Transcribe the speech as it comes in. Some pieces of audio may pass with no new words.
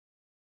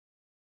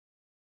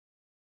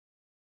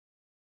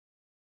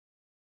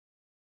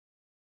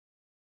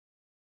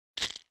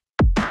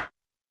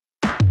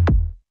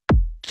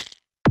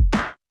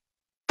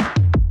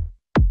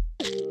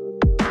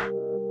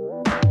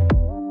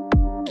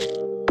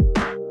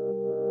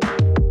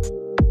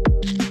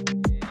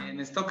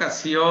esta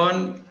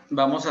ocasión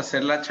vamos a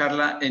hacer la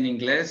charla en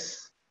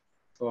inglés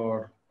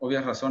por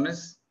obvias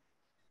razones.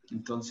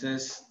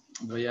 Entonces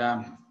voy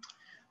a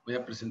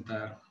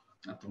presentar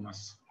a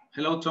Tomás.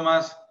 Hello,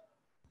 Tomás.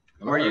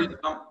 How are you?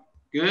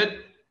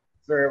 Good?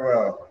 Very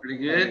well. Pretty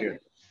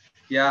good?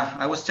 Yeah,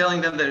 I was telling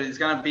them that it's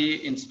going to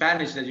be in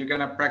Spanish, that you're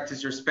going to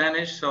practice your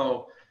Spanish.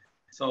 So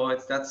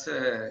that's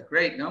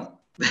great, no?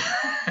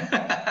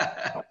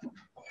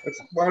 That's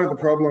one of the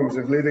problems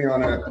of living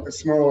on a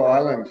small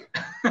island.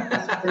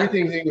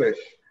 Everything's English.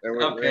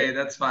 Okay,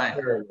 that's fine.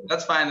 Terrible.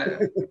 That's fine.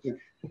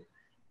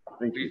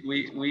 Thank you.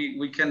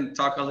 We can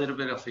talk a little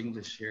bit of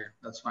English here.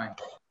 That's fine.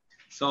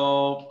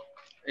 So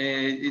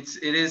it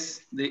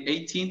is the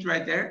 18th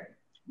right there,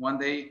 one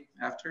day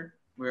after.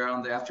 We're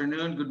on the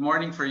afternoon. Good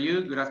morning for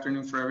you. Good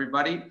afternoon for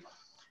everybody.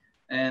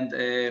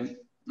 And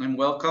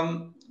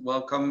welcome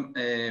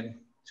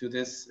to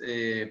this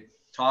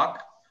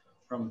talk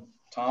from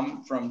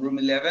Tom from Room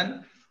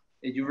 11.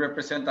 You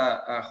represent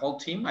a whole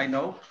team, I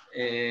know.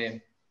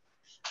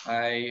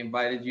 I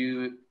invited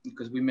you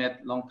because we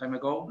met a long time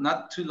ago.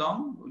 Not too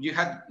long. You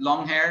had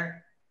long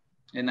hair,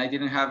 and I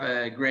didn't have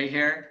gray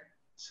hair,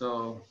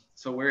 so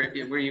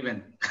we're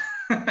even.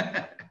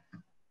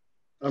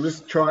 I'm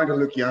just trying to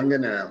look younger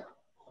now.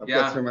 I've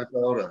got so much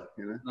older,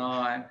 you know. No,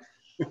 I'm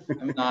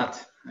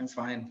not. I'm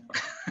fine.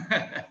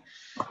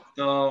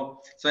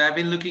 So I've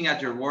been looking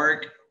at your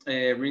work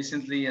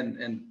recently,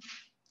 and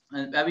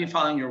I've been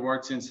following your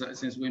work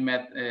since we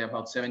met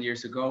about 7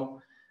 years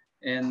ago,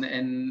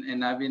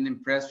 and I've been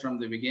impressed from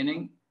the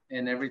beginning.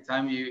 And every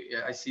time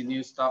I see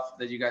new stuff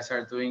that you guys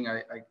are doing,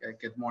 I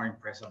get more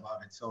impressed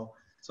about it. So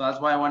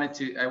that's why I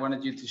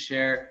wanted you to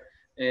share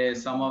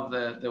some of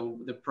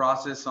the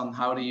process on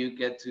how do you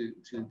get to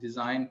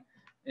design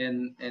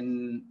and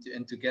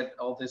to get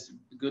all these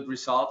good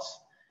results.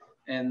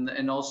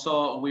 And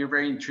also we're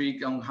very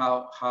intrigued on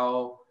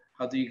how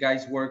do you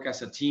guys work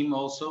as a team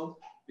also,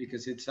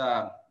 because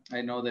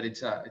I know that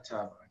it's a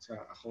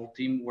whole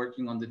team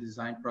working on the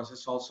design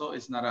process also.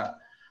 It's not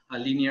a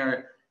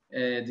linear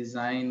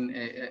design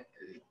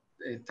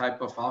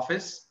type of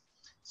office.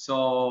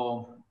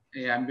 So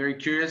I'm very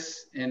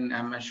curious, and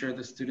I'm sure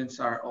the students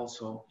are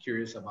also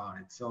curious about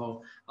it.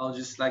 So I'll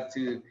just like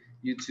you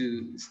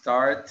to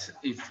start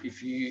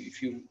if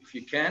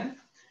you can,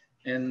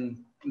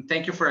 and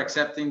thank you for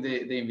accepting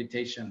the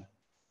invitation.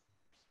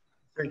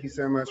 Thank you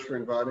so much for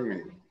inviting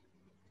me.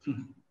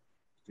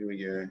 Here we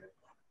go.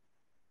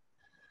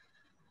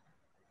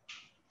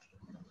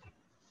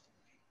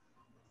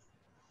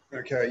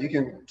 Okay, you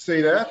can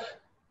see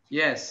that?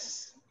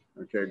 Yes.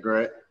 Okay,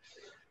 great.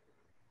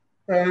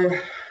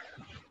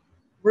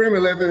 Room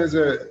 11 is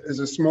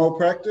a small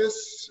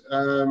practice.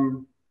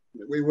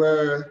 We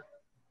were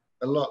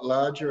a lot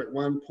larger at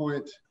one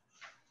point.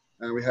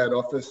 We had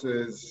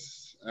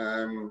offices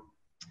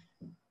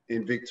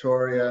in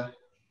Victoria,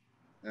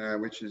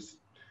 which is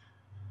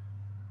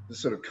the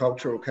sort of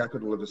cultural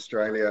capital of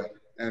Australia,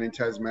 and in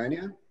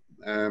Tasmania.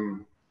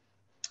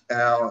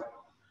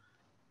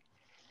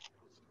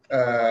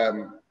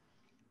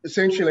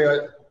 Essentially,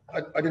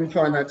 I didn't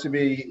find that to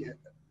be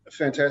a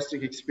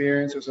fantastic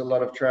experience. It was a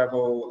lot of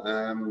travel.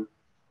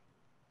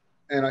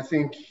 And I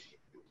think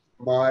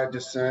my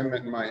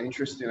discernment and my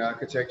interest in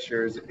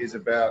architecture is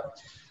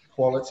about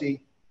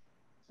quality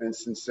and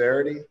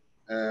sincerity.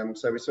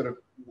 So we sort of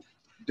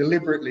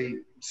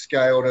deliberately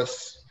scaled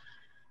us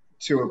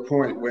to a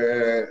point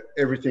where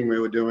everything we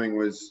were doing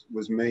was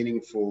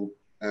meaningful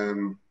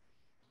and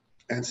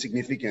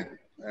significant.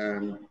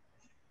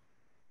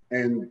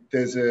 And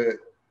there's a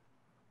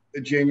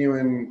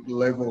genuine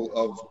level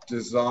of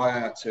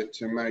desire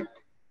to make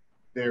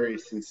very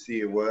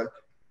sincere work.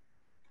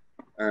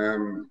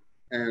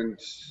 And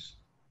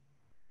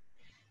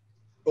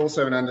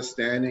also an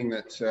understanding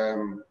that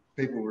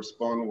people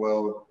respond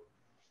well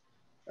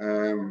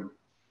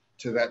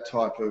to that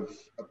type of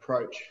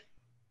approach.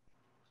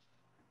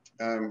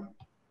 So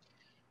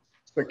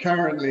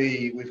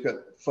currently we've got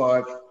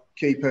 5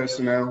 key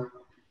personnel.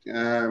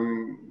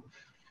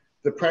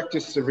 The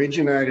practice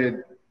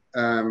originated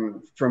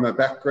from a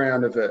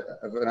background of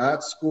an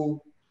art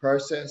school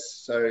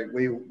process. So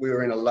we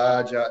were in a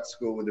large art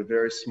school with a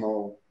very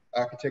small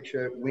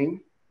architecture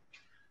wing,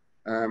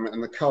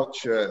 and the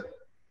culture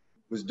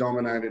was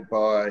dominated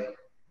by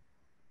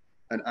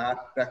an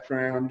art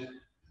background,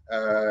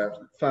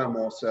 far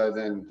more so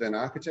than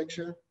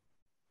architecture.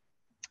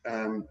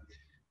 And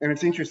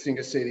it's interesting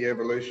to see the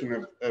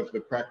evolution of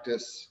the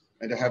practice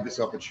and to have this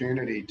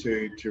opportunity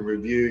to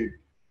review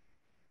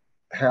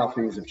how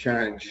things have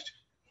changed.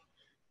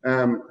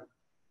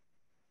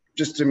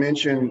 Just to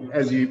mention,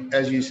 as you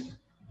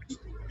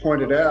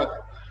pointed out,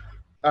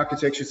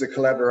 architecture is a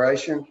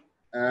collaboration.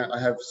 I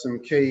have some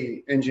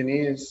key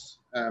engineers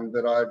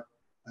that I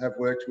have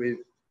worked with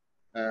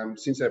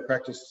since our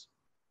practice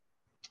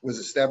was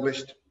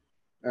established.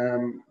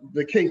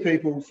 The key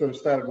people sort of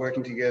started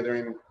working together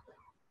in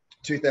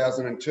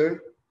 2002.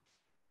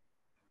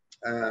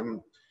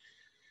 And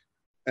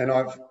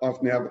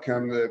I've now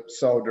become the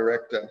sole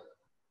director.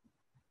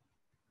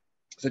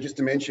 So just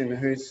to mention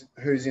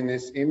who's in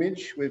this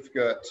image, we've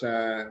got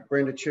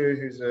Brenda Chu,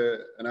 who's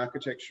an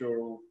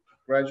architectural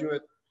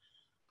graduate.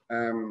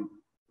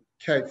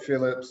 Kate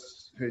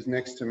Phillips, who's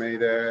next to me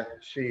there.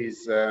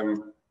 She's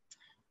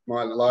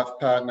my life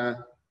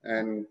partner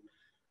and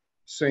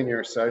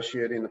senior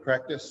associate in the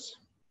practice.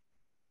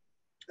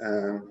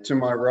 To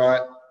my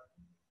right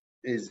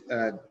is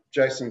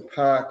Jason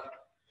Park,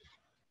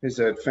 who's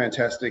a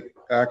fantastic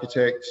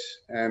architect,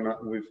 and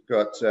we've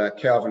got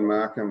Calvin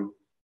Markham,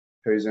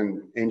 who's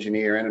an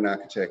engineer and an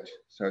architect.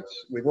 So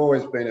we've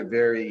always been a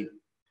very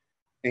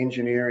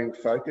engineering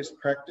focused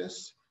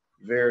practice,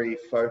 very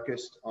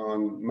focused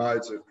on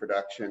modes of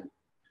production.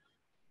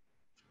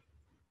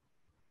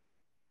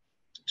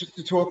 Just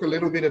to talk a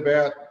little bit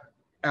about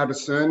our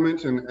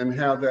discernment and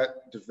how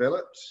that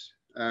developed.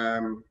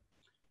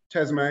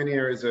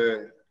 Tasmania is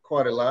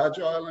quite a large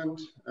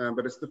island,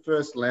 but it's the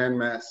first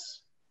landmass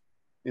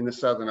in the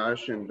Southern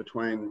Ocean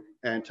between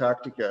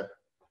Antarctica.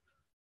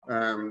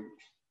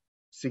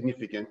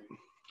 Significant.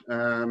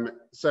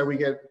 So we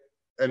get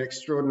an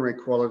extraordinary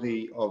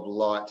quality of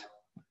light.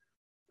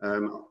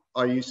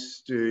 I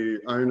used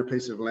to own a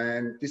piece of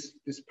land.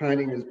 This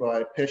painting is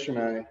by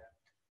Peschonnet,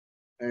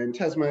 and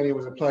Tasmania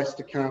was a place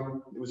to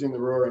come. It was in the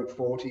Roaring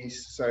 40s,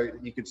 so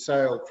you could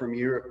sail from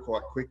Europe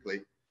quite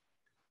quickly.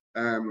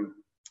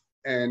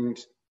 And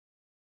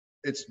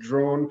it's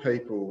drawn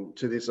people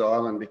to this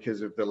island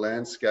because of the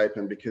landscape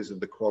and because of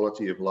the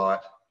quality of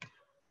light.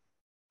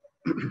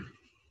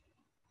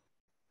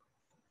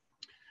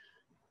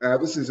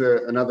 This is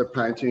another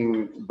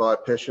painting by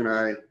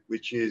Peschonnet,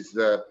 which is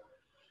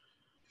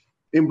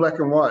in black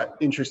and white,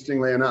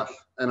 interestingly enough.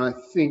 And I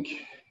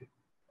think,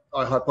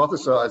 I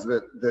hypothesize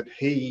that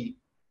he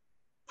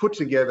put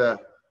together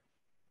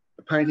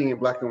a painting in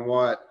black and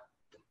white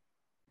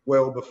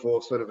well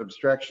before sort of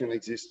abstraction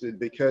existed,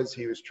 because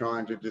he was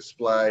trying to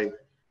display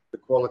the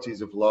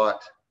qualities of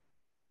light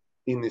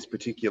in this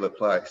particular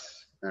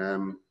place.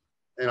 And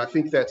I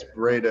think that's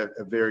bred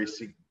a very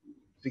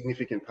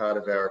significant part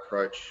of our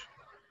approach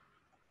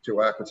to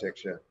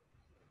architecture.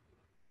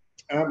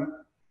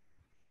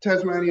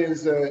 Tasmania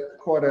is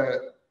quite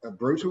a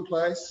brutal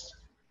place.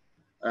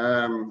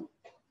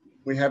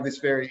 We have this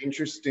very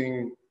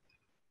interesting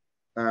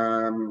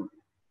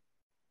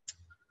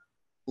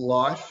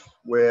life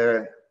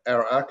where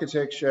our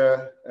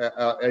architecture,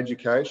 our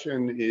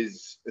education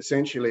is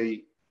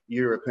essentially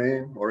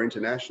European or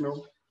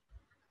international,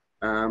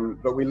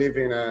 but we live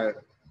in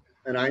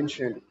an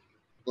ancient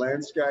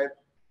landscape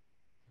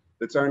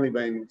that's only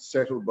been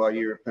settled by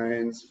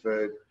Europeans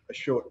for a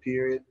short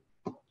period.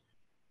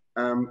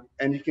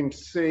 And you can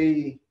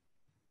see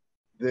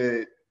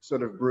the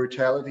sort of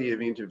brutality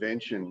of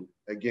intervention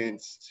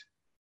against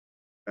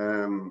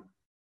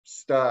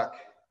stark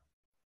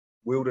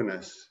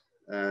wilderness.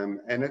 And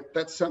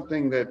that's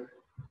something that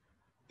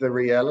the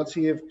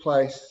reality of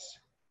place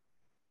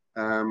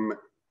and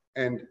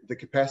the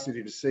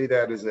capacity to see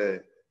that as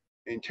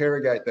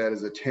interrogate that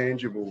as a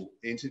tangible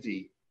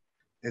entity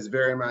is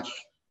very much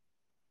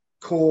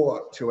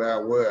core to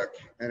our work,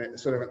 and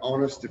it's sort of an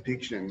honest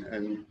depiction.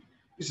 And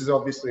this is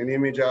obviously an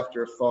image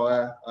after a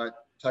fire. I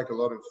take a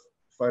lot of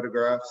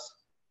photographs,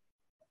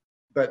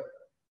 but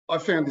I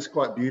found this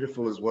quite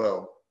beautiful as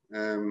well.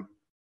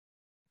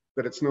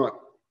 But it's not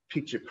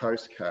picture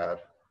postcard.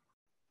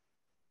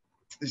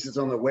 This is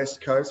on the West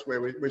Coast,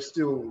 where it's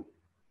still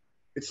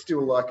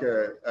like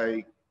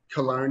a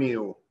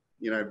colonial,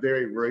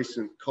 very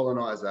recent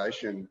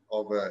colonisation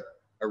of a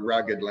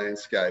rugged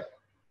landscape.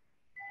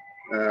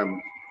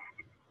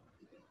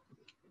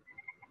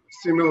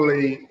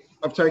 Similarly,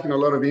 I've taken a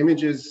lot of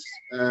images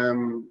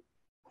from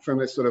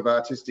this sort of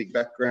artistic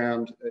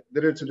background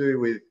that are to do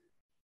with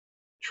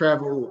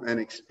travel and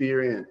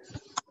experience,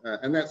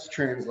 and that's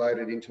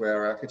translated into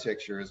our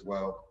architecture as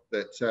well.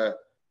 That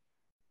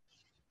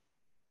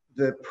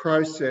the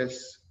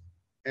process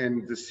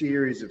and the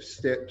series of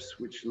steps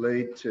which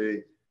lead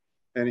to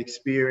an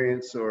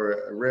experience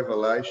or a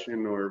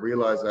revelation or a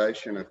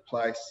realization of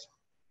place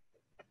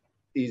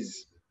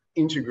is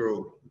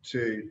integral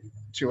to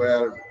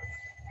our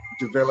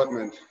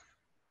development.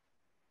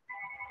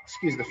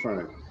 Excuse the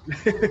phone.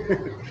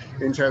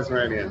 In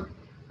Tasmania.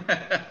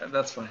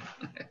 That's fine.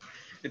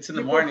 It's in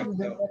the morning.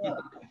 So.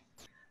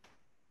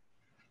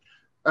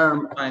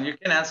 Fine. You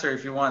can answer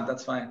if you want.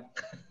 That's fine.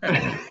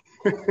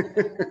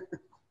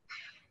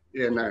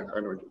 Yeah, no, I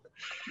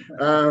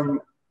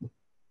don't.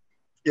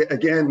 Yeah,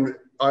 again,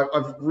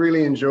 I've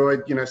really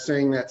enjoyed,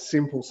 seeing that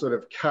simple sort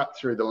of cut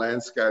through the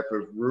landscape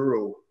of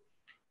rural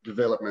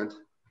development,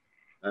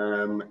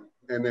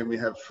 and then we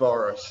have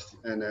forest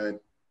and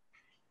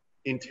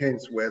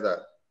intense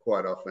weather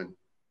quite often.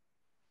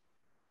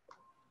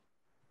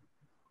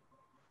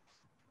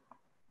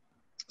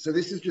 So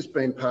this has just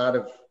been part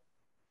of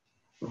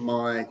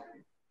my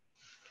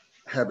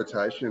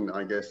habitation,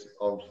 I guess,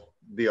 of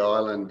the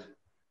island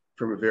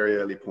from a very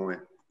early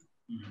point.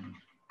 Mm-hmm.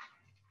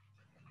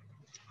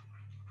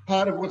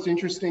 Part of what's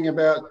interesting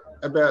about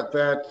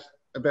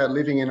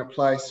living in a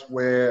place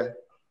where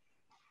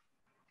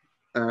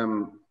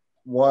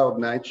wild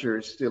nature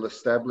is still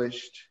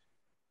established.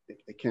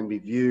 It can be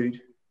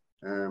viewed,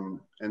 and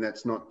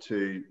that's not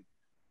to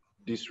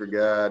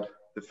disregard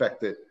the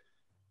fact that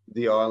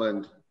the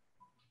island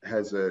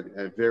has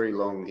a very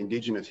long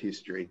Indigenous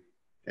history,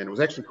 and it was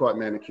actually quite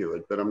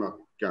manicured, but I'm not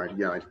going to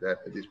go into that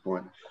at this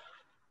point.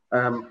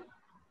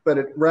 But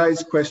it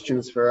raised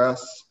questions for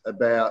us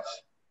about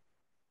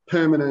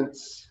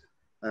permanence,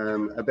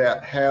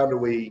 about how do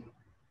we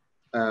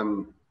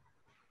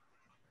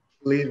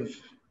live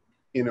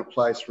in a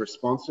place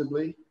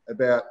responsibly,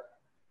 about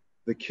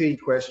the key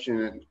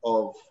question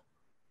of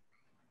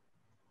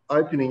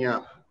opening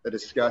up a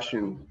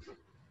discussion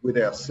with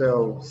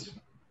ourselves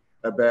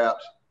about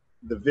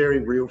the very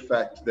real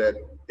fact that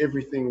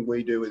everything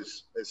we do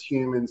as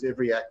humans,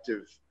 every act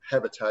of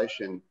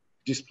habitation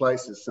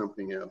displaces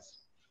something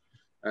else.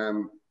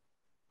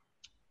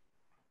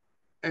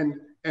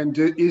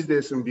 Is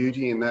there some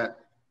beauty in that?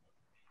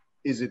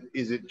 Is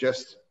it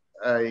just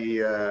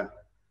a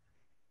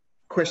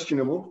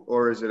questionable,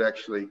 or is it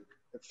actually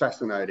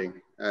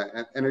fascinating?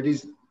 And it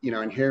is, you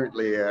know,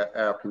 inherently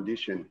our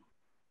condition.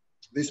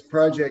 This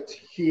project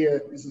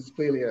here, this is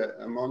clearly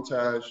a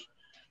montage.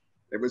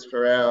 It was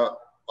for our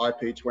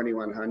IP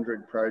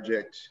 2100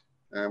 project,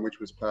 which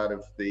was part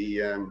of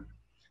the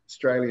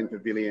Australian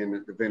Pavilion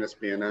at the Venice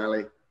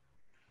Biennale.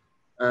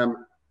 And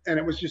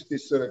it was just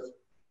this sort of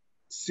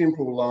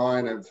simple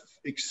line of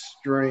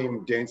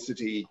extreme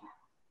density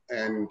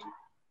and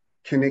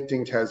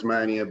connecting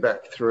Tasmania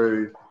back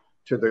through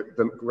to the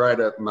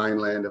greater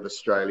mainland of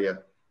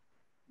Australia.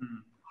 Mm-hmm.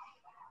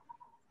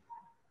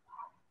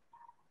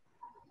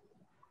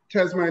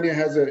 Tasmania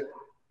has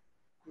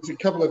there's a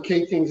couple of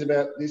key things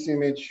about this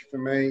image for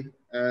me,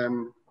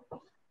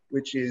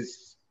 which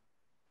is,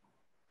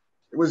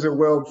 it was a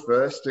world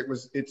first.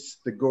 It's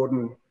the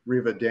Gordon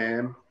River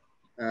Dam.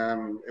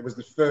 It was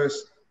the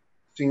first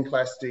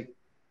synclastic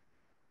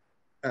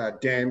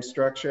dam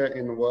structure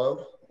in the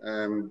world.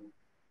 And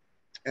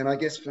I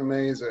guess for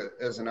me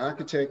as an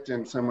architect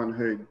and someone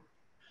who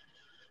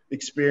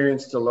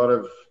experienced a lot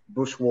of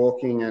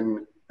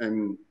bushwalking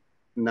and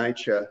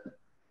nature,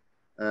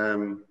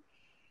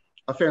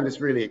 I found this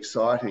really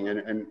exciting,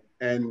 and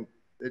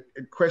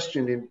it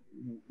questioned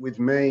with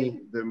me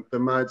the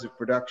modes of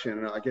production.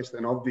 And I guess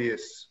an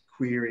obvious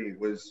query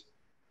was,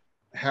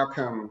 how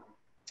come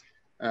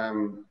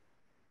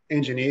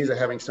engineers are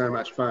having so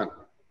much fun?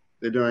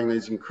 They're doing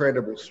these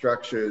incredible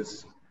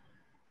structures,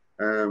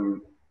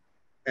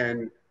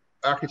 and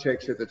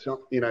architects at the time,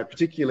 you know,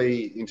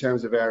 particularly in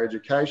terms of our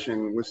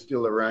education, were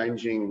still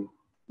arranging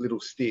little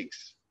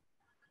sticks.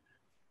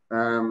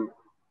 And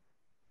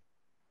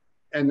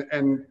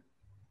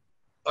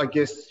I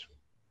guess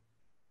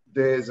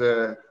there's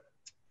a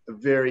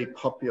very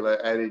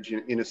popular adage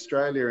in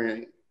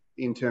Australia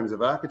in terms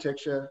of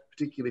architecture,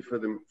 particularly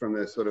from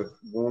the sort of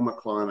warmer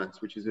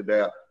climates, which is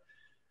about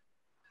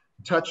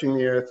touching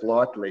the earth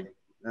lightly,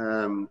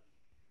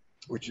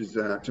 which is,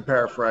 to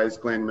paraphrase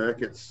Glenn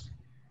Murcutt's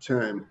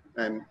term,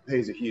 and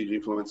he's a huge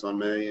influence on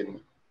me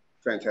and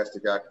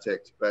fantastic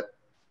architect, but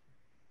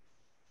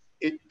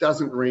it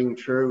doesn't ring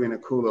true in a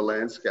cooler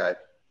landscape,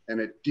 and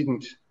it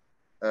didn't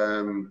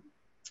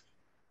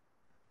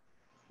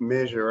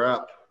measure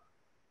up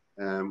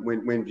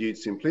when viewed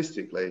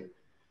simplistically.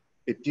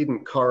 It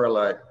didn't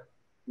correlate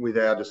with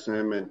our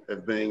discernment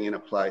of being in a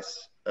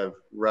place of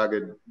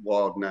rugged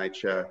wild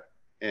nature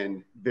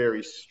and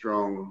very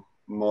strong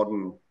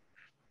modern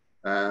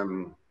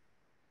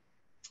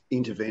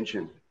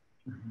intervention.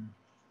 Mm-hmm.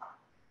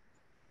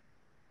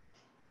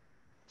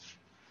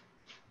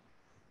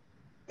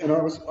 And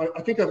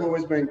I think I've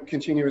always been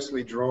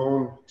continuously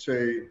drawn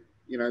to,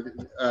 you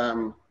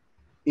know,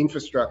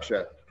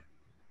 infrastructure,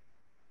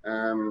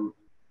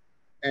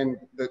 and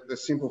the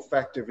simple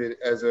fact of it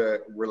as a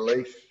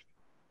relief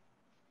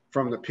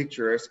from the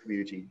picturesque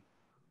beauty.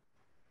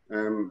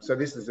 So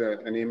this is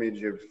an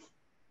image of,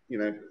 you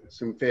know,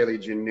 some fairly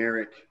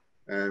generic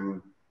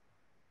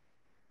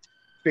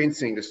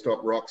fencing to stop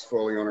rocks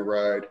falling on a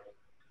road,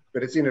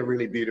 but it's in a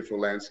really beautiful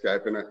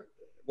landscape. And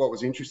what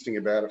was interesting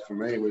about it for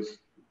me was,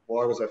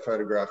 why was I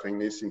photographing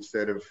this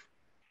instead of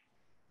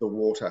the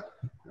water,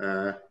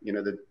 you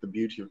know, the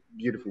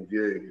beautiful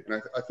view?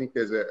 And I think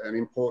there's an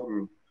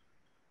important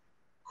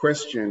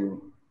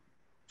question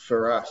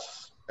for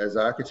us as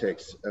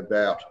architects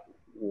about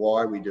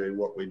why we do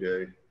what we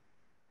do.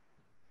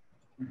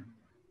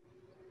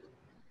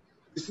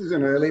 This is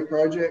an early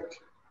project,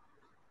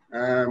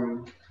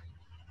 and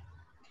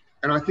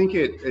I think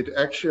it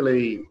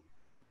actually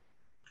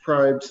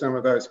probed some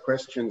of those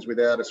questions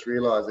without us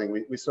realising.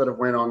 We sort of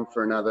went on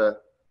for another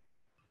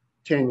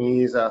 10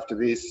 years after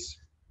this,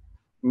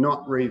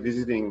 not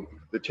revisiting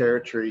the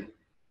territory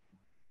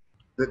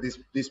that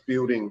this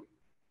building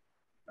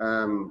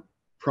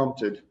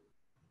prompted.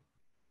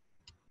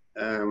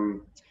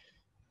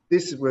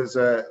 This was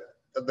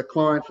the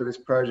client for this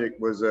project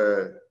was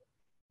a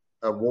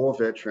war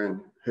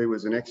veteran who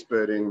was an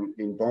expert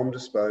in bomb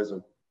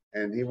disposal,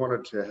 and he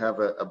wanted to have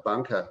a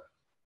bunker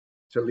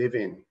to live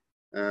in,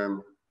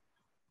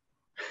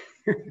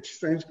 which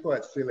seems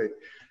quite silly.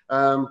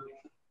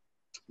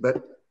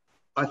 But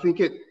I think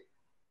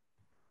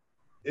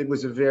it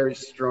was a very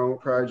strong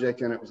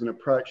project, and it was an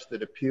approach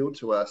that appealed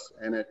to us,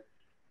 and it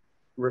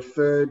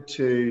referred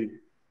to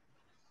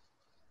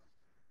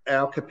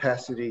our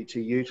capacity to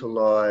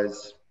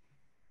utilise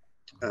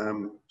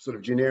sort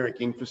of generic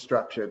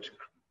infrastructure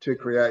to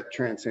create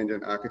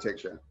transcendent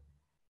architecture.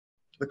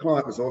 The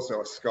client was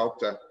also a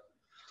sculptor,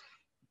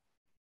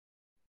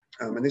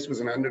 and this was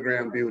an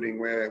underground building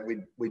where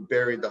we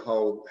buried the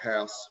whole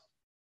house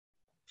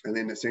and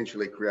then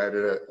essentially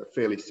created a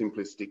fairly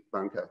simplistic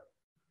bunker.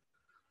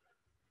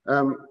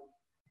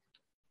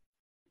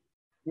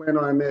 When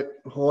I met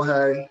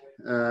Jorge,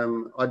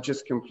 I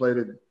just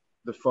completed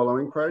the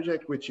following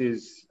project, which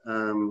is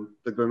the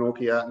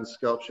Glenorchy Art and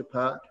Sculpture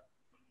Park.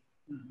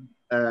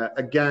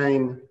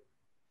 Again,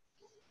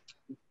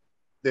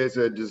 there's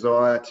a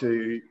desire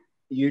to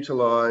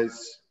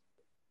utilise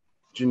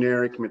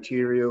generic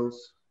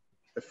materials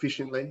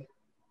efficiently.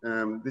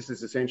 This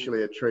is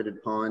essentially a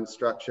treated pine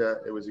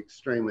structure. It was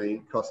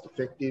extremely cost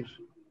effective.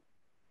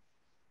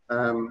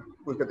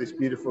 We've got this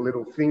beautiful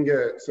little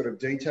finger sort of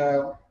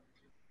detail.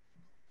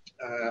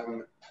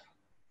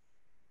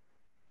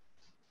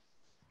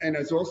 And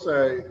it's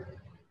a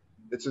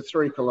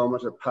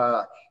 3-kilometre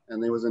park,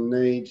 and there was a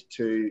need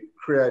to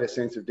create a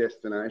sense of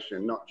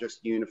destination, not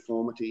just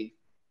uniformity.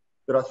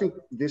 But I think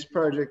this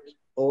project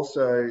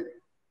also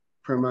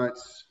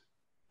promotes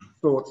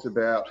thoughts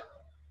about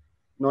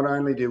not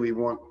only do we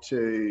want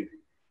to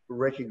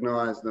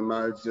recognise the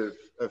modes of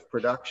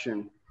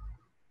production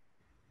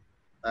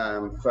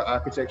for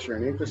architecture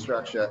and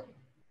infrastructure,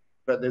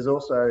 but there's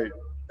also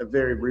a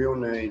very real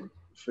need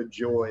for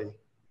joy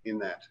in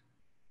that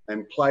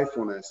and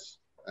playfulness,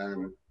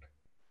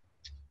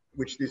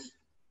 which this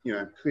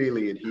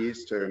clearly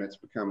adheres to, and it's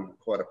become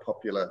quite a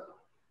popular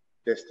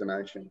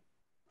destination.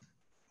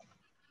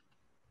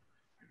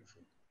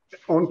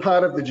 On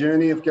part of the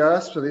journey of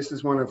GASP, so this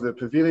is one of the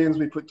pavilions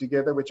we put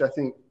together, which I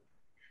think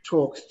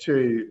talks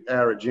to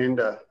our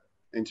agenda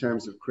in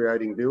terms of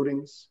creating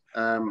buildings.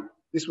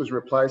 This was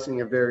replacing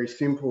a very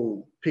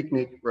simple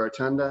picnic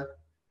rotunda.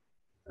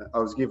 I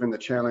was given the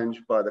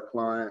challenge by the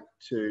client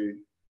to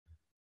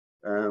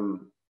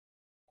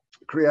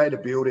create a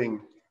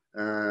building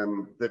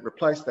that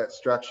replaced that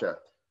structure.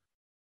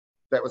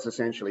 That was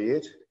essentially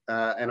it.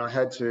 And I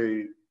had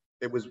to,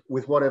 it was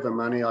with whatever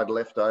money I'd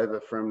left over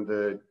from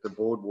the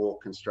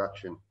boardwalk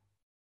construction.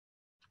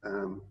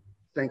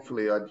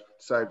 Thankfully, I'd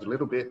saved a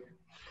little bit.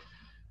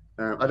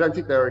 I don't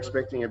think they were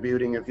expecting a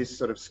building of this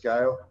sort of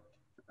scale.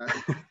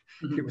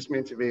 It was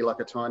meant to be like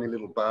a tiny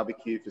little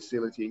barbecue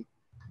facility.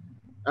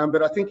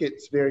 But I think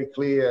it's very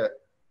clear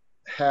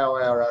how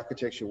our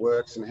architecture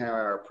works and how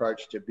our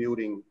approach to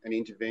building and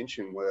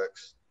intervention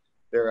works.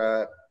 There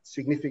are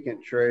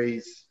significant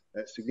trees,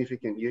 a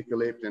significant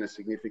eucalypt and a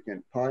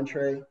significant pine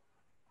tree.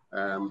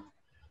 And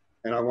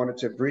I wanted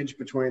to bridge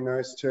between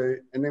those two.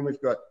 And then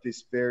we've got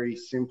this very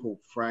simple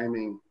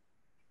framing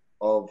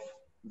of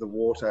the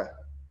water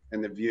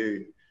and the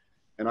view.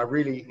 And I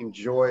really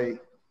enjoy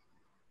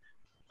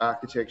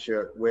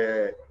architecture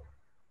where,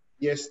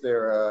 yes,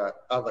 there are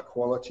other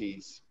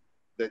qualities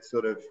that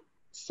sort of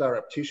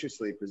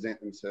surreptitiously present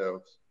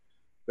themselves,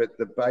 but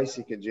the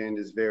basic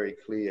agenda is very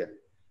clear.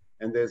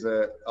 And there's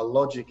a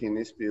logic in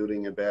this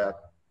building about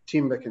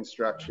timber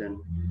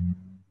construction,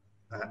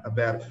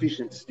 about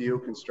efficient steel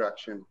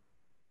construction.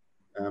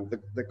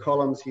 The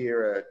columns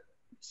here are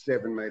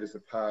 7 metres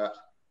apart,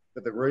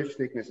 but the roof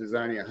thickness is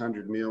only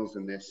 100 mils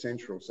and they're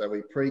central. So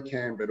we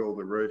pre-cambered all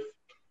the roof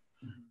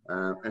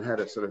and had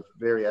a sort of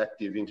very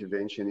active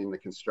intervention in the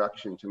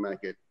construction to make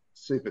it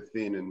super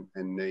thin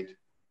and neat,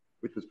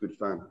 which was good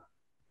fun.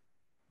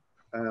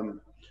 The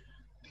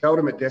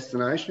ultimate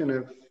destination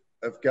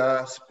of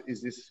GASP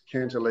is this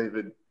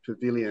cantilevered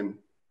pavilion.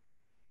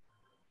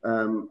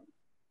 And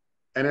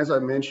as I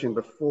mentioned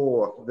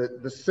before,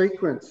 the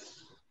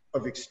sequence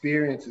of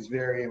experience is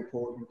very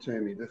important to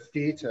me, the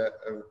theatre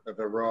of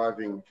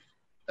arriving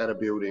at a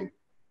building.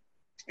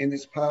 In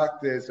this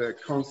park, there's a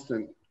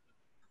constant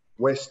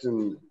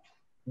western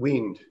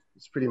wind.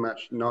 It's pretty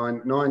much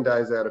nine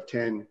days out of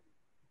 10,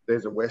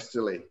 there's a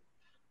westerly.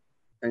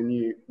 And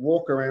you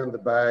walk around the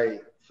bay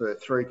for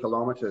 3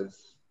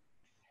 kilometres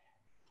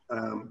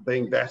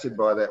being battered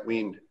by that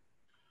wind.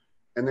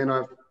 And then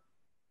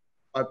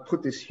I've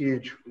put this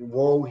huge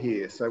wall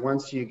here. So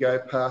once you go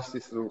past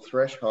this little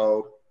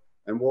threshold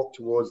and walk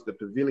towards the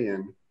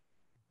pavilion,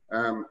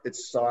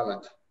 it's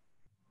silent.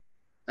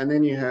 And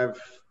then you have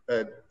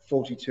a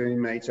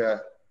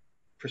 42-metre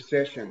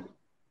procession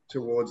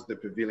towards the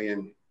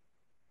pavilion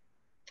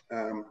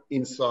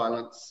in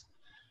silence.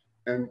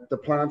 And the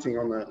planting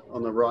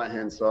on the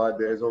right-hand side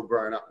there is all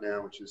grown up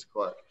now, which is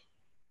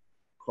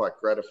quite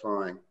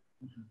gratifying.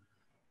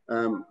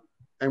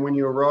 And when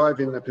you arrive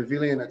in the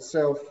pavilion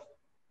itself,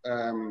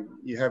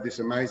 you have this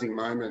amazing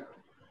moment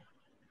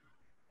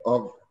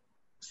of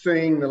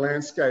seeing the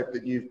landscape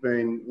that you've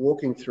been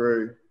walking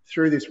through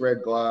this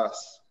red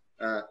glass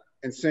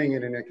and seeing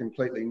it in a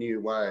completely new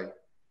way.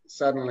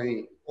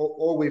 Suddenly,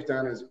 all we've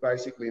done is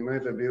basically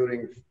move a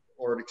building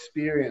or or an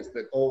experience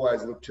that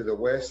always looked to the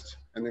west,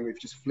 and then we've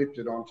just flipped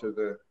it onto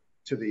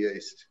to the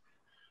east.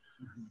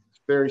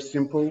 It's very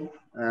simple.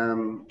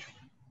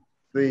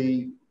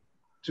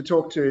 To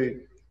talk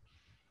to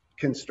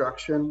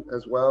construction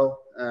as well,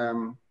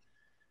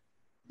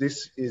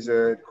 this is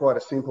quite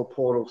a simple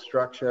portal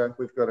structure.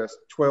 We've got a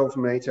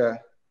 12-metre,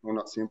 well,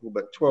 not simple,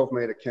 but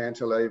 12-metre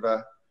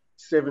cantilever,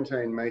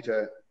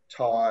 17-metre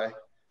tie.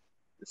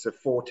 It's a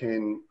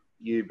 410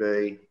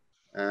 UB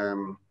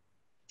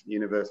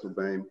universal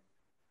beam.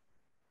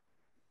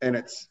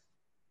 And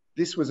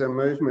this was a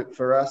movement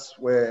for us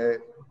where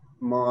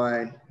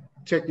my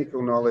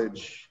technical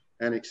knowledge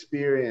and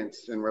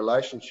experience and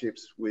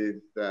relationships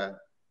with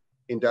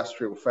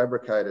industrial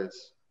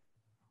fabricators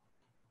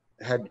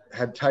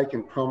had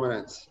taken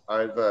prominence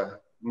over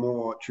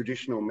more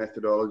traditional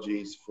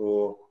methodologies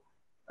for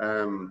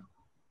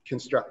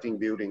constructing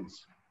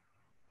buildings.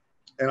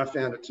 And I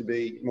found it to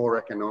be more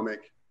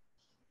economic.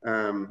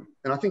 And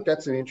I think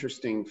that's an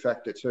interesting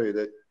factor too,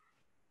 that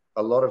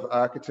a lot of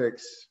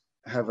architects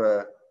have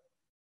a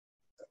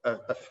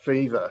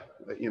fever,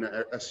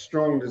 a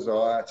strong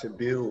desire to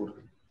build.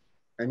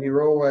 And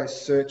you're always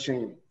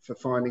searching for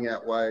finding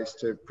out ways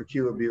to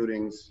procure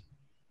buildings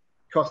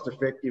cost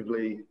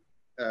effectively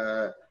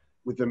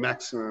with the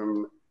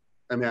maximum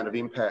amount of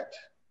impact.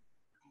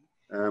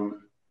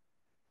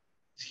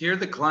 Here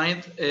the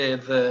client,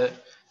 the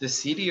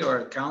city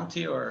or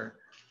county, or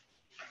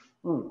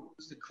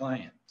who's the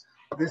client?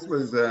 This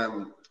was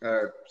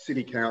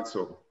city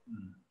council.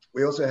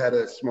 We also had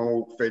a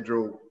small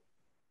federal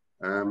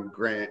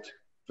grant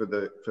for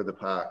the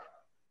park.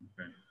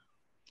 Okay.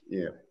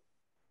 Yeah.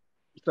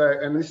 So,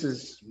 and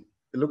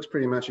it looks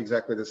pretty much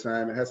exactly the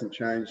same. It hasn't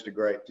changed a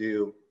great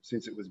deal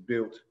since it was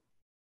built.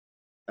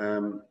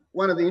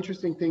 One of the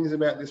interesting things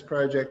about this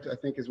project, I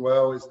think as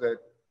well, is that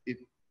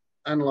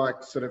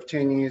unlike sort of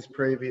 10 years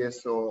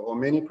previous or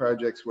many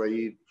projects where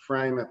you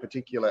frame a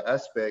particular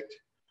aspect,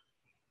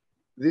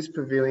 this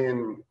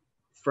pavilion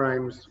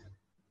frames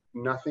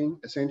nothing,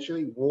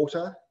 essentially,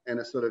 water and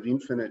a sort of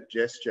infinite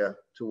gesture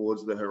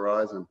towards the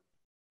horizon.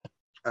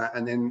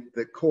 And then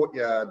the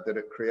courtyard that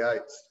it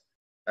creates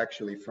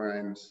actually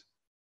frames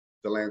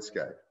the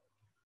landscape.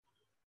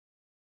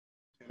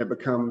 And it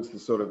becomes the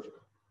sort of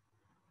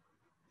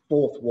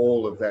fourth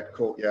wall of that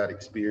courtyard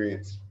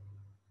experience.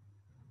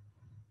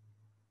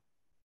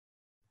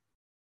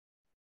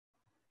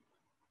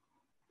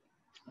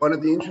 One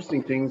of the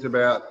interesting things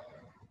about,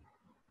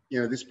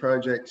 this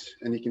project,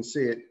 and you can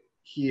see it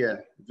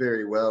here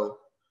very well,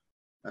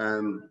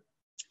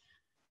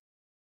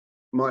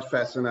 my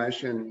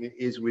fascination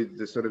is with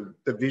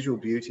the visual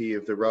beauty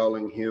of the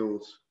rolling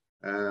hills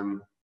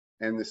and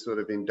the sort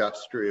of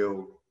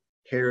industrial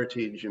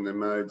heritage and the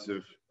modes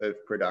of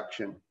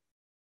production.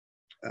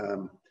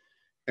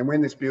 And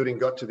when this building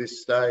got to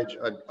this stage,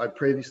 I'd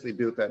previously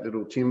built that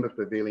little timber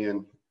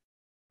pavilion,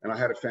 and I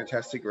had a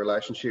fantastic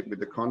relationship with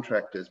the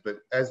contractors. But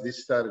as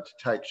this started to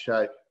take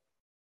shape,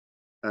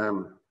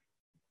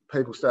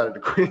 people started to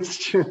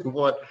question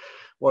what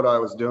I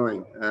was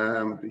doing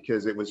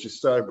because it was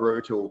just so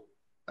brutal.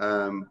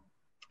 And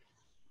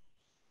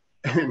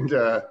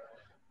the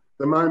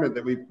moment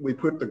that we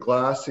put the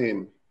glass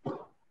in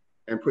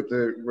and put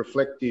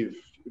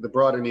the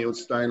bright annealed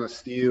stainless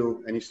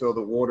steel, and you saw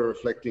the water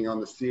reflecting on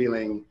the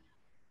ceiling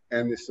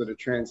and this sort of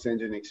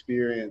transcendent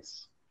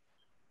experience,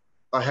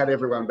 I had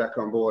everyone back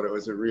on board. It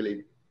was a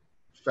really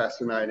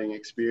fascinating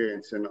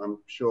experience, and I'm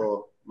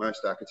sure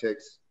most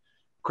architects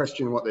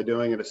question what they're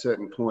doing at a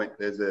certain point.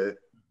 There's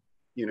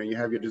you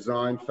have your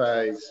design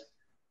phase,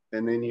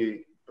 and then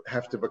you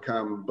have to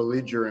become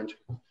belligerent.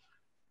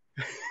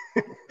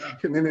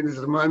 And then there's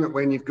a moment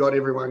when you've got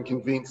everyone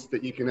convinced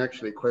that you can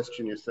actually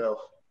question yourself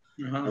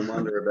and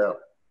wonder about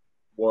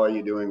why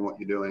you're doing what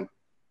you're doing.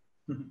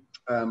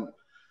 And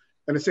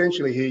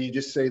essentially here you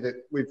just see that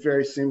we've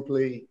very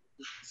simply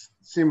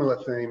similar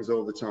themes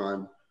all the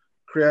time,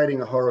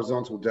 creating a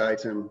horizontal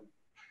datum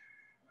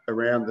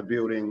around the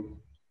building,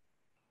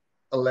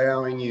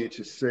 allowing you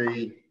to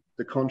see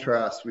the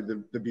contrast with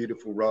the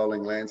beautiful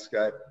rolling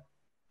landscape.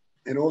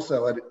 And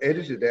also I'd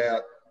edited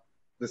out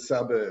the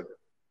suburb,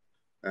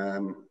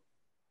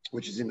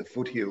 which is in the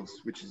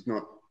foothills, which is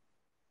not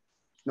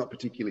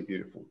particularly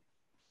beautiful.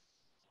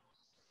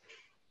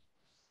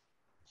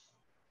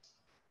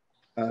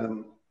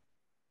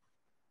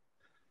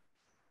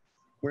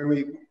 When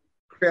we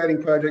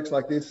creating projects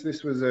like this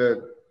was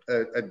a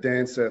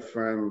dancer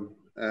from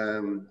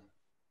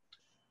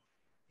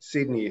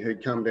Sydney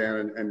who'd come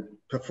down and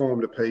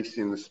performed a piece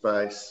in the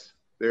space.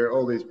 There are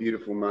all these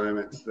beautiful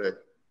moments that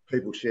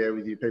people share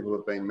with you. People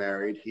have been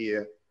married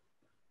here.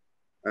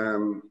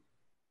 And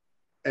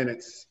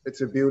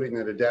it's a building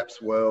that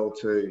adapts well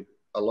to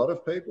a lot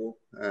of people.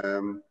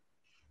 But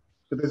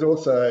there's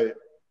also,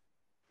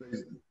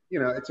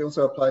 it's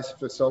also a place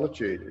for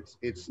solitude.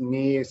 It's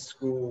near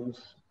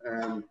schools.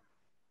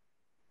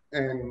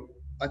 And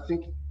I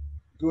think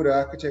good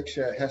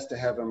architecture has to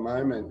have a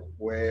moment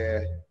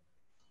where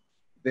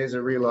there's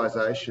a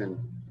realization.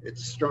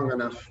 It's strong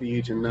enough for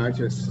you to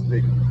notice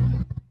that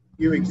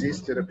you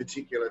exist at a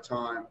particular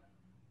time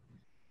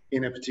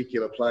in a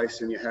particular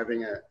place and you're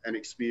having an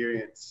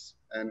experience,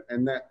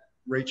 and that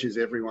reaches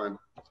everyone.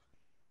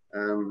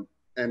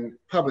 And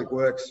public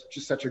works,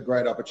 just such a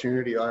great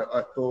opportunity.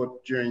 I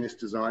thought during this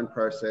design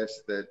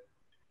process that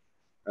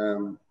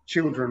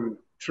children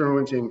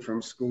truanting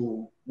from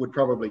school would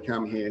probably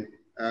come here.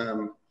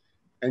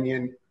 And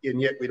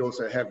yet we'd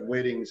also have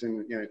weddings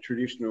and, you know,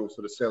 traditional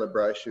sort of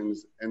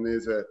celebrations. And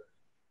there's a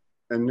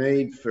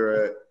need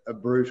for a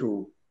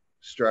brutal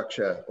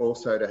structure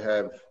also to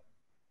have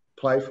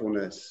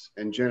playfulness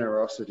and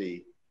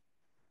generosity.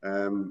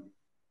 And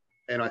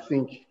I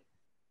think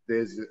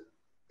there's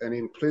an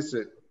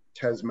implicit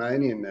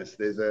Tasmanianness.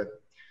 There's a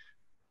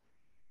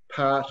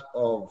part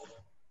of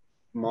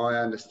my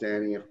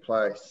understanding of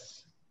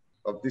place,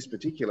 of this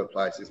particular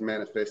place, is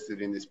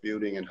manifested in this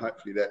building, and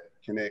hopefully that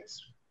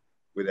connects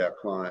with our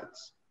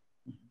clients.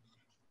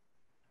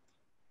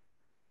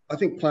 I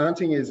think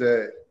planting is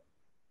a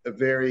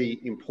very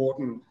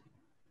important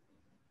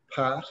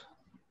part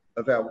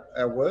of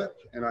our work,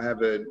 and I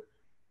have a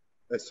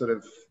sort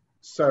of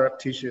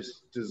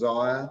surreptitious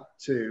desire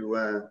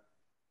to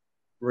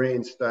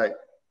reinstate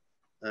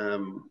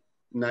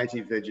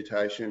native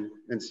vegetation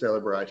and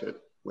celebrate it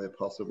where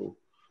possible.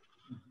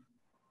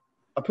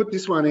 I put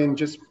this one in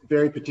just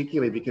very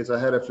particularly because I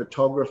had a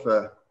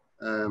photographer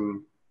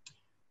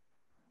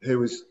who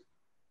was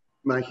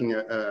making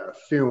a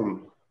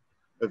film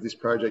of this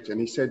project, and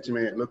he said to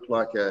me it looked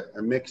like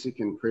a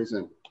Mexican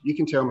prison. You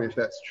can tell me if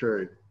that's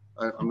true.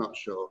 I'm not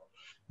sure,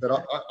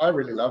 but I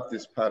really love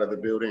this part of the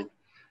building.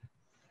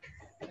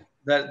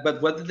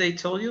 But what did they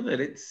tell you that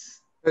it's?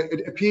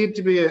 It appeared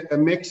to be a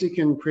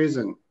Mexican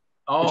prison,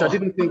 which I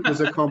didn't think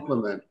was a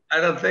compliment.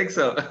 I don't think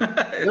so.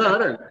 No, I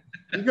don't.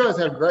 You guys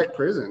have great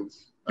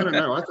prisons. I don't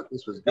know. I thought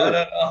this was good.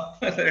 No.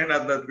 They're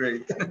not that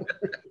great.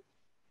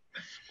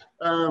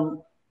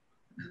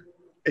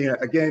 Yeah,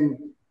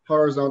 again,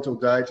 horizontal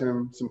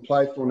datum, some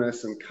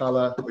playfulness and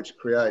colour, which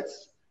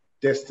creates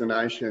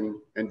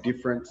destination and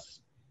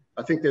difference.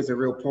 I think there's a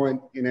real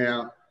point in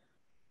our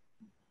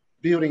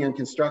building and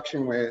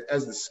construction where,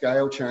 as the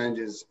scale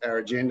changes, our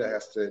agenda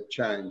has to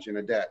change and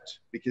adapt,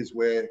 because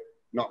we're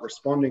not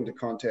responding to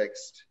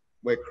context,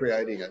 we're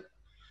creating it.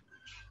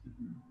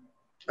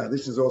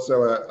 This is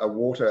also a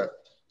water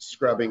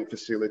scrubbing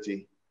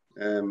facility.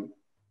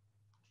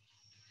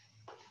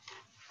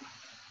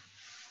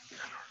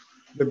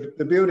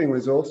 The building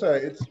was also,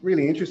 it's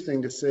really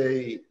interesting to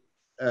see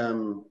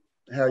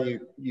how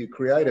you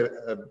create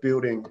a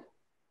building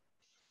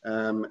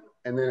and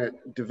then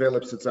it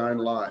develops its own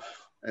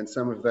life, and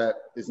some of that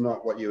is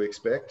not what you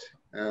expect.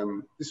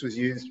 This was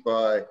used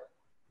by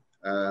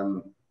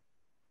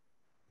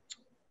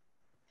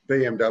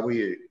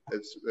BMW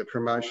as a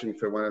promotion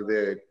for one of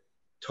their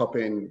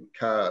top-end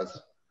cars.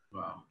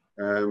 Wow.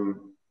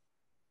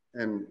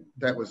 And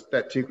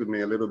that tickled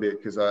me a little bit,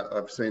 because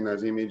I've seen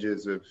those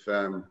images of,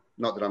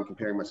 not that I'm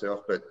comparing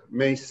myself, but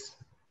Mies,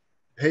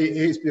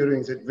 his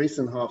buildings at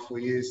Wiesenhof were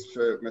used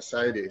for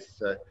Mercedes.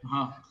 So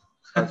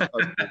I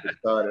was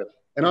excited.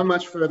 And I'm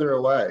much further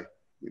away.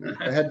 You know,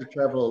 I had to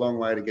travel a long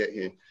way to get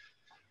here.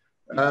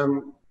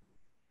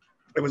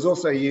 It was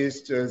also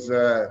used as,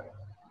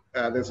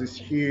 there's this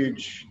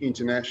huge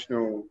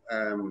international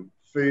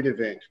food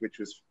event, which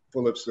was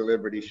full of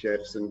celebrity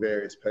chefs and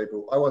various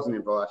people. I wasn't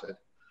invited.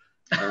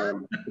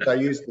 But they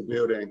used the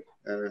building.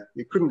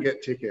 You couldn't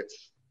get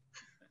tickets.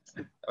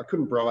 I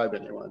couldn't bribe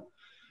anyone.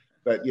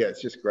 But yeah,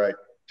 it's just great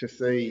to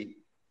see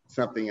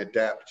something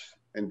adapt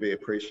and be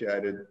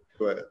appreciated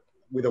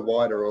with a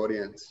wider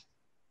audience.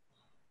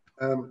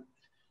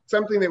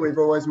 Something that we've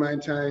always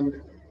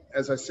maintained,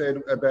 as I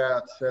said,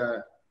 about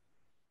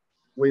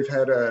we've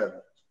had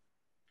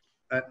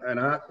an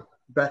art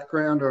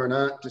background or an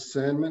art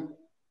discernment.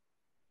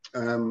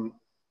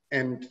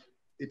 And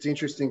it's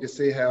interesting to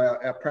see how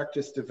our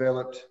practice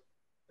developed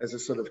as a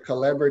sort of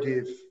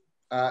collaborative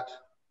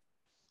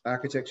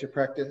architecture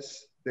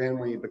practice. Then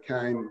we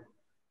became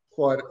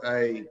quite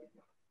a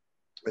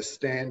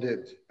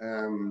standard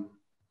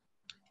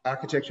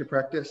architecture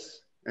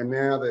practice. And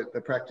now that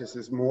the practice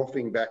is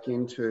morphing back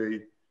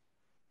into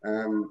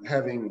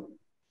having,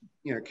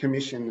 you know,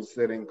 commissions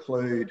that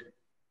include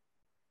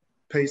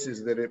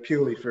pieces that are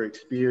purely for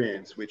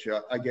experience, which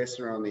I guess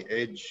are on the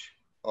edge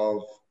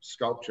of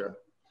sculpture.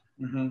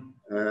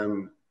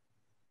 Mm-hmm.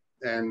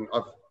 And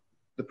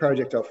the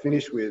project I'll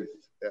finish with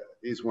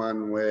is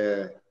one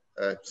where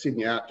a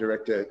Sydney art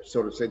director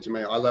sort of said to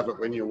me, "I love it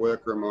when your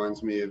work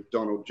reminds me of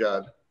Donald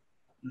Judd."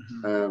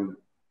 Mm-hmm.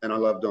 And I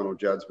love Donald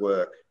Judd's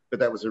work, but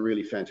that was a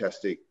really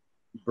fantastic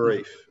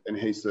brief, and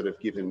he's sort of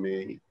given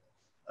me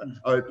an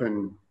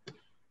open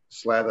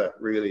slather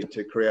really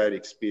to create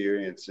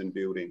experience in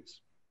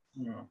buildings,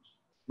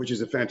 which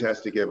is a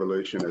fantastic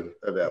evolution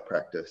of our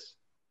practice.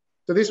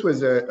 So this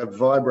was a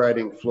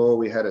vibrating floor.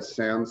 We had a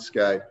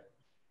soundscape,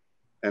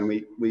 and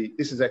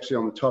this is actually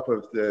on the top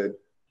of the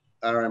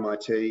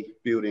RMIT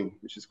building,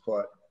 which is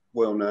quite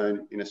well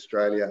known in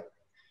Australia.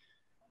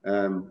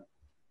 And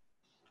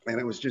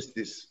it was just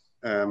this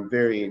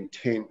very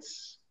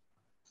intense,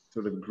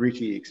 sort of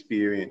gritty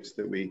experience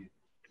that we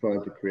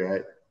tried to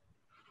create.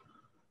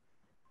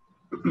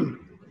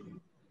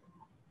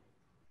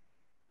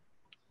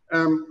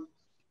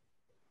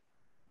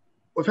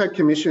 We've had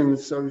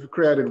commissions, so we've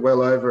created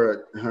well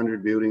over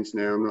 100 buildings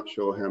now. I'm not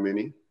sure how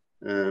many,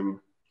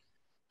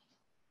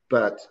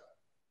 but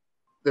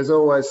there's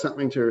always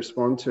something to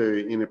respond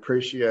to in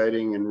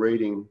appreciating and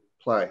reading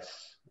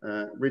place.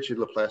 Richard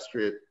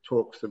LaPlastria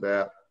talks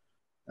about,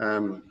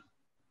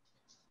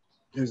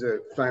 who's a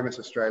famous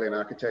Australian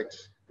architect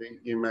that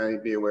you may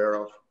be aware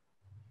of,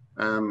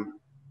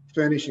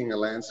 furnishing a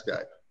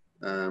landscape,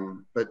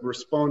 but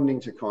responding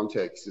to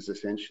context is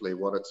essentially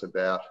what it's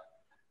about.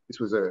 This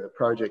was a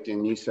project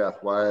in New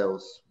South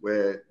Wales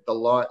where the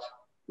light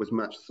was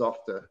much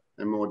softer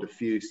and more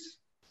diffuse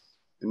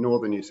in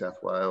northern New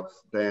South Wales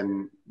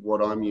than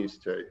what I'm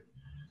used to.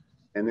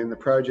 And then the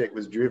project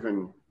was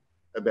driven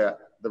about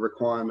the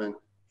requirement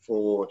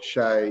for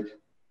shade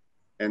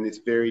and this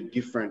very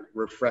different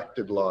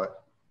refracted light,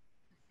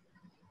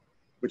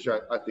 which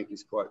I think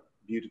is quite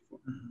beautiful.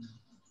 Mm-hmm.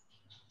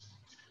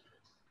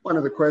 One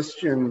of the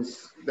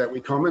questions that we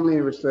commonly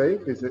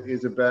receive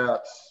is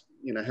about,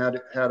 you know,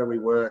 how do we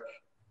work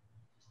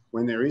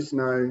when there is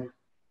no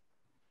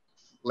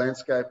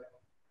landscape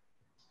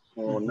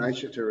or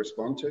nature to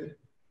respond to?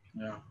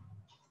 Yeah.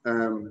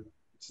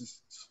 It's a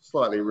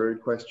slightly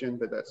rude question,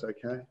 but that's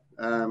okay.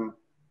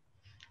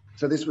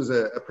 So this was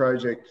a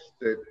project,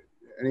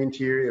 an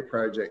interior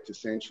project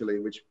essentially,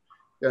 which,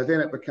 you know, then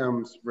it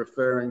becomes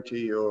referring to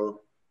your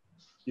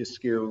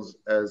skills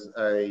as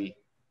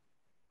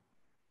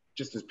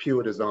just as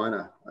pure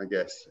designer, I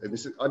guess. And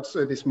this is, I'd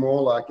say this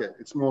more like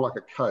it's more like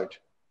a coat.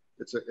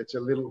 It's a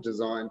little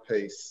design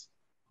piece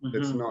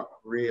that's not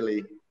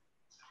really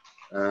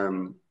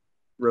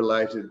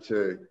related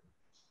to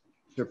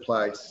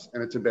place,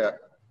 and it's about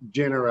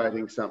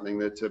generating something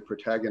that's a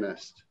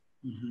protagonist.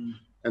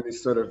 And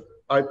this sort of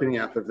opening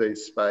up of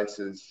these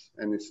spaces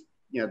and this,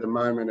 you know, the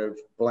moment of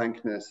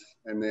blankness,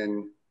 and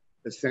then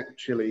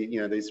essentially,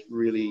 you know, these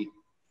really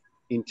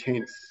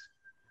intense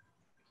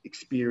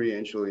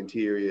experiential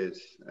interiors.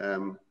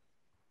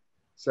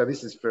 So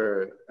this is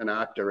for an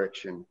art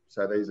direction.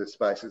 So these are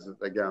spaces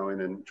that they go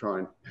in and try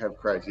and have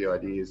crazy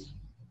ideas.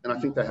 And I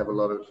think they have a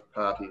lot of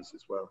parties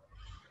as well.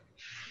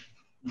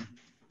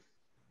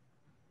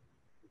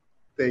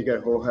 There you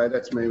go, Jorge.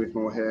 That's me with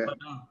more hair. Oh,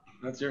 no,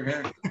 that's your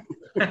hair.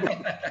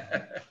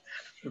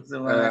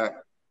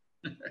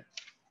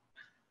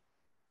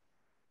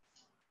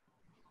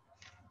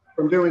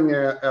 From doing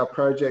our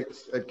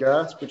projects at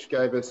GASP, which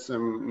gave us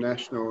some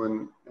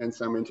national and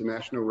some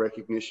international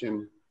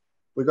recognition,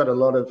 we got a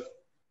lot of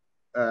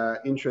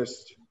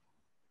interest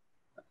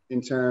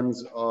in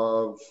terms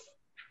of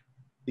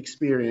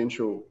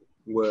experiential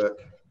work.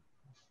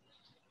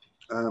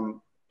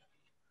 I'm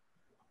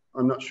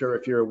not sure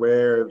if you're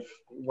aware of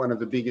one of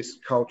the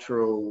biggest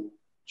cultural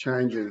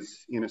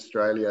changes in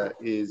Australia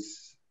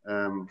is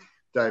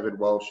David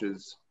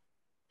Walsh's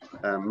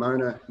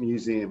Mona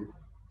Museum,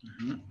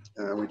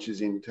 which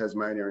is in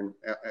Tasmania, and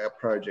our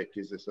project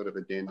is a sort of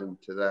addendum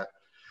to that.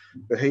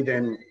 But he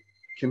then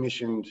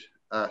commissioned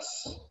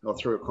us, or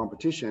through a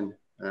competition,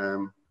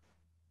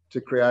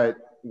 to create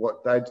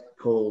what they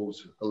called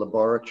a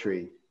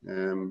laboratory,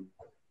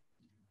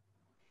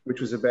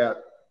 which was about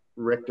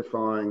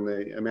rectifying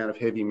the amount of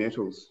heavy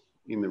metals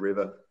in the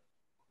river.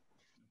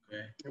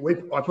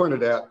 Okay. I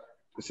pointed out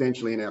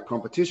essentially in our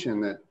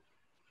competition that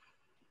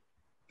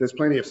there's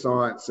plenty of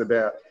science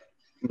about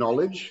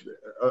knowledge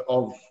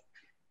of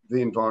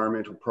the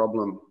environmental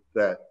problem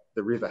that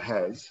the river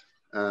has,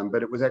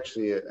 but it was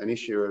actually an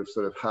issue of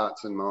sort of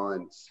hearts and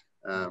minds.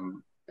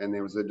 And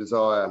there was a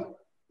desire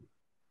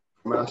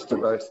from us to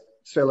both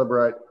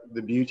celebrate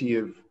the beauty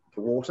of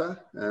the water.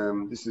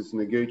 This is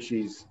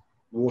Noguchi's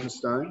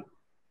waterstone,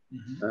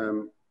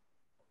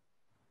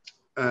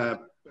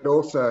 but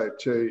also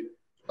to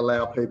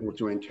allow people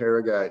to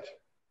interrogate.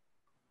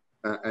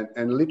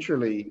 And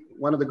literally,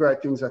 one of the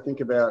great things I think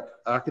about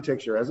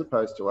architecture as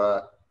opposed to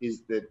art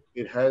is that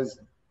it has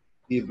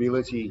the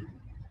ability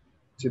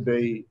to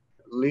be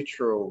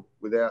literal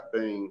without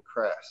being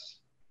crass.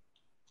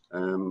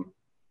 And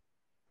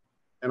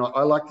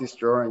I like this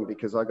drawing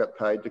because I got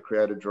paid to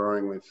create a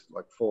drawing with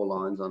like 4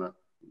 lines on it.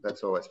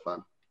 That's always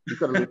fun. You've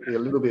got to be a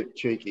little bit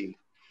cheeky.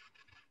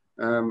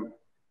 So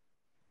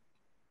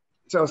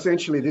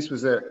essentially this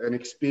was an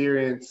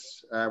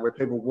experience where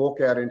people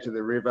walk out into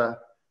the river.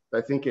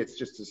 They think it's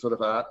just a sort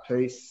of art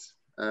piece.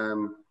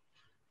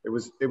 It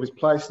was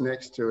placed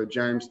next to a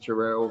James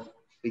Turrell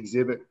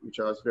exhibit,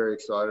 which I was very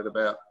excited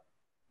about.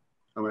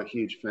 I'm a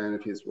huge fan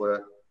of his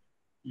work.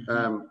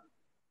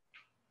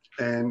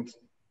 And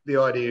the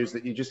idea is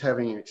that you're just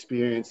having an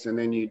experience, and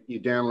then you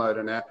download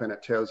an app and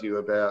it tells you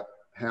about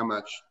how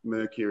much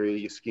mercury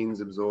your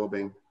skin's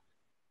absorbing.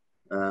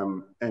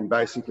 And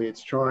basically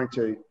it's trying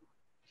to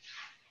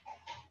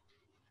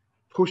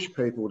push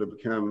people to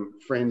become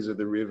friends of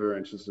the river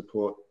and to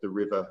support the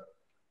river.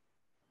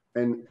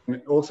 And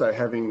also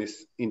having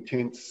this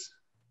intense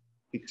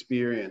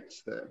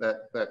experience,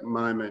 that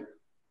moment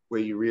where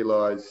you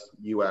realize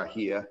you are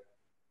here.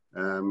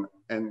 And,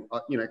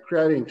 you know,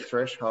 creating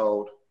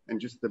threshold and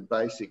just the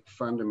basic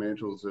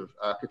fundamentals of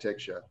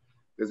architecture.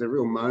 There's a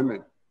real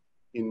moment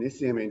in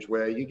this image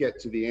where you get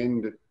to the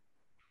end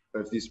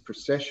of this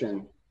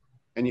procession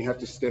and you have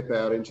to step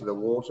out into the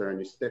water, and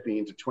you're stepping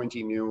into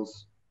 20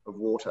 mils of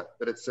water,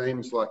 but it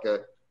seems like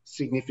a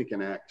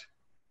significant act.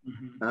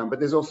 But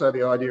there's also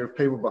the idea of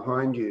people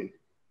behind you.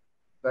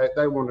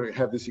 They want to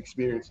have this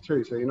experience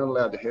too, so you're not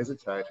allowed to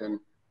hesitate.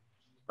 And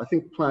I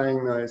think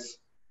playing those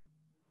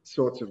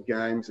sorts of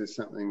games is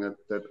something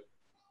that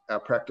our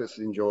practice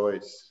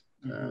enjoys.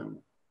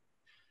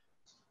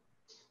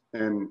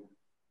 And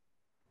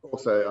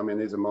also, I mean,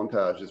 there's a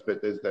montages,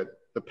 but there's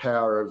the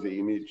power of the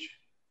image.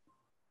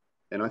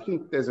 And I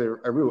think there's a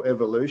real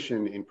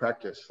evolution in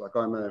practice. Like,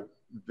 I'm a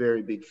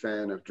very big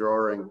fan of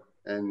drawing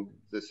and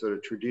the sort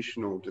of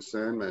traditional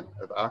discernment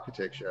of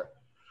architecture.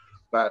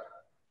 But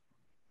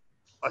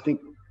I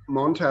think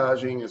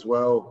montaging as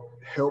well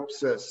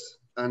helps us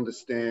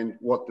understand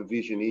what the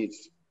vision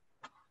is.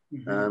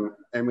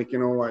 And we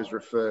can always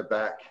refer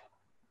back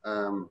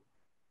and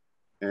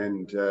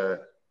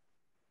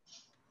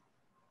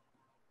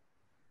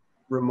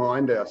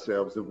remind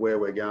ourselves of where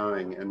we're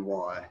going and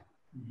why.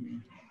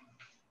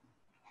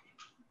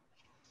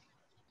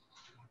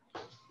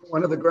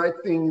 One of the great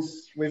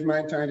things, we've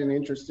maintained an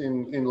interest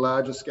in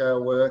larger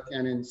scale work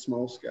and in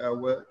small scale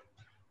work.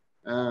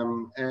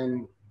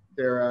 And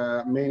there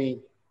are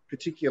many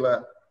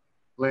particular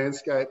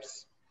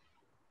landscapes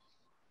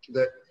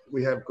that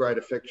we have great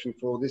affection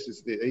for. This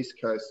is the east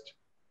coast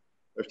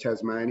of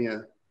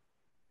Tasmania.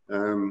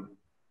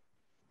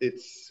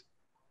 It's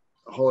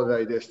a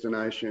holiday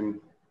destination.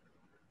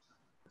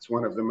 It's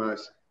one of the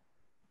most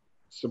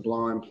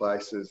sublime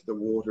places. The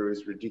water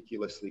is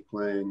ridiculously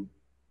clean.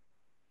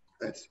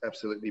 It's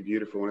absolutely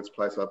beautiful, and it's a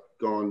place I've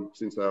gone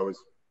since I was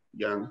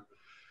young.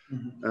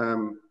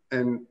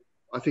 And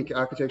I think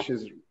architecture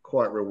is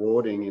quite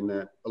rewarding in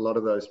that a lot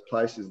of those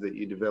places that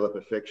you develop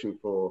affection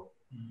for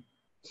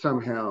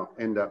somehow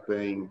end up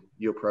being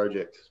your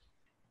projects.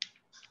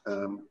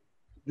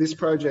 This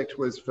project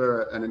was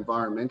for an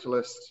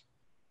environmentalist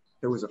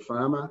who was a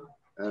farmer.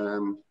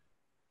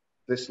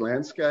 This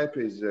landscape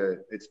is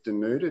it's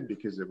denuded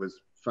because it was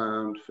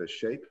farmed for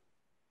sheep.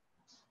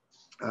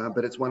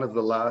 But it's one of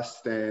the last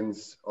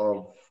stands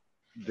of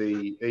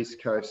the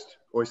East Coast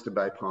Oyster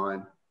Bay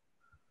pine,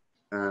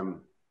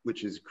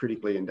 which is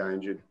critically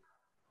endangered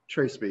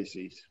tree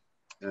species.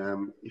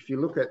 If you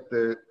look at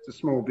the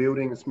small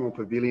building, a small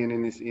pavilion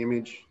in this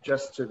image,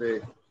 just to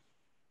the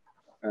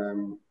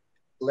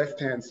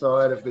left-hand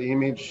side of the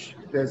image,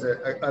 there's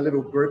a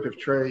little group of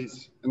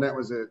trees, and that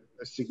was a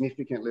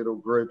significant little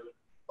group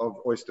of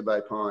Oyster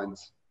Bay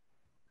pines.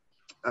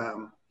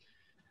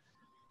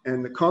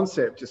 And the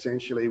concept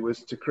essentially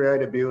was to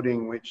create a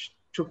building which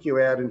took you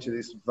out into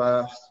this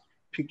vast,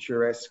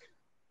 picturesque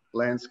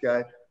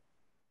landscape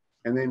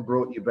and then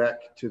brought you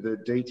back to the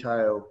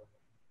detail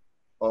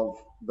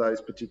of those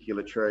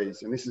particular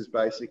trees. And this is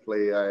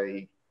basically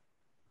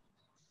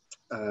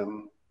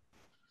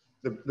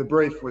the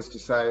brief was to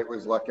say it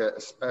was like a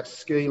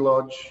ski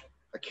lodge,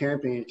 a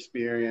camping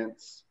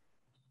experience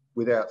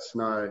without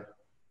snow,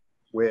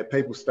 where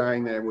people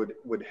staying there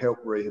would help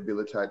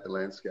rehabilitate the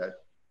landscape.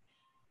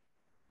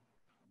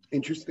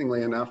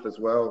 Interestingly enough as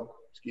well,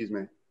 excuse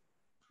me,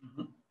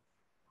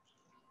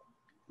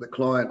 the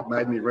client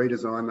made me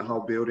redesign the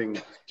whole building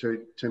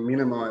to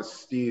minimise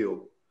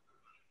steel.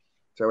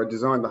 So I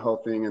designed the whole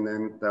thing, and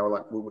then they were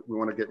like, we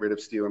want to get rid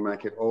of steel and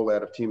make it all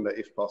out of timber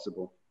if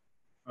possible,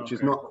 which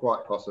is not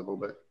quite possible,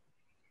 but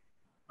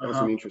that was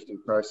an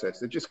interesting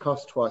process. It just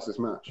cost twice as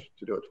much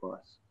to do it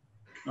twice.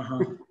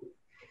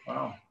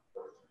 Wow.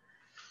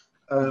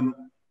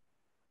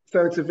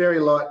 So it's a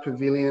very light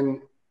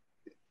pavilion.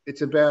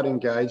 It's about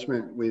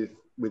engagement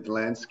with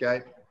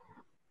landscape,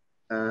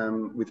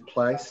 with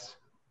place.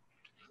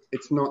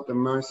 It's not the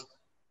most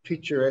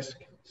picturesque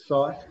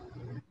site.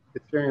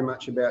 It's very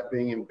much about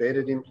being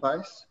embedded in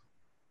place.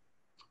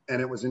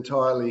 And it was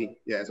entirely,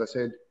 as I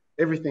said,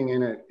 everything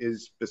in it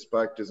is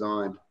bespoke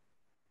design.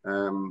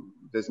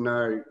 There's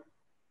no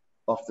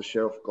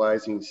off-the-shelf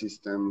glazing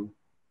system.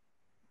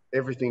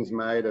 Everything's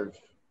made of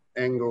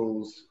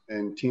angles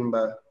and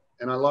timber.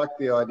 And I like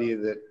the idea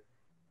that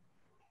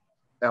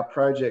our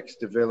projects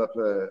develop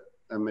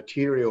a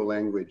material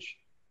language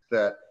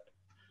that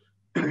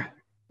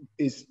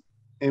is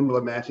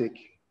emblematic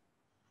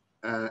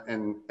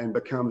and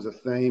becomes a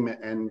theme.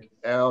 And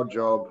our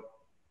job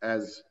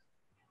as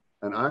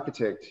an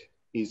architect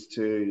is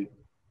to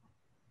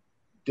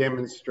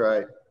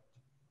demonstrate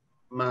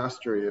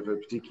mastery of a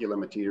particular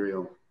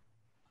material.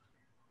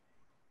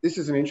 This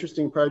is an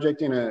interesting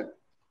project in an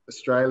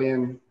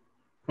Australian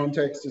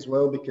context as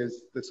well,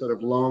 because the sort of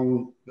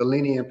the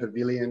linear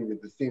pavilion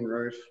with the thin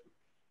roof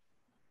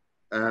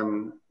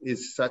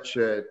is such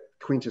a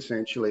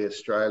quintessentially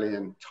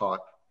Australian type.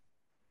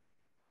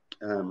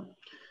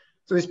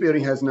 So this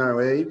building has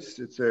no eaves.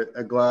 It's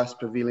a glass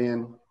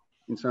pavilion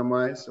in some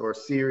ways, or a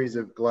series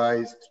of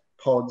glazed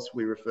pods,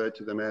 we refer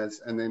to them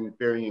as, and then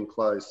very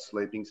enclosed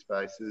sleeping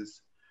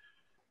spaces.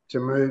 To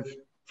move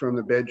from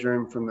the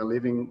bedroom, from the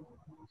living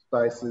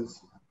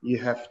spaces, you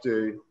have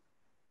to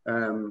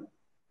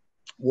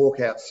walk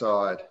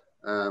outside.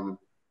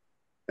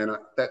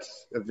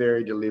 That's a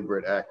very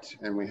deliberate act.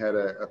 And we had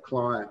a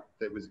client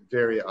that was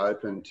very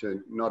open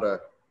to not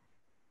a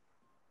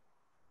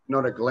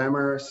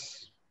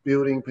glamorous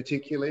building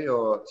particularly,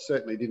 or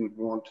certainly didn't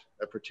want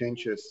a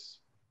pretentious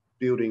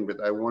building, but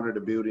they wanted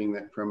a building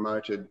that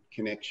promoted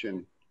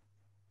connection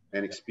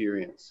and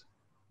experience.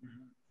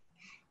 Mm-hmm.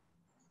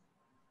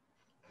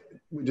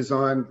 We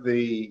designed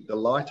the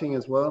lighting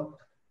as well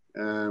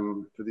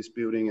for this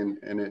building,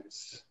 and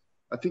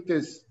I think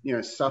there's,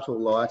 subtle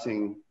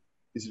lighting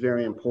is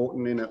very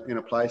important in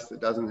a place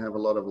that doesn't have a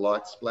lot of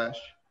light splash.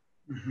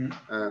 Mm-hmm.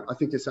 I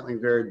think there's something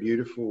very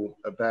beautiful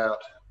about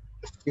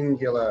a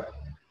singular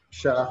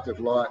shaft of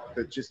light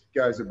that just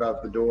goes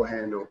above the door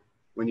handle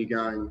when you're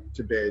going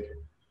to bed.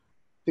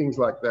 Things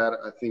like that,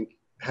 I think,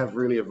 have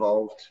really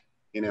evolved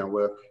in our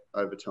work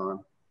over time.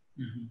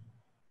 Mm-hmm.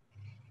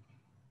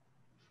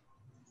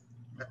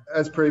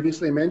 As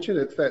previously mentioned,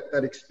 it's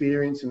that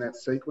experience and that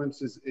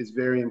sequence is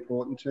very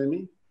important to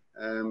me.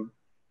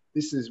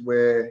 This is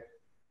where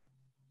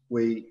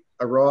we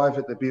arrive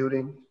at the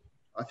building.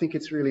 I think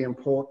it's really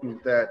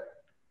important that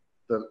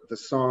the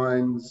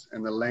signs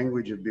and the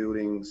language of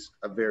buildings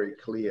are very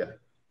clear.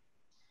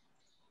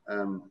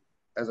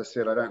 As I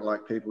said, I don't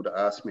like people to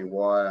ask me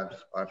why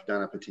I've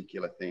done a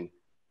particular thing.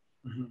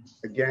 Mm-hmm.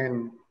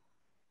 Again,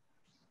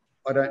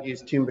 I don't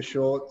use timber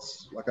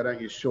shorts, like I don't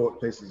use short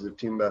pieces of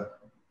timber.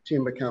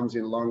 Timber comes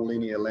in long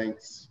linear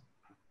lengths,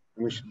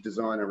 and we should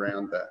design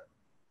around that.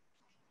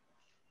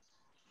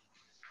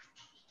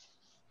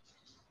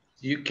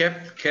 You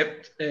kept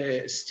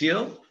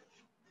steel?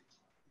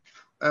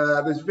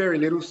 There's very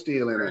little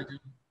steel in it.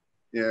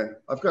 Yeah,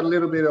 I've got a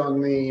little bit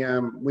on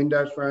the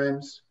window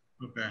frames.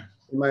 Okay.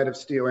 Made of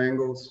steel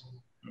angles.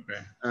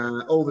 Okay.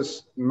 All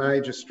this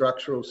major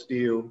structural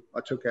steel I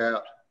took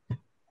out.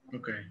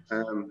 Okay.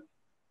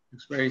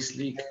 It's very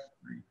sleek.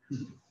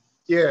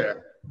 Yeah,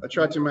 I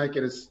tried to make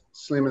it as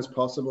slim as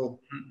possible,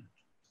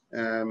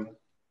 and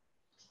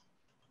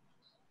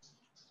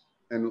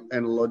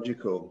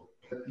logical.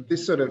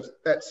 This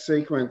that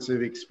sequence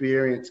of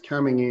experience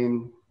coming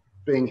in,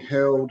 being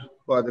held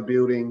by the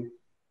building,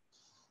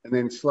 and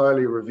then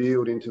slowly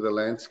revealed into the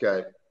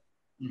landscape,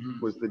 mm-hmm.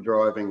 was the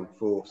driving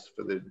force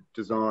for the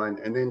design.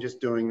 And then just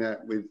doing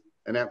that with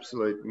an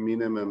absolute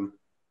minimum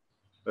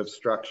of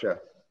structure.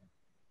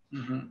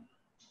 Mm-hmm.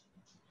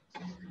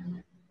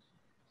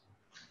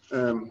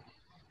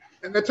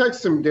 And that takes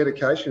some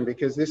dedication,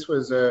 because this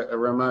was a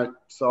remote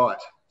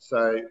site.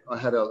 So I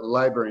had a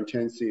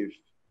labour-intensive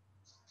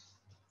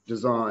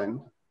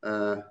design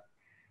on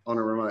a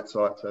remote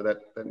site. So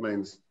that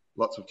means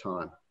lots of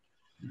time,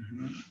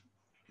 mm-hmm.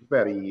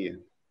 about a year.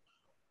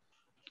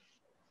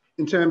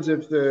 In terms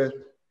of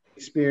the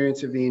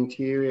experience of the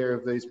interior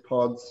of these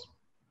pods,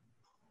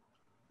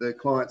 the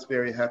client's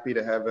very happy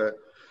to have a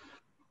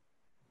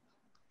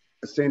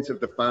sense of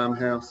the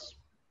farmhouse,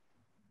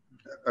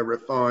 a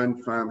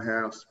refined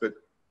farmhouse, but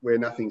where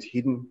nothing's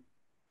hidden.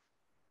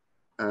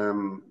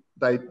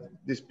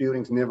 This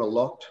building's never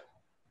locked.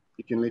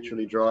 You can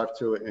literally drive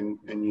to it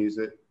and use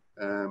it.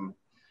 And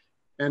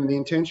the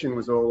intention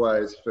was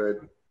always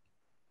for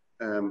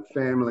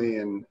family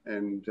and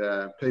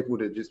people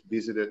to just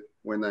visit it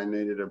when they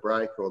needed a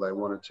break or they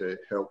wanted to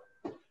help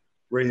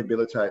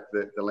rehabilitate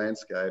the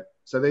landscape.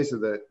 So these are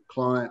the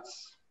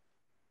clients,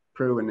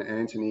 Prue and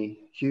Anthony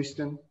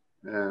Houston.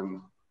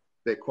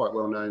 They're quite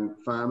well-known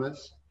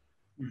farmers.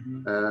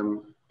 Mm-hmm.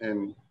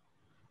 And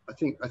I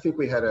think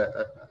we had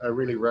a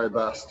really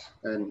robust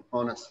and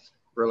honest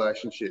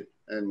relationship,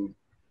 and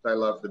they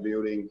love the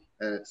building.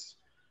 And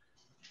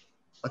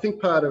I think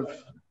part of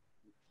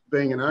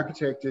being an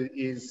architect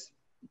is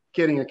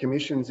getting a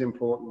commission's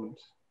important,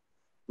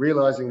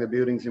 realising the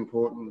building's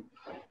important,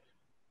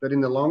 but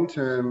in the long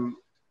term,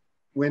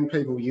 when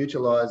people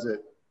utilise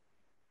it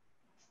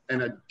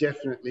and are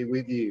definitely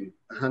with you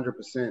 100%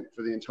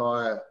 for the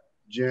entire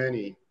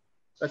journey,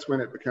 that's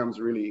when it becomes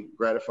really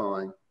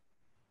gratifying.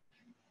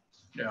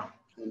 Yeah.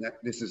 And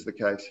this is the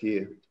case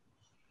here.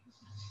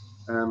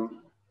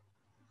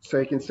 So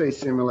you can see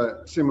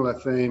similar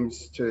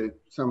themes to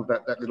some of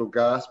that little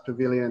gas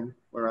pavilion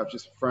where I've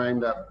just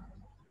framed up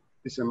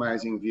this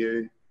amazing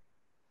view.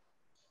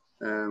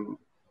 So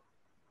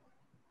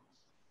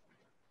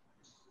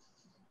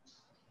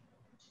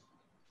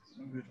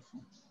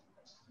beautiful.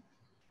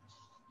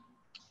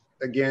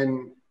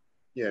 Again,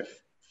 yeah,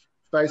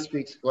 face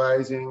fixed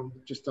glazing,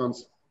 just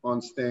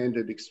on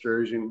standard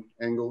extrusion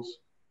angles.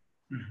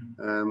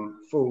 Mm-hmm.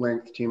 Full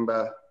length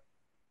timber.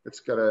 It's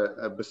got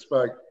a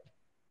bespoke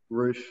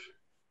roof.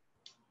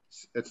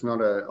 It's not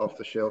a off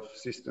the shelf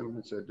system.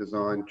 It's a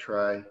design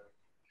tray.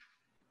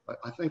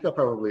 I think I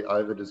probably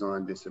over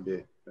designed this a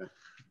bit.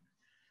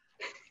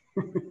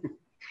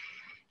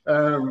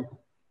 And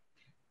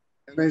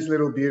these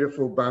little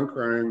beautiful bunk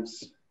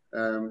rooms.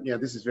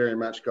 This has very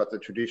much got the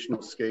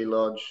traditional ski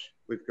lodge.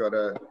 We've got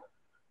a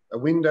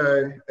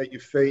window at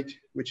your feet,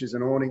 which is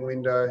an awning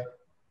window.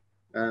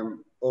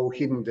 All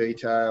hidden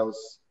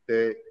details.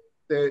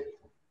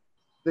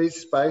 These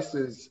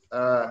spaces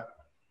are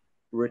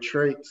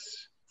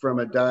retreats from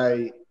a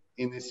day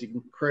in this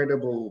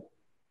incredible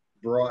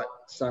bright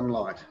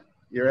sunlight.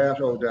 You're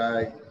out all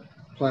day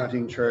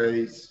planting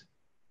trees,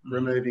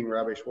 removing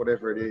rubbish,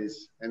 whatever it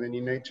is, and then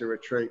you need to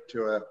retreat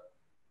to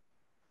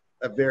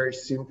a very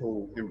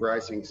simple,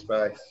 embracing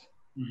space.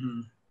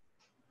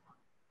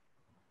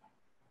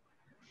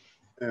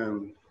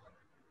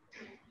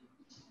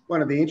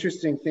 One of the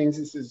interesting things,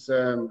 this is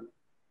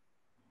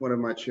one of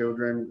my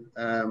children.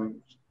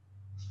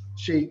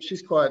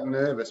 She's quite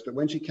nervous, but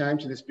when she came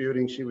to this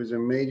building, she was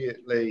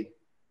immediately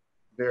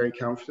very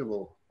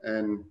comfortable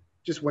and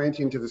just went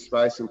into the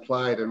space and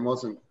played and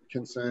wasn't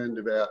concerned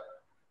about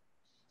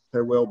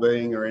her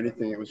well-being or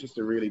anything. It was just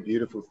a really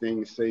beautiful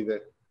thing to see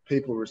that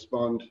people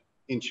respond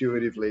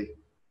intuitively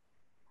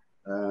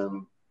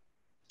to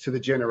the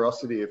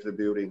generosity of the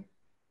building.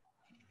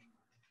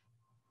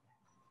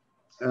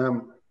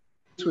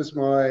 This was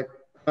my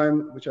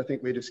home, which I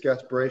think we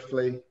discussed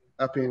briefly,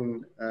 up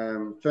in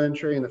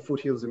Ferntree in the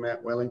foothills of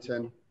Mount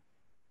Wellington.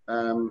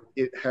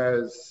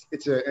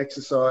 It's an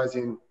exercise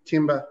in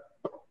timber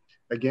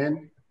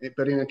again,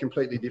 but in a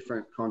completely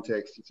different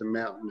context. It's a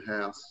mountain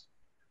house.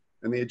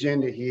 And the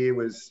agenda here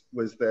was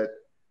that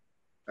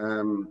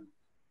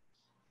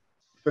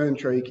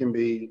Ferntree can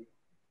be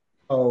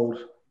cold,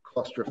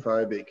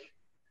 claustrophobic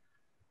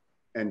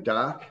and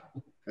dark.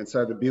 And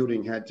so the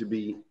building had to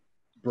be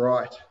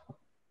bright,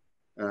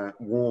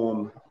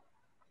 warm,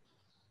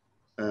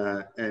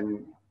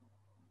 and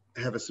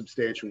have a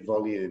substantial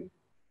volume.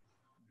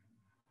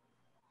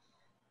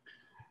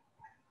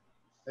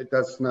 It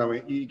does snow.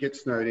 You get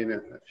snowed in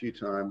a few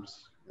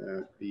times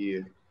a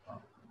year.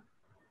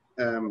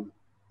 And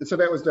so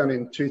that was done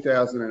in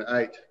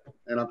 2008.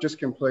 And I've just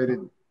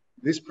completed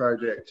this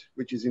project,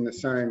 which is in the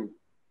same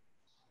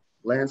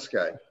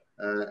landscape.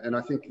 And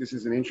I think this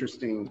is an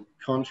interesting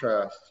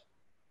contrast.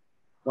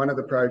 One of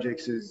the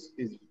projects is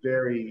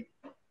very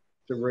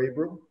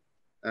cerebral.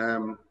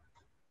 And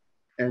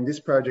this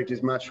project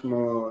is much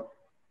more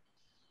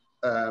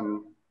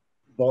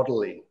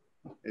bodily.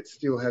 It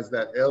still has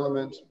that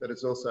element, but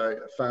it's also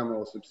a far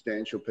more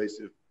substantial piece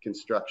of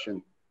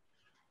construction.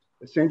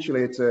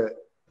 Essentially, it's a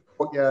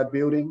courtyard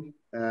building.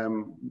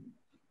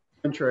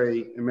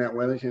 Ferntree and Mount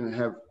Wellington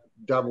have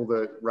double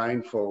the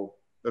rainfall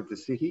of the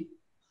city.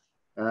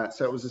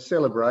 So it was a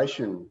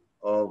celebration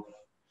of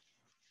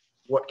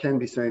what can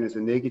be seen as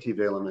a negative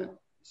element.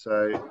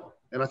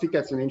 And I think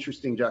that's an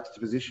interesting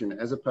juxtaposition,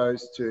 as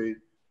opposed to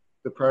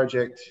the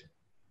project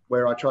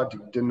where I tried to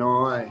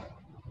deny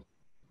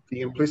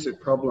the implicit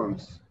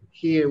problems.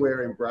 Here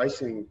we're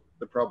embracing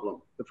the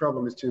problem. The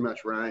problem is too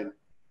much rain,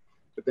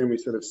 but then we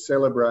sort of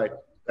celebrate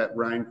that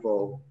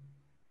rainfall.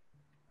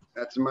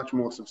 That's a much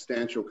more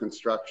substantial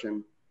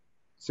construction,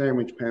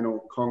 sandwich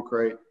panel,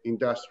 concrete,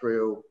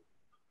 industrial,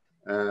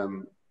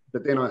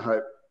 but then I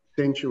hope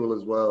sensual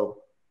as well.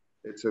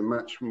 It's a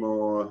much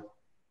more,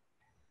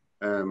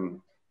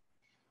 in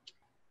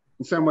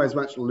some ways,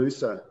 much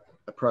looser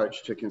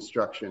approach to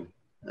construction.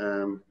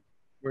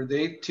 Were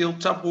they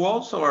tilt-up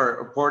walls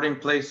or poured in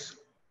place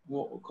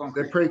concrete?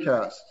 They're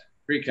precast.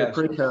 They're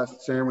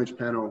precast sandwich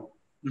panel.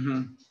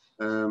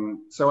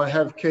 So I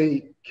have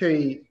key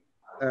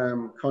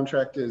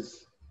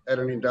contractors at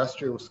an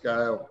industrial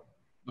scale.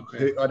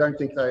 Who I don't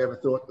think they ever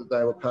thought that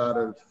they were part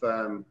of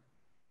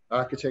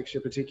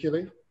architecture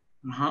particularly.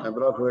 But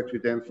I've worked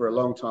with them for a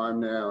long time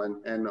now,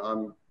 and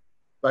I'm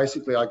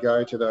basically, I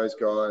go to those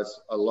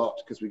guys a lot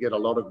because we get a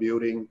lot of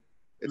building.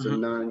 It's a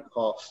known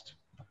cost.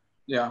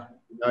 Yeah.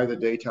 You know the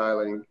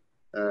detailing.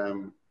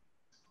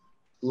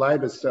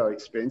 Labour's so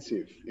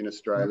expensive in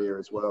Australia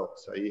as well,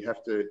 so you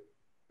have to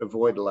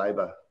avoid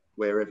labour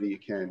wherever you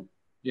can.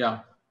 Yeah,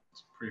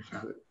 it's pretty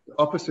fair. The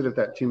opposite of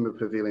that timber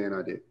pavilion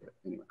I did, but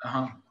anyway.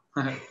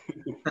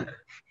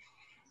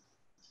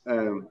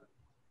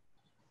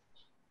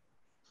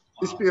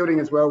 This building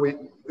as well,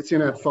 it's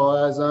in a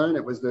fire zone.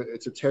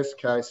 It's a test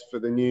case for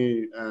the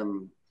new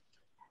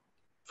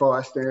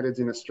fire standards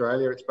in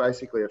Australia. It's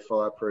basically a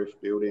fireproof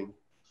building.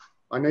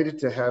 I needed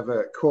to have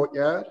a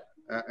courtyard,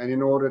 and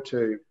in order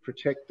to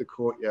protect the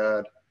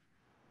courtyard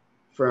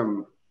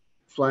from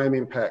flame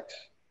impact,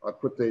 I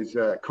put these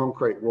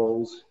concrete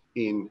walls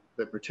in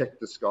that protect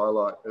the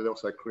skylight. It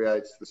also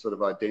creates the sort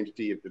of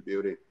identity of the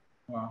building.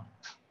 Wow.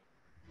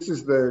 This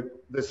is the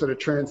sort of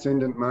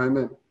transcendent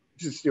moment.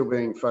 This is still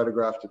being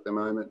photographed at the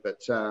moment,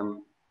 but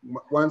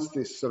once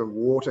this sort of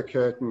water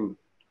curtain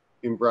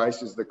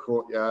embraces the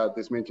courtyard,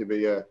 there's meant to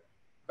be a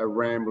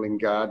rambling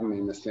garden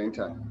in the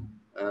centre.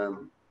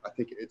 I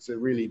think it's a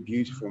really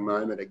beautiful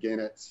moment. Again,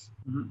 it's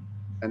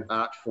an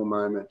artful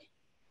moment,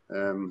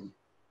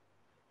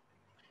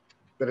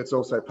 but it's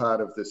also part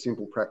of the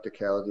simple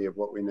practicality of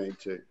what we need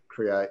to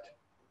create.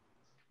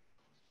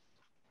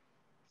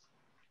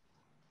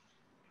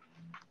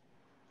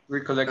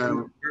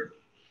 Recollecting.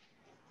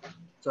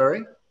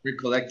 Sorry?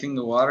 Recollecting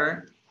the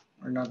water,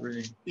 or not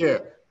really? Yeah,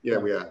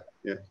 we are.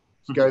 Yeah,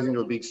 it goes into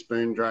a big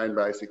spoon drain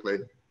basically.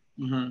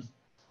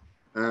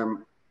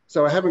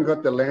 So I haven't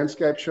got the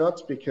landscape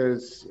shots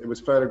because it was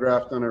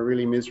photographed on a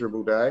really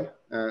miserable day.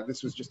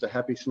 This was just a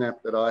happy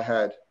snap that I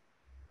had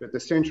but the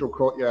central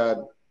courtyard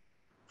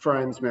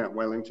frames Mount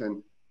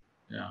Wellington,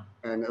 Yeah.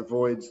 and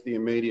avoids the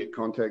immediate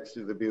context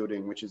of the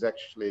building, which is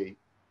actually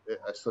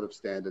a sort of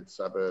standard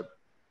suburb.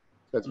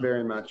 So it's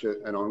very much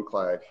an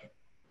enclave.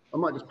 I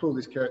might just pull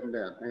this curtain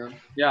down. Hang on.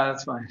 Yeah,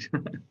 that's fine.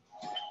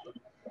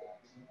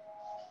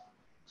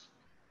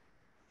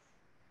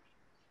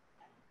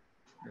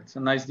 It's a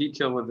nice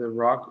detail with the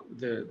rock,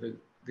 the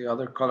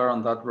other color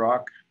on that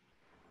rock,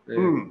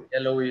 the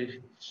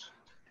yellowy.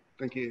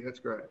 Thank you. That's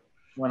great.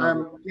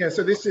 One yeah,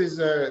 so this is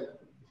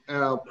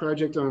our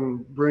project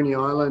on Bruny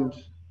Island,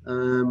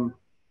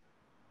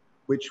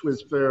 which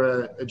was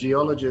for a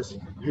geologist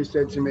who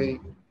said to me,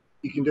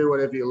 "You can do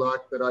whatever you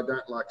like, but I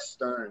don't like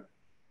stone."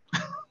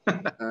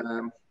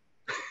 I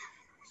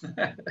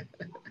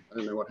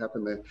don't know what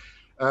happened there.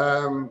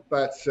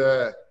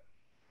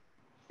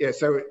 Yeah,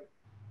 so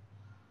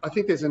I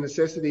think there's a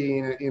necessity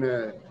in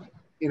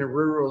a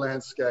rural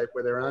landscape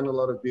where there aren't a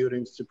lot of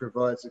buildings to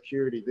provide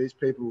security. These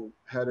people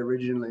had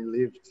originally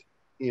lived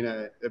in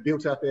a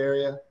built-up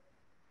area,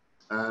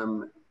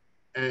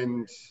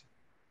 and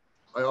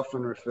I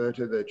often refer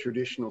to the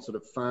traditional sort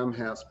of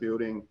farmhouse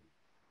building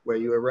where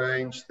you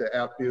arrange the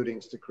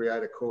outbuildings to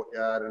create a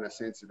courtyard and a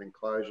sense of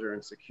enclosure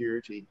and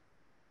security.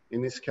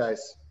 In this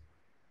case,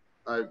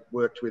 I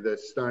worked with a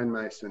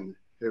stonemason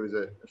who was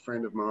a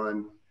friend of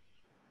mine,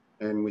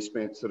 and we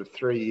spent sort of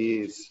 3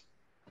 years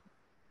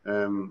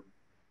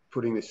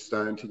putting this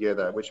stone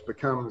together, which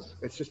becomes,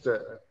 it's just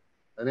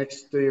an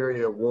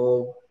exterior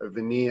wall, a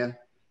veneer,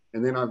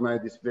 and then I've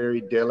made this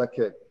very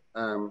delicate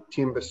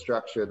timber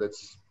structure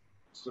that's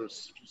sort of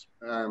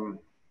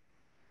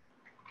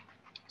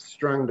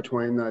strung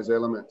between those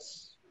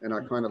elements. And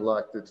I kind of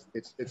like that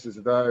it's as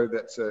though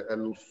that's a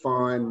little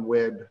fine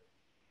web,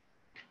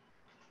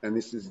 and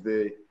this is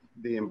the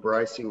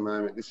embracing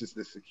moment, this is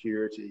the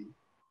security.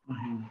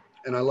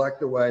 And I like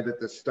the way that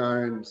the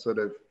stone sort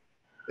of,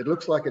 it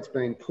looks like it's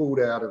been pulled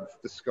out of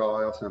the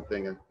sky or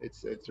something.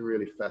 It's a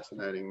really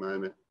fascinating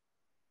moment.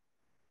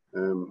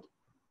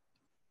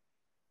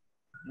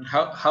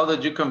 How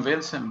did you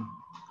convince him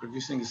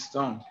producing the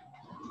stone?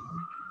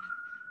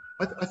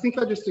 I think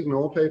I just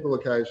ignore people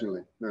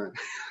occasionally. No,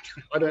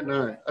 I don't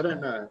know.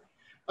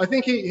 I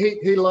think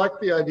he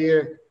liked the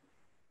idea.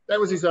 That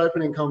was his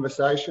opening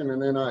conversation. And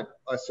then I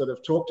sort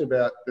of talked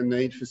about the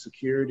need for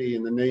security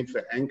and the need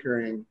for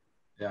anchoring.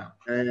 Yeah.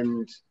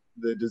 And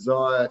the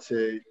desire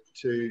to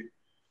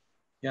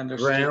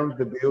ground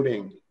the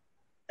building.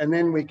 And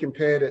then we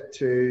compared it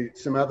to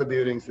some other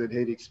buildings that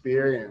he'd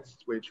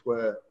experienced, which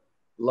were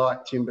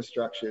light timber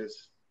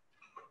structures.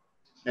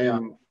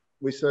 And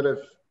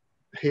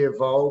he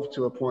evolved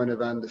to a point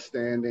of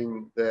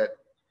understanding that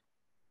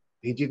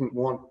he didn't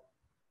want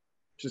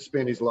to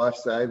spend his life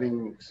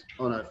savings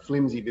on a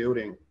flimsy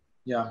building.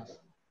 Yeah.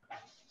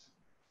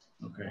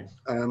 Okay.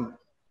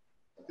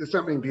 There's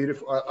something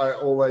beautiful. I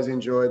always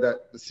enjoy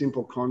that, the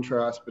simple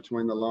contrast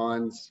between the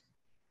lines,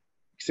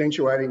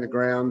 accentuating the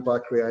ground by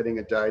creating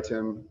a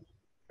datum,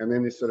 and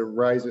then this sort of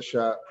razor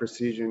sharp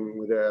precision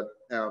with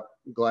our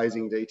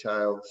glazing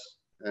details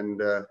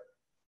and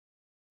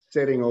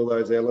setting all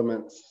those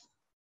elements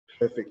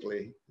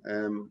perfectly.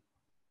 The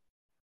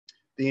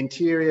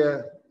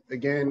interior,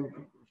 again,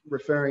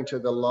 referring to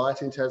the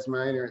light in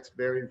Tasmania, it's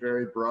very,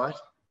 very bright.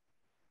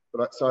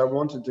 So I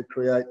wanted to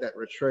create that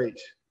retreat,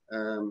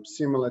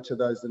 similar to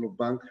those little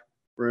bunk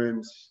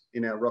rooms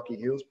in our Rocky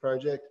Hills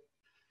project.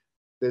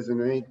 There's a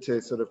need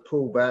to sort of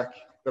pull back,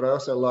 but I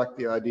also like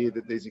the idea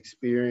that these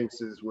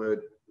experiences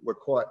were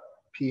quite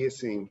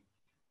piercing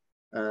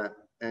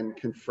and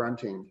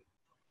confronting.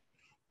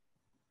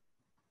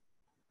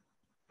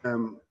 I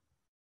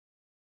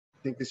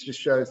think this just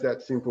shows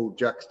that simple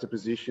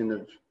juxtaposition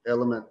of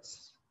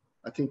elements.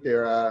 I think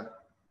there are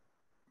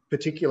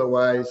particular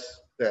ways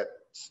that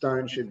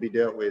stone should be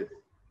dealt with.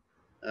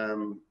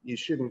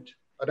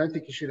 I don't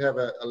think you should have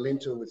a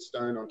lintel with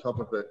stone on top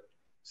of it.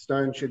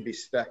 Stone should be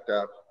stacked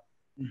up.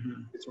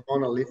 It's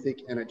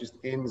monolithic and it just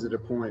ends at a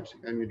point,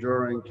 and your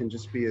drawing can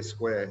just be a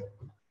square.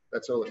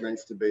 That's all it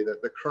needs to be.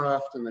 That the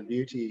craft and the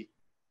beauty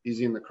is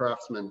in the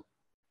craftsman.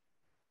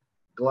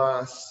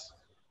 Glass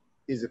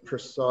is a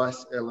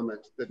precise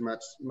element that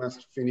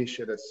must finish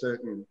at a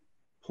certain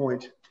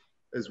point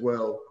as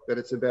well, but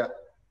it's about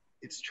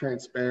its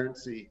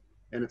transparency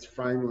and its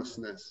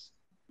framelessness.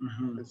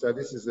 And so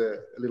this is a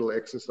little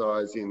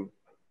exercise in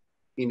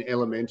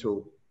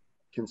elemental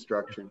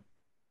construction.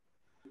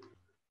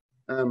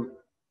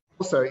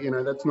 Also,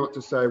 that's not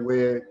to say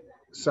we're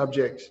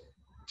subject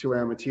to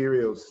our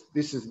materials.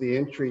 This is the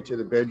entry to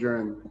the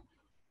bedroom,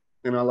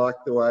 and I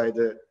like the way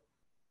that,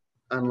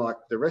 unlike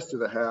the rest of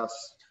the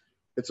house,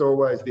 it's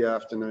always the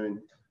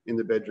afternoon in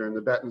the bedroom.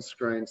 The batten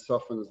screen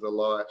softens the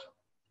light.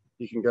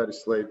 You can go to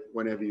sleep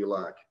whenever you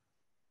like.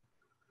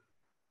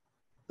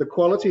 The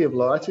quality of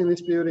light in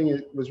this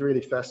building was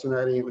really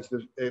fascinating.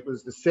 It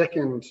was the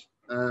second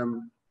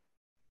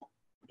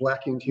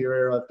black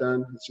interior I've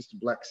done. It's just a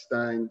black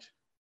stained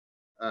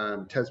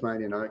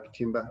Tasmanian oak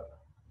timber.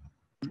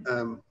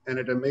 And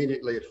it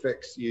immediately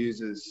affects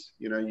users.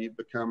 You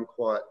become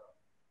quite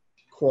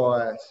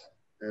quiet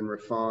and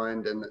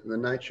refined, and the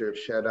nature of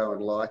shadow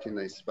and light in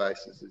these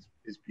spaces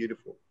is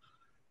beautiful.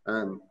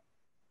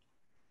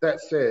 That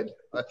said,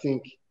 I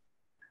think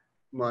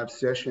my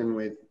obsession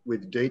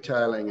with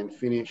detailing and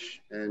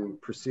finish and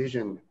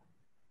precision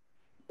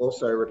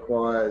also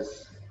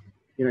requires,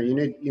 you know, you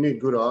need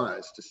good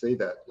eyes to see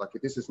that. Like,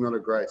 this is not a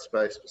great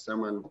space for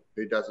someone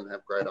who doesn't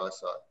have great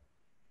eyesight.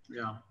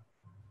 Yeah.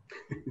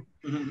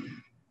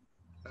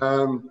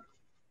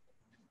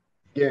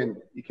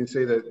 Again, you can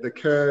see the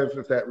curve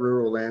of that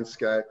rural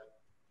landscape,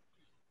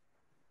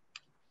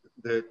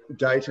 the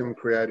datum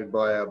created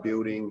by our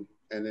building,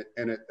 and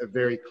a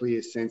very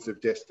clear sense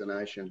of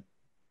destination.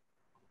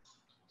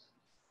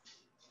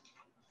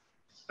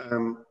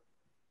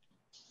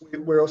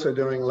 We're also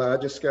doing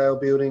larger scale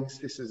buildings.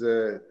 This is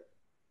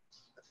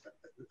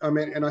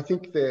and I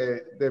think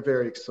they're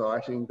very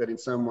exciting, but in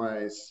some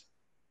ways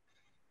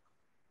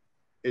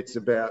it's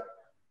about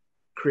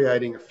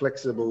creating a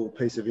flexible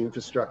piece of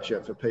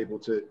infrastructure for people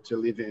to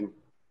live in,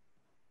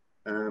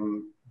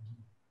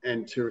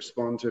 and to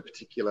respond to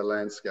particular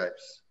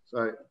landscapes.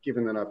 So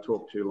given that I've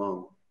talked too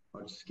long,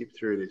 I'll just skip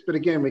through this. But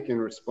again, we can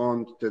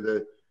respond to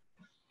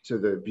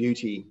the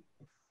beauty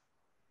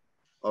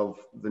of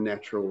the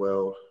natural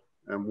world.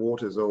 And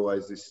water is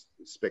always this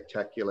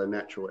spectacular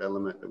natural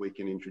element that we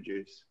can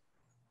introduce.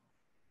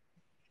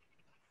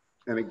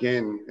 And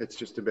again, it's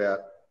just about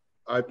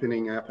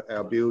opening up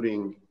our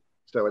building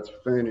so it's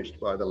furnished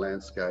by the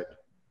landscape.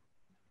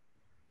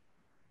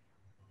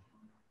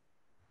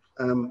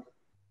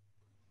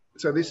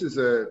 So this is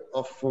a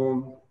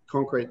off-form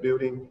concrete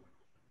building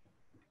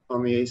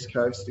on the East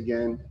Coast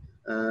again.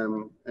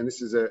 And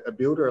this is a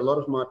builder. A lot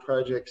of my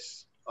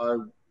projects, I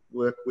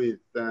work with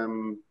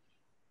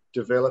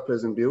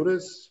developers and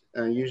builders,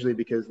 usually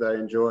because they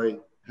enjoy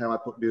how I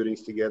put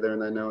buildings together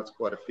and they know it's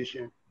quite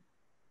efficient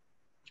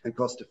and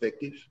cost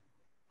effective.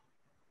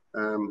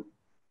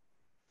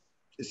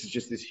 This is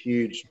just this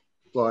huge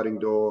sliding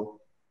door,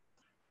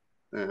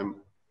 and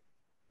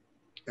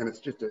it's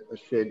just a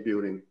shed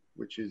building,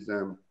 which is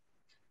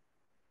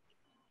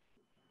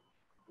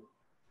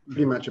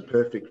pretty much a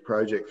perfect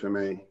project for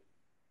me.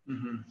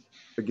 Mm-hmm.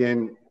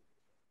 Again,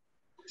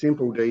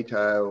 simple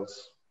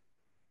details,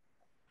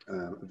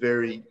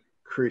 very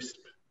crisp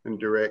and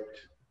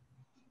direct,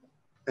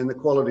 and the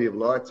quality of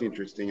light's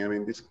interesting. I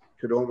mean, this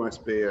could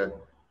almost be a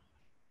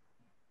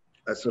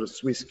sort of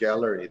Swiss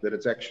gallery, but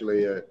it's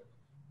actually a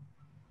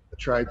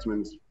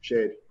tradesman's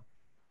shed.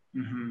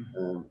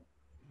 Mm-hmm.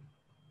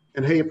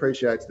 And he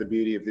appreciates the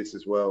beauty of this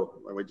as well.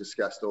 When we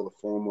discussed all the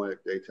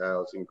formwork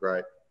details in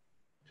great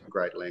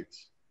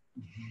lengths.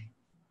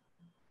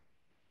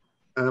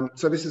 Mm-hmm.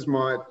 So this is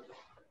my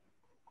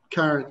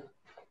current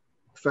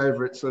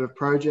favourite sort of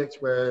project,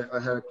 where I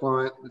had a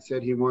client that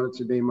said he wanted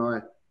to be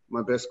my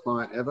best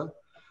client ever,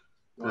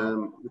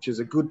 which is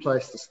a good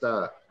place to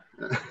start.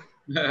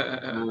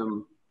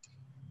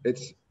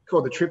 It's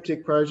called the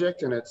Triptych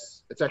Project, and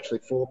it's actually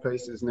 4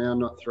 pieces now,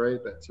 not 3,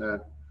 but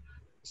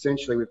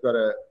essentially we've got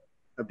a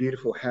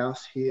beautiful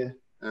house here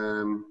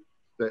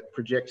that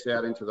projects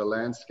out into the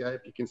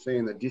landscape. You can see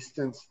in the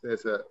distance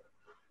there's a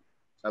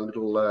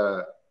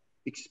little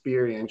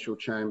experiential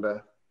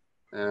chamber,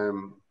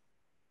 and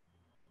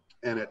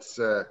it's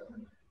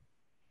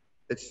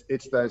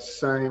those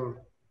same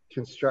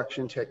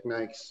construction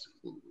techniques,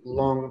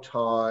 long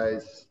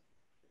ties,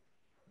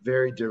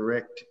 very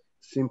direct,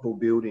 simple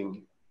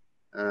building,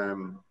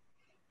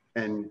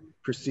 and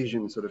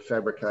precision sort of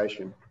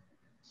fabrication.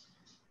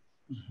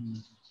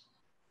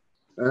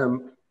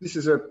 Mm-hmm. This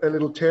is a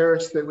little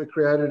terrace that we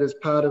created as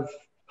part of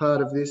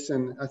this,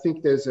 and I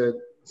think there's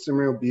some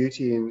real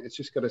beauty in it's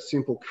just got a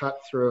simple cut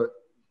through it,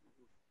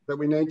 but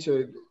we need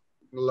to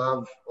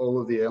love all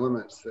of the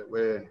elements that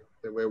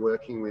we're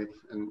working with.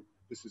 And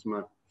this is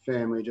my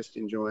family just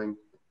enjoying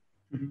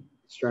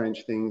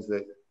strange things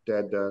that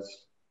Dad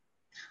does.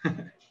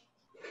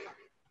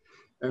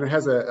 And it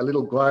has a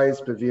little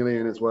glazed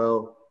pavilion as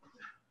well.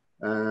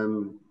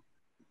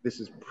 This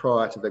is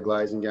prior to the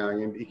glazing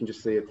going in. You can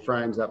just see it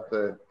frames up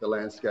the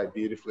landscape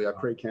beautifully. I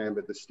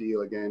pre-cambered the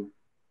steel again.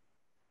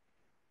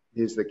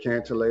 Here's the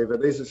cantilever.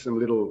 These are some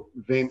little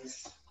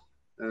vents,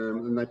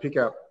 and they pick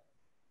up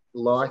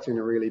light in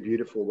a really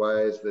beautiful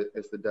way as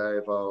the day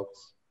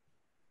evolves.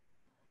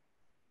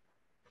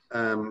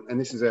 And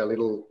this is our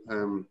little,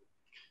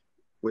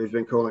 we've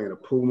been calling it a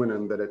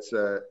pulmonum, but it's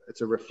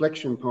a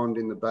reflection pond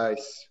in the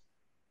base.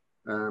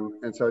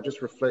 And so it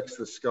just reflects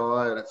the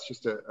sky, and it's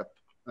just a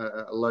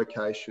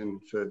location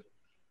for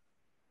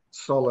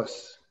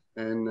solace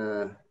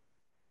and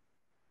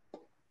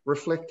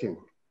reflecting.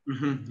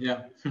 Mm-hmm,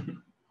 yeah.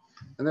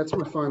 And that's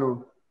my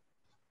final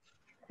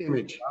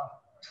image.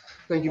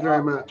 Thank you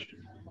very much.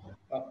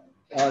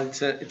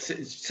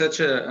 It's such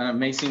an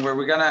amazing work.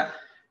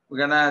 We're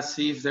gonna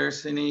see if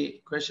there's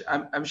any question.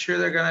 I'm sure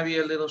they're gonna be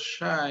a little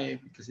shy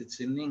because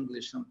it's in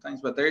English sometimes,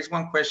 but there is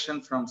one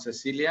question from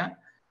Cecilia,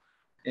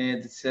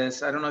 and it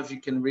says, I don't know if you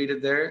can read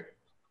it there.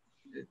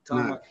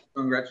 Thomas,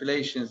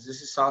 congratulations.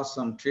 This is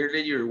awesome.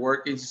 Clearly your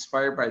work is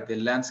inspired by the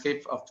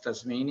landscape of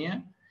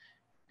Tasmania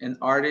and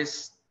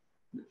artists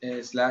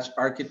slash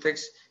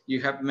architects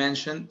you have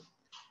mentioned.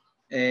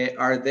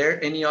 Are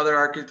there any other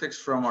architects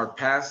from our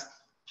past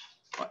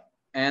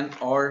and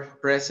or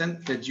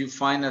present that you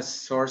find a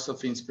source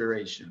of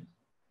inspiration?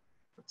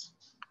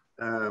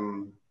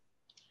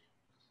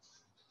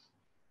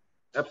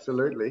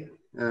 Absolutely.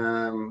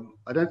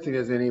 I don't think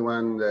there's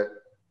anyone that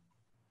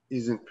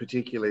isn't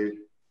particularly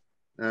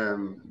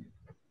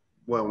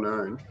well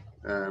known.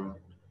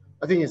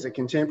 I think as a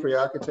contemporary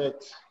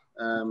architect,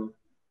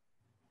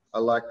 I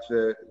like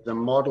the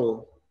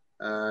model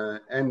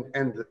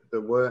and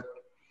the work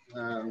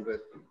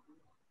that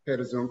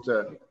Peter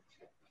Zumthor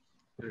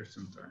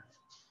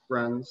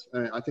runs.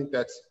 I think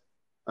that's,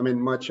 I mean,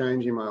 my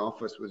change in my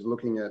office was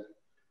looking at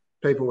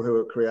people who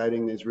are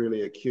creating this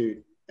really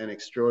acute and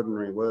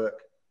extraordinary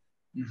work.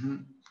 Mm-hmm.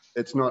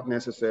 It's not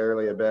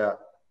necessarily about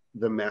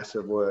the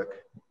massive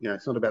work. You know,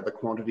 it's not about the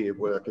quantity of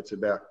work. It's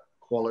about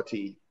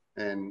quality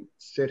and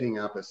setting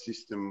up a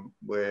system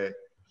where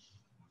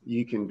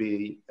you can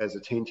be as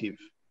attentive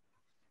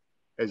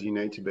as you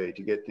need to be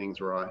to get things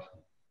right.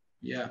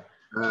 Yeah.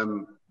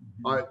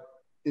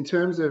 In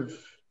terms of,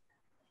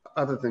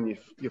 other than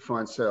your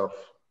fine self,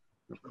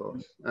 of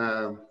course,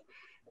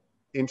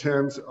 in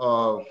terms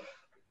of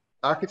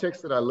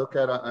architects that I look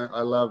at,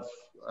 I love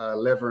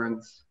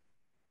Leveren's.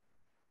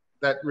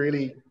 That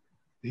really,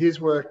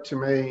 his work to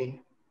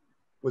me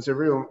was a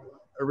real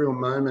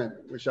moment,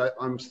 which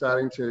I'm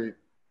starting to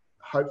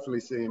hopefully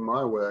see in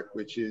my work,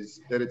 which is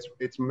that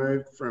it's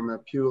moved from a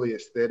purely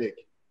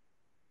aesthetic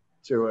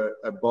to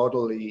a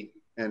bodily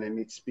and an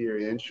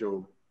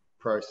experiential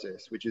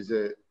process, which is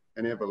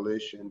an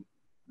evolution.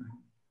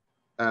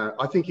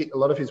 I think a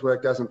lot of his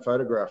work doesn't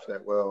photograph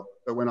that well,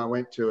 but when I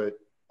went to it,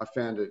 I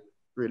found it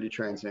really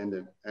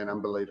transcendent and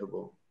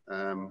unbelievable.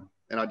 And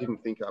I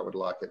didn't think I would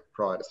like it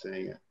prior to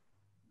seeing it,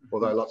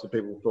 although lots of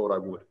people thought I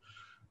would.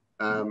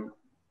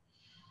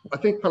 I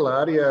think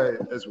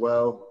Palladio as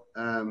well.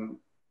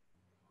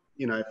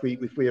 You know,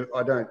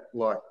 I don't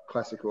like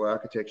classical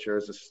architecture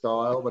as a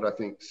style, but I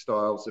think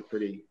style's a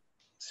pretty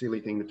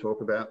silly thing to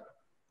talk about.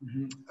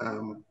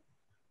 Mm-hmm.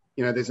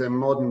 You know, there's a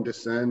modern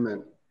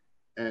discernment,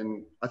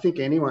 and I think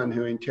anyone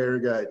who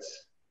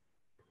interrogates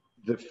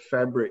the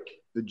fabric,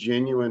 the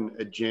genuine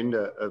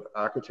agenda of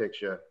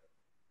architecture,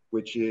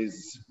 which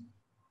is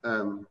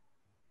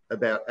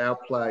about our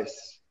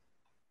place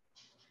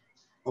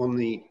on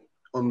the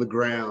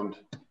ground,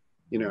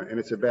 you know, and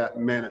it's about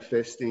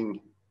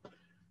manifesting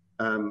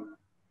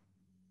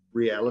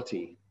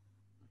reality.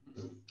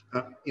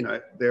 You know,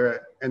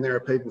 there are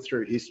people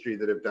through history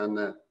that have done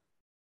that.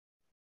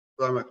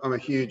 I'm a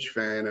huge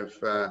fan of.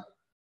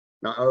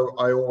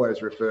 I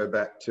always refer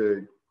back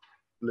to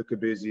Le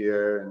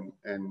Corbusier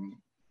and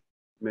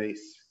Mies,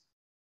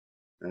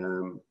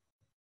 and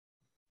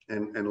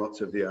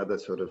lots of the other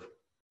sort of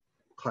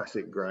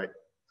classic great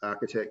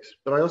architects.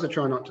 But I also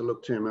try not to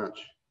look too much,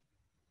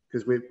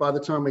 because by the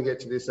time we get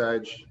to this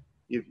age,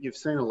 you've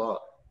seen a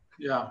lot.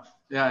 Yeah,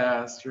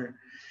 that's true.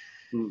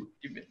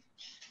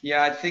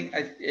 Yeah, I think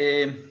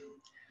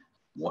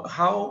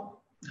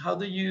how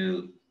do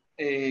you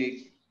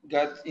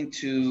got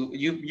into,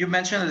 you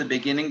mentioned at the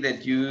beginning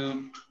that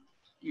you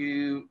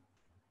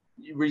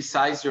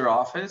resize your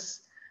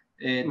office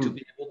to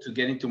be able to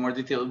get into more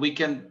detail. We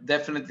can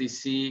definitely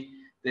see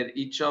that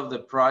each of the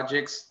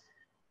projects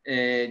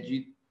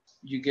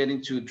you get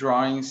into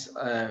drawings,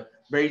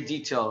 very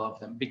detailed of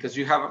them, because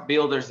you have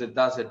builders that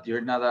does it.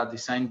 You're not a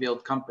design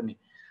build company.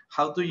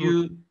 How do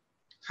you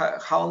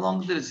how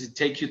long does it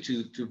take you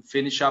to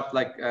finish up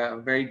like a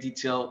very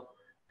detailed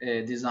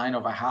design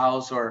of a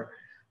house, or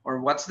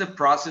what's the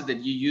process that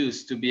you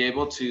use to be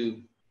able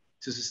to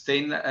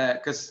sustain,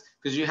 because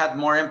you had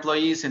more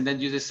employees and then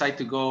you decide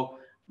to go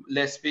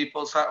less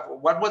people. So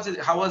what was it?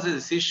 How was the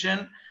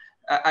decision?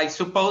 I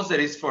suppose that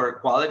it's for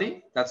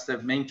quality. That's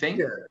the main thing.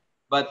 Yeah.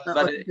 But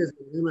I think there's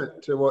a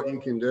limit to what you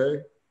can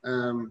do.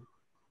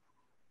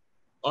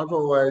 I've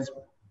always,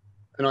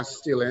 and I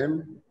still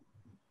am,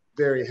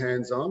 very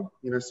hands-on.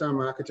 You know, some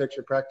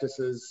architecture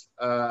practices,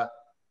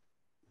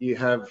 you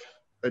have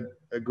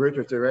a group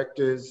of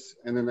directors,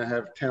 and then they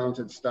have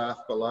talented staff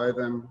below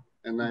them,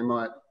 and they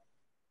might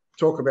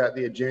talk about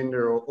the agenda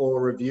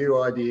or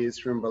review ideas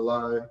from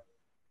below.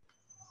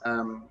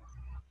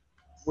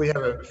 We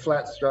have a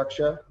flat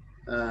structure,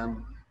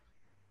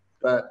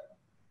 but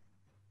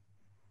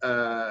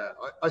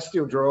I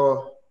still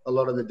draw a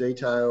lot of the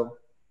detail,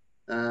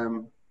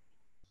 and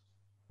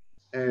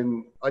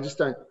I just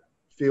don't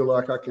feel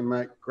like I can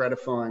make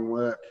gratifying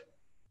work.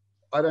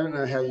 I don't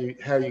know how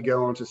you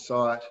go onto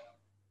site.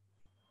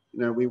 You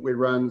know, we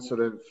run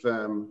sort of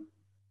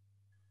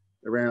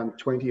around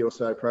 20 or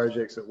so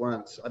projects at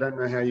once. I don't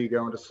know how you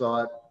go onto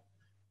site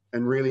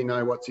and really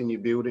know what's in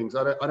your buildings.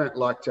 I don't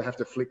like to have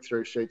to flick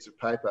through sheets of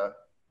paper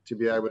to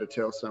be able to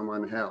tell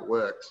someone how it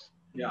works.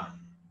 Yeah,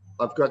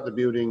 I've got the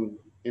building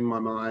in my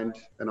mind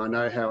and I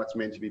know how it's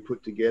meant to be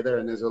put together,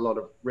 and there's a lot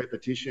of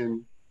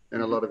repetition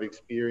and a lot of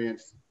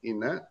experience in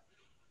that.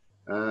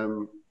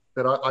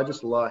 But I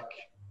just like,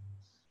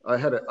 I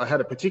had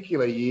a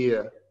particular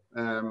year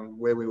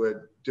where we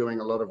were doing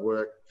a lot of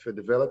work for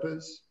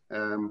developers.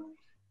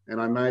 And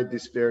I made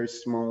this very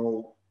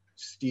small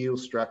steel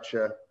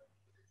structure,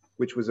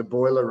 which was a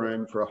boiler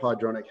room for a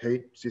hydronic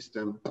heat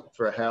system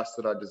for a house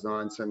that I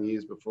designed some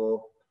years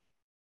before.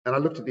 And I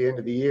looked at the end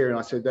of the year and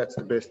I said, that's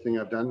the best thing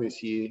I've done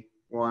this year.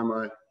 Why am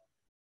I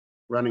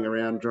running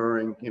around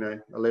drawing,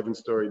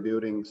 11-story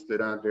buildings that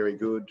aren't very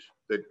good,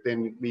 that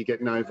then we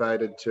get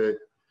novated to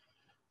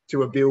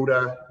a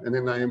builder and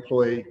then they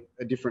employ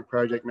a different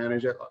project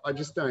manager. I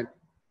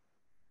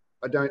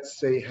don't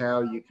see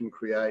how you can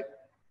create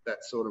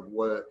that sort of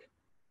work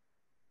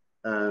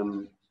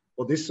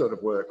or this sort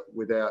of work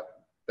without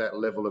that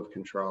level of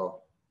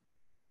control.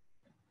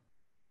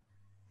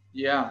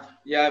 Yeah,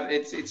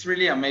 it's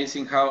really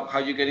amazing how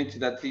you get into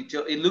that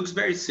detail. It looks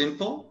very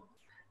simple.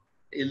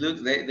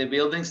 The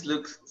buildings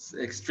look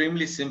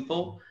extremely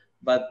simple,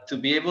 but to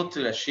be able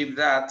to achieve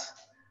that,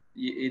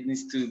 it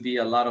needs to be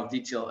a lot of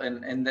detail.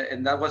 And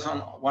that was on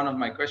one of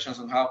my questions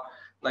on how,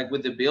 like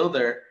with the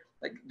builder,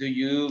 like do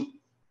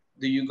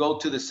you go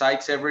to the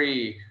sites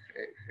every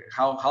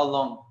how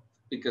long?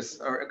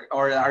 Because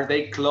or are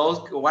they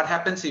closed? What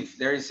happens if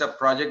there is a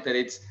project that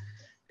it's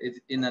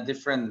in a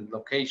different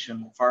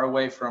location, far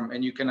away from,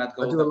 and you cannot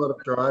go? I do a lot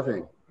of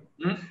driving.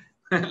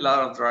 A lot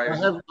of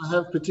driving. I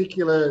have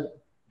particular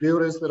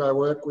builders that I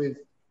work with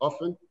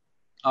often.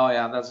 Oh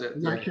yeah, that's it.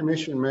 And they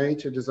commission me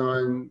to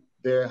design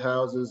their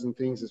houses and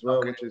things as well,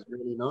 okay, which is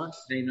really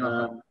nice. They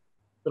know.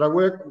 But I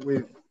work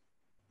with,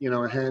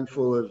 a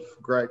handful of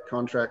great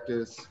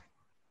contractors.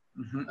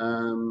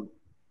 Mm-hmm.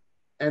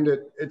 And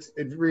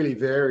it really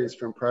varies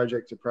from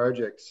project to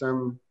project.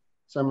 Some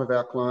of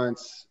our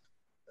clients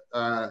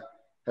have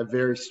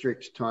very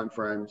strict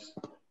timeframes.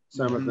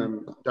 Some mm-hmm. of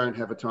them don't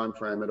have a time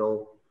frame at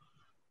all.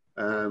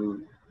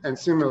 And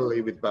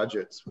similarly with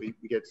budgets, we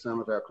get some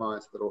of our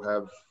clients that will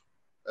have,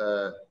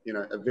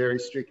 a very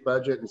strict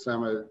budget, and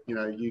some are,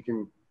 you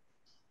can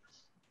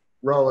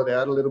roll it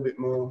out a little bit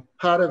more.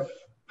 Part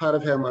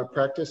of how my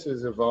practice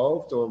has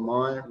evolved, or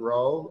my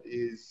role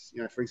is,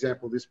 for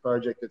example, this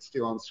project that's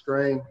still on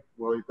screen,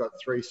 where we've got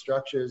 3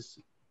 structures.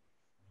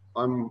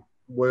 I'm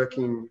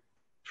working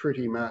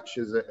pretty much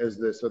as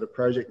the sort of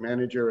project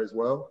manager as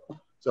well.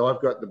 So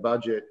I've got the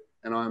budget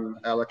and I'm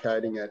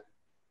allocating it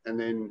and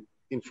then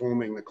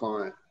informing the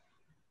client.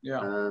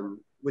 Yeah.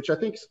 Which I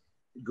think's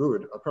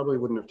good. I probably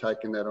wouldn't have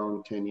taken that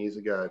on 10 years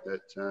ago,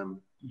 but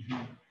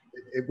mm-hmm.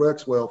 it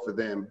works well for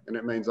them, and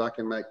it means I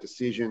can make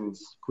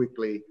decisions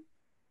quickly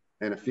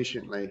and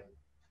efficiently.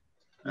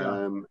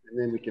 Yeah. And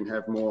then we can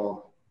have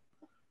more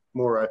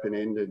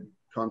open-ended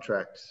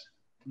contracts.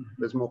 Mm-hmm.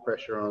 There's more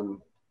pressure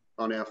on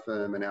our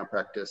firm and our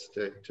practice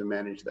to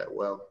manage that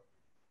well.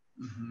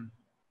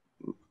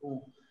 Mm-hmm.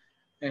 Cool.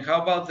 And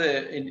how about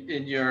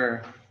in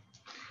your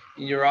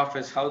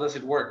office? How does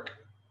it work?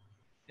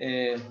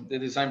 The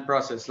design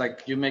process,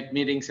 like you make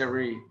meetings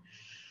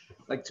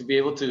like to be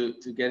able to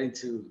get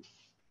into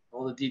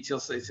all the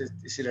details.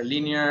 Is it a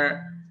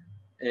linear?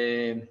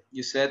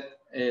 You said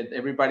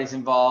everybody's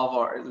involved,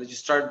 or you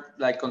start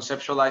like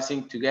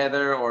conceptualizing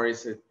together, or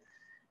is it?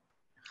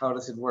 How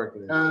does it work?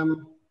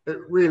 It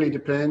really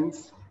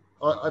depends.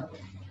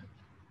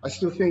 I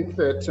still think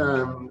that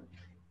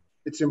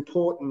it's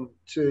important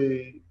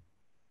to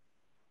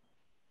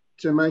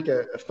make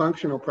a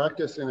functional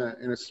practice in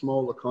a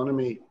small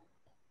economy.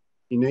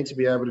 You need to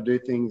be able to do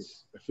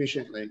things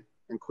efficiently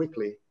and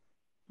quickly.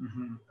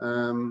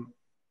 Mm-hmm.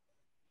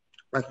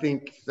 I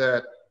think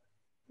that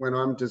when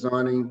I'm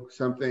designing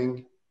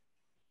something,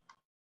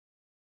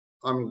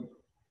 I'm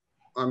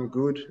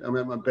good. I'm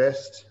at my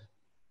best.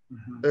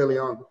 Mm-hmm. Early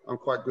on. I'm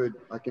quite good.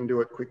 I can do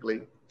it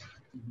quickly.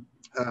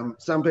 Mm-hmm.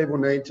 Some people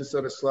need to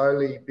sort of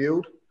slowly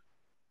build.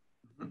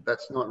 Mm-hmm.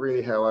 That's not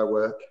really how I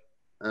work.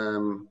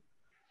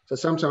 So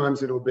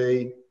sometimes it'll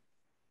be,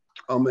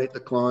 I'll meet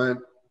the client,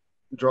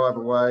 drive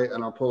away,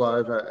 and I'll pull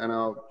over and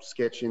I'll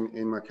sketch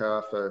in my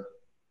car for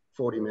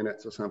 40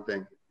 minutes or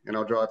something, and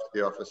I'll drive to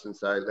the office and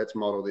say, let's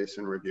model this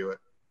and review it.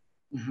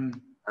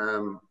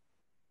 Mm-hmm.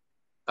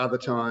 Other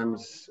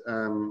times,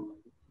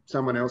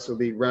 someone else will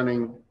be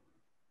running,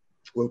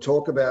 we'll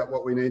talk about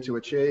what we need to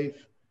achieve,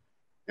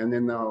 and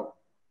then they'll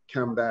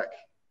come back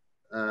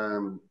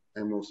and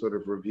we'll sort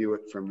of review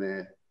it from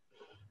there.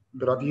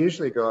 But I've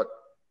usually got,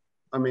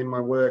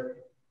 my work,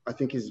 I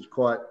think, is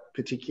quite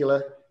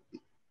particular.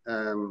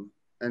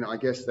 And I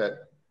guess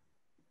that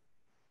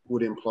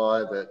would imply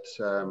that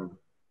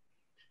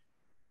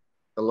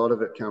a lot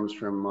of it comes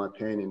from my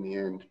pen in the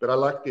end. But I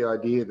like the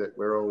idea that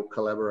we're all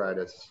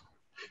collaborators.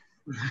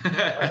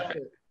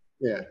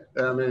 Yeah,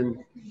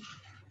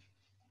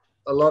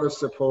 a lot of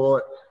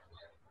support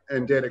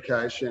and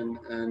dedication,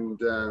 and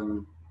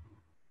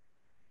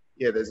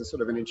there's a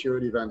sort of an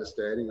intuitive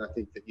understanding, I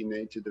think, that you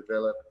need to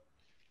develop.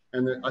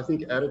 And I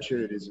think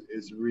attitude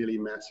is really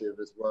massive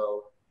as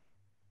well.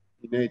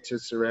 You need to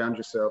surround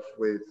yourself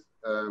with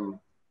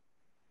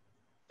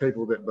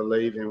people that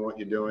believe in what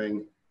you're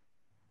doing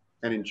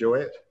and enjoy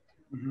it.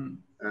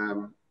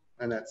 Mm-hmm.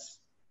 And that's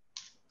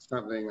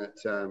something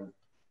that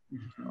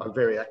I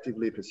very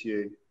actively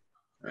pursue.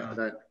 I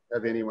don't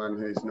have anyone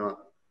who's not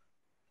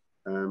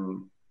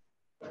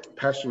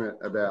passionate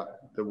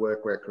about the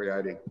work we're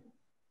creating.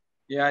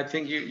 Yeah, I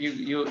think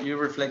you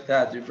reflect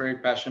that. You're very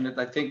passionate.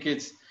 I think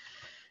it's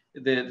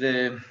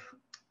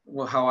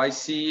well, how I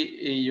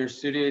see your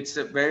studio. It's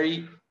a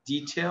very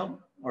detail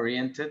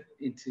oriented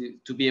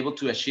to be able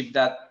to achieve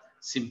that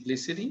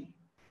simplicity.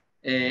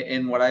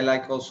 And what I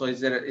like also is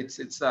that it's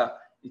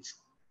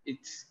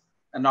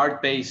an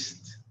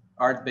art-based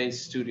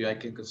studio. I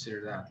can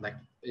consider that. Like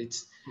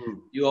it's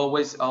you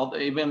always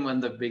even when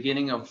the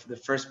beginning of the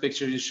first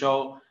picture you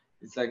show,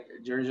 it's like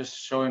you're just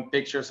showing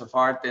pictures of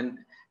art, and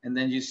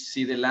then you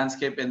see the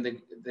landscape, and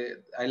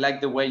I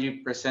like the way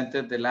you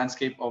presented the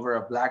landscape over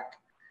a black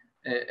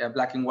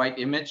and white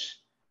image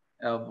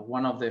of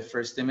one of the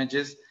first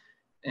images.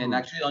 And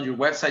actually on your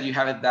website you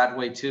have it that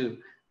way too,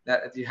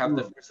 that you have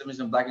the first image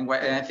in black and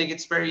white. And I think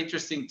it's very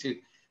interesting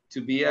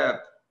to be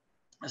a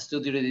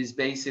studio that is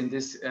based in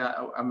this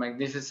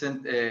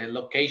magnificent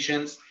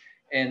locations,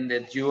 and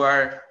that you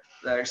are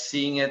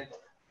seeing it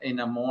in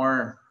a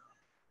more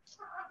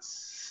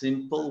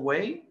simple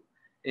way.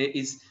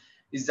 Is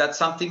that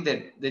something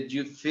that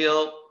you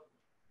feel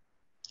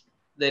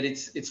that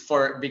it's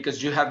for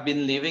because you have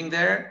been living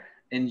there,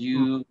 and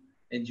you've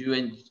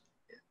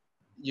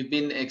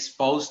been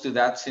exposed to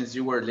that since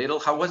you were little?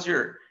 How was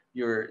your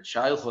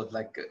childhood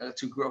like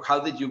to grow? How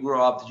did you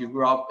grow up? Did you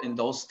grow up in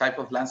those type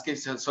of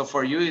landscapes? So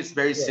for you it's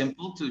very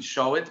simple to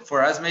show it.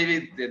 For us,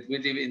 maybe that we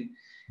live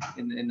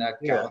in a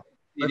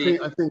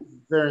I think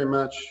very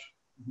much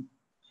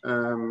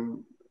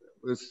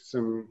with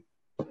some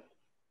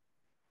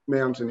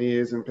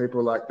mountaineers and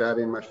people like that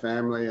in my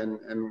family, and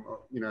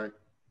you know,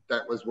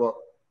 that was what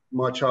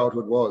my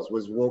childhood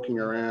was walking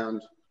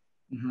around,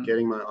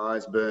 getting my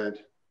eyes burned,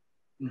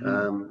 you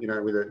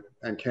know,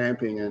 and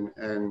camping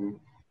and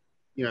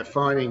you know,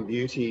 finding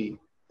beauty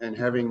and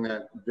having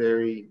that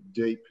very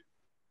deep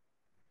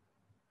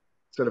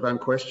sort of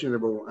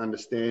unquestionable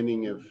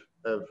understanding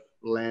of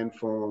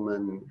landform,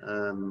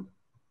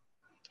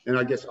 and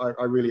I guess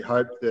I really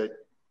hope that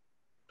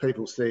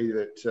people see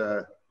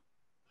that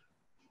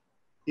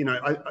you know,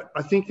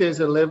 I think there's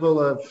a level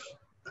of,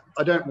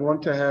 I don't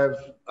want to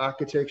have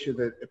architecture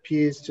that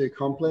appears too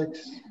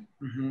complex.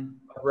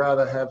 I'd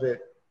rather have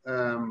it,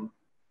 I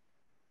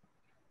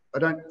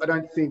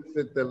don't think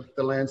that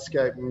the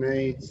landscape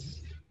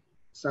needs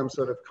some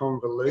sort of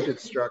convoluted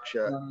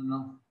structure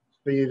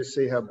for you to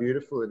see how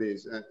beautiful it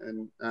is.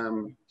 And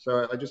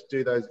so I just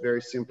do those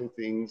very simple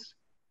things.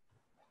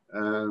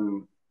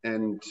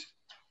 And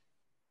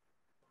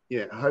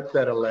yeah, I hope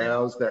that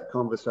allows that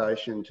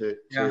conversation to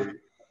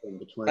in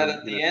between. But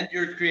at the end,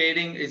 you're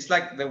creating, it's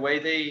like the way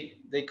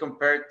they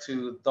compare it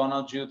to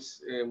Donald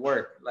Jude's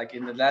work, like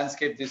in the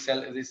landscape, these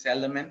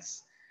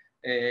elements.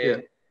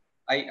 I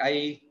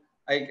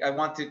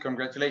want to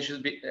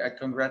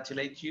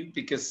congratulate you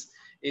because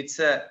it's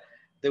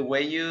the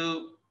way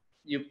you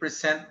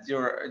present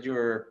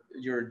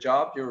your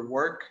job, your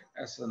work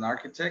as an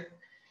architect.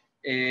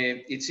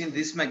 It's in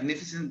these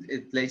magnificent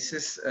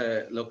places,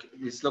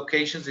 these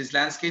locations, these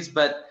landscapes,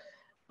 but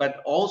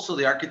also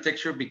the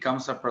architecture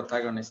becomes a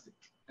protagonistic.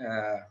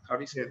 How do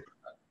you say it?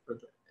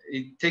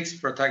 It takes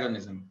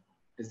protagonism.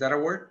 Is that a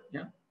word?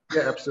 Yeah.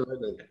 Yeah,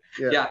 absolutely.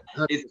 Yeah.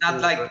 It's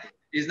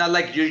not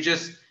like you're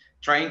just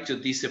trying to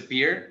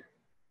disappear.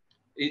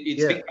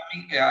 It's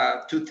becoming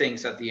two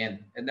things at the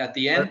end, and at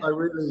the end,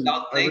 an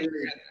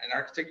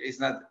architect is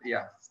not.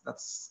 Yeah,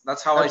 that's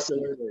how absolutely. I see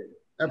it.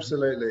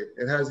 Absolutely,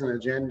 it has an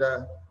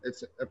agenda.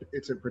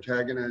 It's a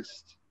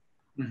protagonist.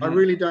 I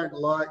really don't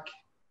like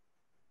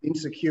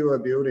insecure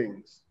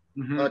buildings.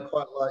 I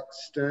quite like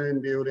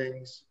stern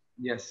buildings.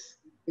 Yes,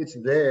 it's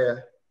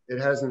there. It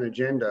has an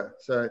agenda.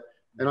 So,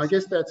 and I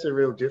guess that's a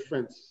real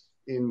difference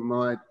in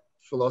my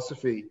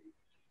philosophy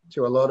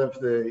to a lot of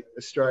the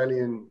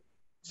Australian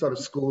sort of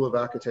school of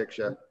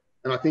architecture.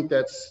 And I think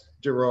that's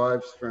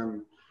derived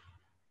from,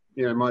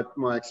 you know,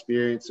 my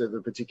experience of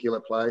a particular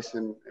place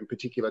and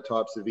particular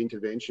types of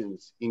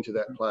interventions into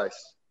that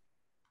place,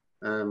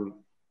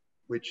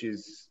 which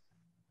is,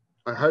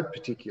 I hope,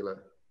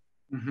 particular.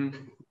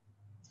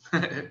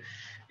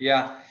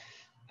 Yeah,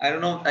 I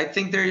don't know. I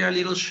think they're a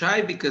little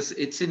shy because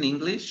it's in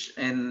English,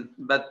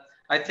 but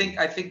I think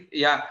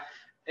yeah.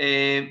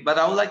 But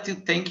I would like to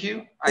thank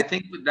you. I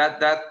think that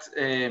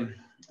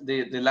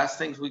the last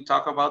things we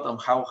talk about on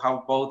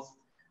how both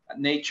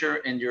nature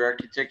and your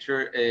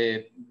architecture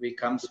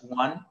becomes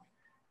one.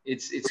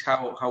 It's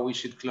how we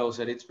should close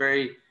it. It's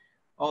very.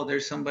 Oh,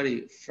 there's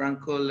somebody.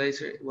 Franco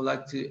Laser would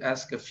like to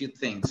ask a few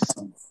things.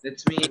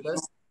 Let's meet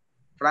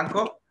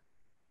Franco.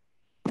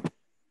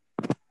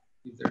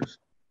 If there's...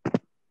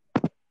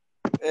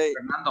 Hey,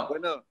 Fernando.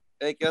 Bueno,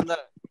 hey, ¿qué onda?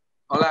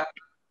 Hola.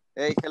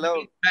 Hey,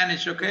 hello.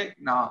 Spanish, okay?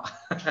 No.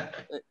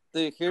 Do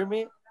you hear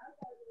me?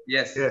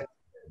 Yes. Yeah.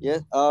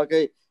 Yes.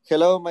 Okay.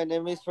 Hello, my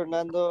name is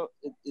Fernando.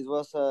 It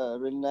was a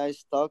really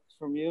nice talk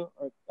from you,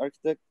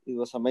 architect. It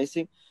was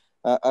amazing.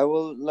 I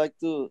would like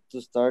to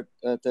start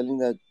telling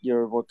that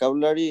your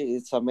vocabulary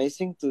is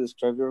amazing to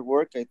describe your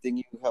work. I think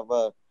you have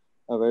a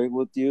very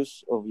good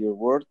use of your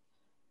word,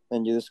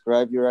 and you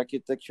describe your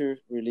architecture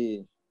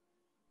really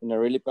in a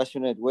really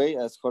passionate way,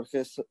 as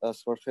Jorge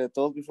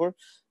told before.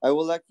 I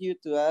would like you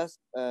to ask,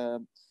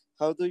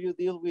 how do you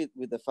deal with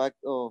the fact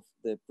of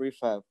the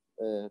prefab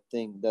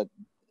thing, that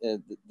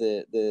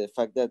the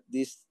fact that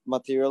these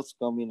materials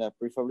come in a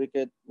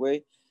prefabricated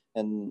way,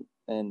 and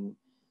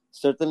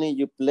certainly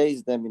you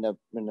place them in a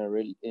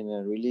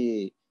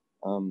really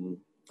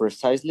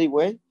precisely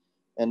way,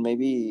 and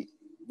maybe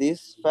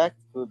this fact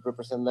could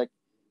represent like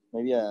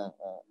maybe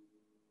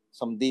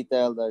some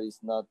detail that is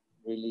not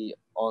really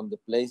on the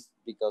place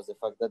because the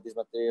fact that this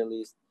material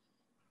is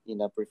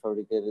in a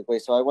prefabricated way.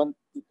 So I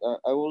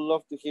would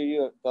love to hear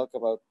you talk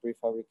about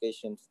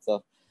prefabrication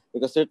stuff,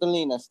 because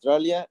certainly in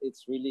Australia,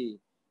 it's really,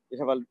 we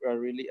have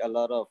a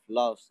lot of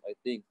laws, I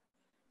think.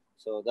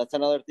 So that's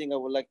another thing I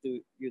would like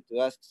you to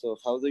ask. So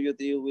how do you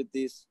deal with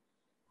these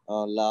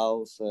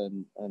laws,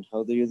 and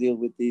how do you deal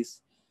with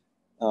these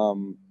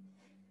um,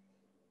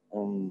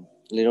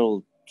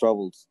 little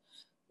troubles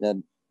that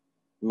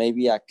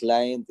maybe a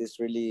client is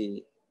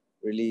really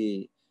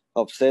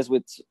obsessed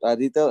with a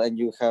detail, and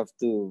you have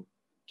to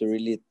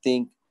really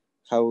think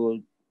how will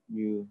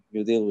you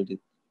deal with it.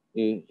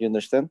 You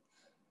understand?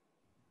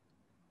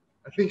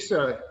 I think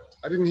so.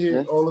 I didn't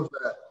hear Yeah. all of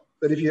that,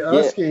 but if you're Yeah.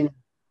 asking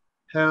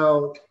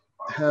how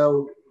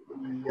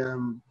we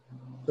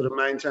sort of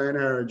maintain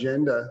our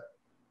agenda,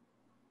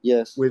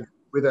 Yes, with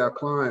our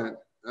client,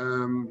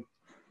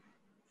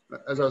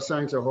 as I was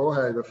saying to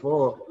Jorge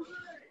before,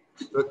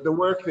 the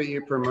work that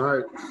you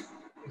promote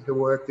is the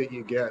work that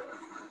you get.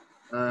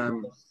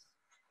 And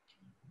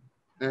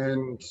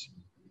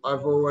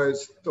I've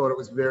always thought it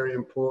was very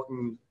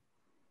important,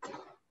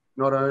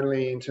 not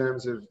only in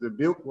terms of the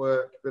built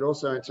work, but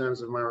also in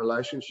terms of my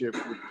relationship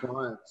with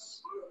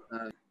clients.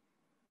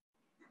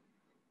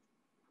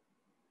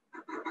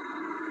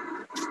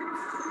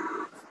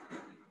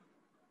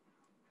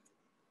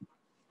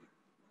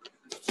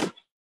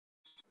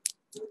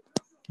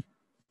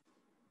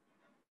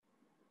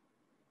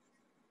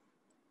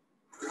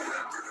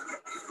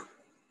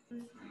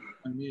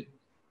 Unmute.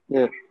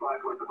 yeah,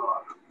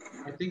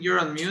 I think you're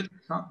on mute,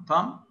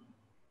 Tom.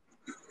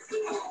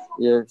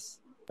 yes.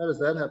 How does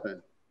that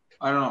happen?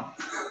 I don't know.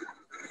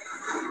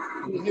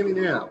 Can you hear me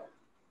now?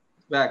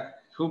 Back.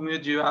 Who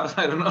muted you out?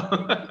 I don't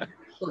know.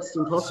 That's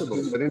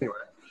impossible, but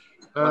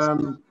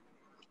anyway.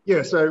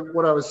 Yeah, so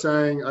what I was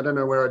saying, I don't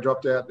know where I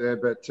dropped out there,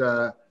 but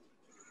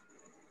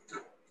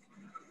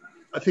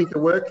I think the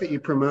work that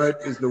you promote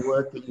is the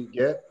work that you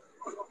get.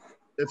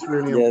 That's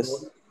really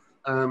important.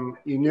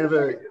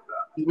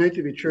 You need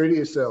to be true to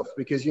yourself,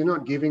 because you're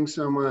not giving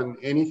someone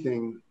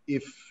anything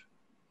if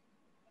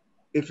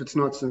it's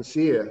not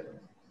sincere.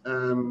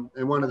 And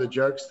one of the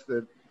jokes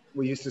that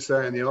we used to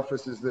say in the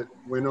office is that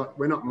we're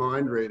not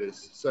mind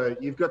readers. So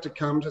you've got to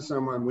come to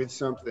someone with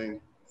something.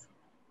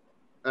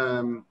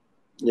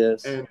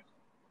 Yes. And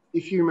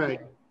if you make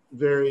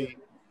very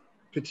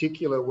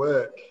particular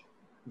work,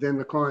 then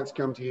the clients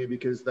come to you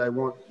because they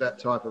want that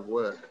type of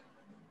work.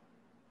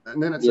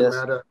 And then it's a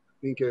matter, I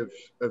think, of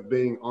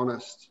being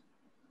honest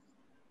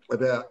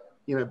about,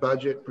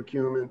 budget,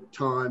 procurement,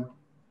 time,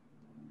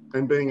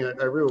 and being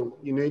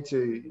you need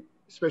to,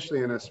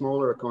 especially in a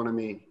smaller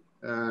economy,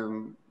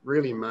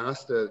 really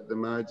master the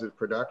modes of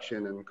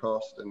production and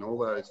cost and all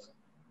those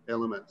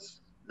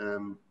elements.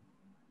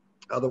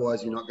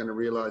 Otherwise, you're not going to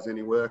realize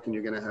any work, and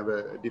you're going to have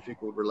a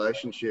difficult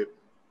relationship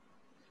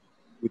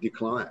with your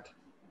client.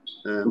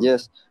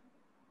 Yes.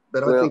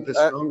 But I think the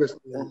strongest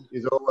thing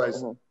is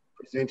always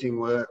presenting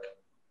work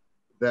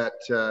that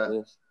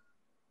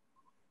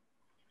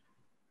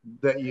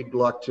that you'd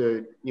like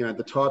to,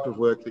 the type of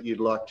work that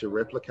you'd like to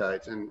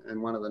replicate. And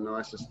one of the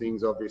nicest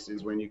things, obviously,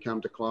 is when you come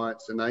to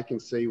clients and they can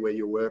see where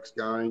your work's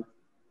going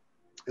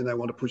and they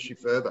want to push you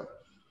further.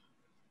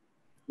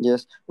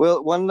 Yes.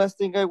 Well, one last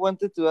thing I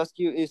wanted to ask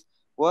you is,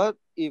 what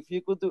if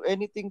you could do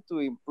anything to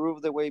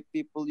improve the way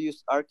people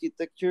use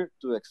architecture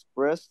to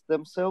express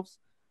themselves?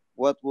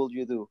 What would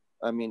you do?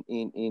 I mean,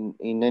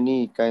 in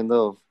any kind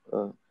of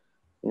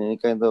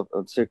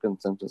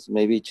circumstances,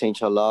 maybe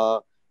change a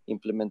law,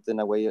 implementing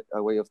a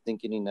way of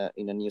thinking in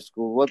a new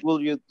school. What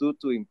will you do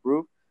to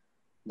improve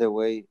the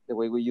way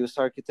we use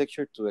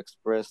architecture to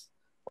express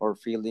our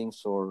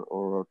feelings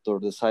or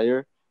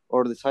desire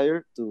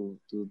to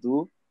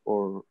do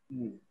or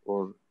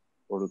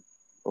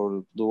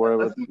do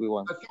whatever we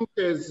want? I think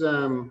there's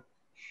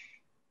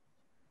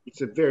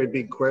it's a very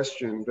big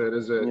question, but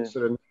as a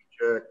sort of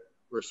knee-jerk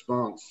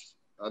response,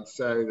 I'd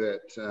say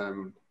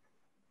that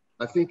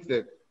I think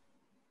that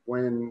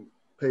when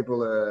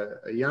people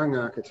are young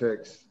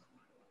architects,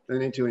 they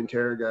need to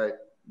interrogate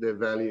their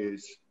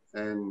values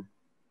and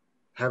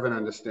have an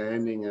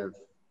understanding of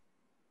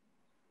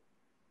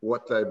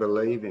what they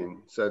believe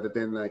in, so that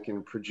then they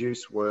can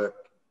produce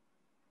work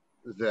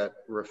that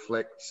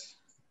reflects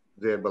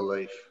their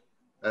belief,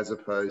 as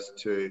opposed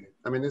to,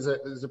 I mean,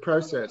 there's a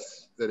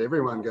process that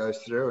everyone goes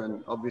through,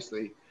 and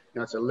obviously,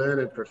 it's a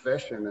learned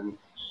profession, and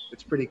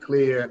it's pretty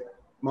clear.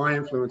 My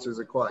influences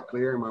are quite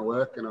clear in my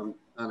work, and I'm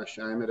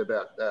unashamed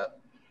about that.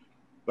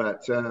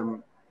 But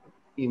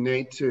you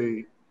need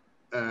to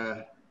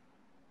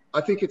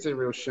I think it's a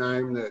real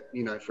shame that,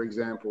 you know, for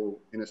example,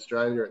 in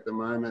Australia at the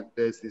moment,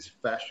 there's this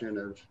fashion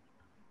of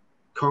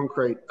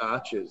concrete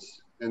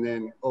arches, and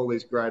then all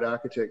these great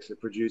architects are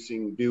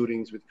producing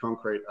buildings with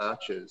concrete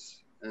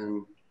arches,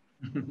 and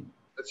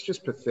it's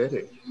just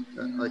pathetic.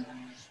 Like,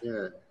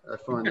 yeah, I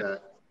find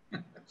that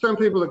some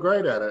people are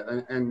great at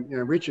it, and you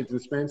know, Richards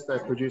and Spence,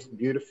 they've produced a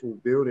beautiful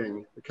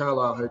building, the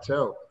Carlisle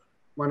Hotel,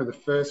 one of the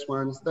first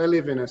ones. They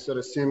live in a sort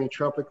of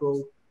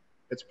semi-tropical,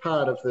 it's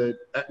part of the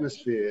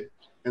atmosphere,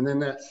 and then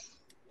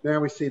now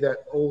we see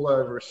that all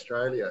over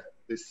Australia,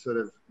 this sort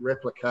of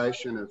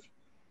replication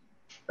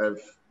of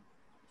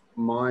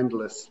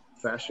mindless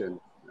fashion.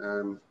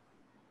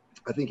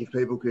 I think if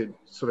people could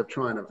sort of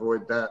try and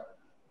avoid that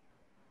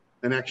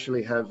and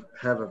actually have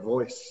a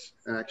voice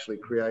and actually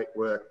create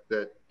work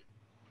that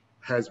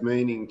has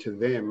meaning to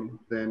them,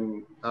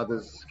 then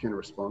others can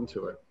respond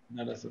to it.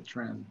 That is a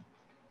trend.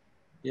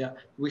 Yeah,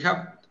 we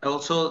have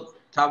also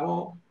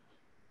Tabo.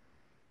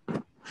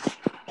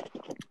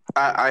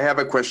 I have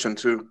a question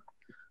too.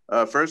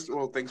 First of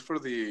all, thanks for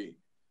the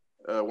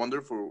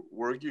wonderful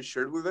work you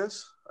shared with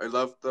us. I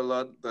loved a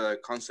lot the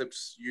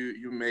concepts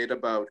you made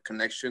about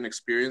connection,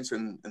 experience,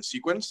 and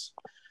sequence.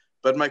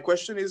 But my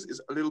question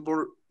is a little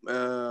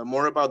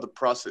more about the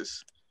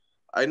process.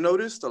 I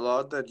noticed a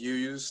lot that you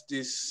use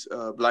these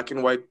black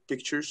and white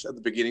pictures at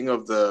the beginning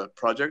of the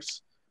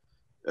projects,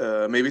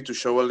 maybe to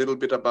show a little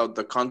bit about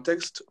the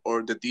context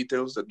or the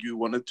details that you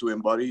wanted to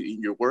embody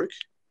in your work.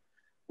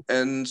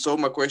 And so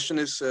my question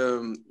is,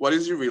 what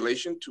is your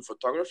relation to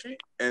photography,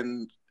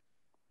 and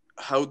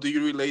how do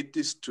you relate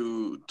this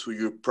to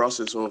your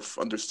process of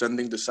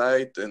understanding the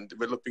site and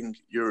developing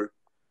your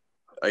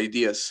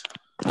ideas?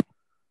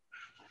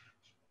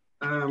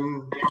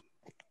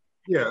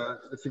 Yeah,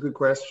 that's a good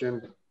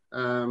question.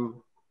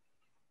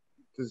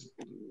 There's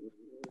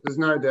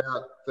no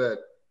doubt that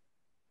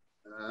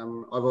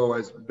I've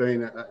always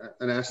been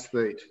an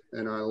aesthete,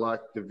 and I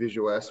like the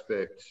visual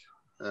aspect.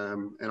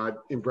 And I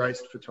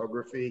embraced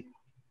photography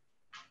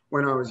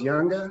when I was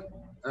younger.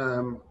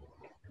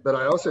 But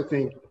I also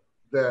think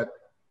that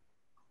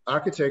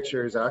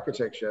architecture is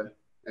architecture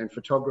and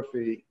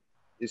photography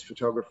is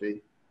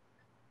photography.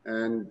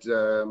 And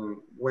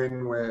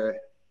when we're,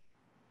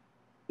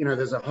 you know,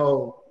 there's a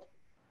whole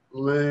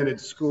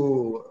learned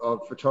school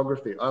of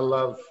photography. I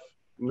love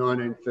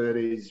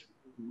 1930s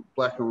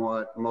black and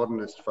white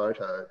modernist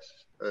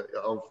photos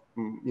of,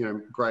 you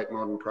know, great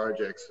modern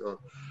projects.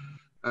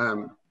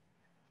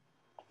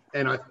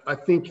 And I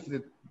think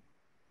that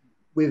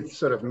with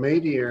sort of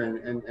media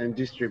and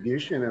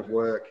distribution of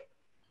work,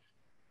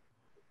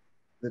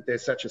 that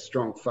there's such a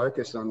strong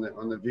focus on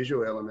the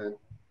visual element,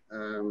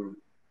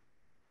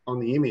 on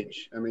the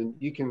image. I mean,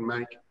 you can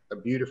make a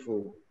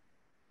beautiful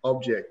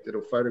object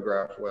that'll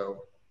photograph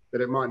well,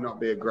 but it might not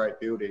be a great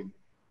building.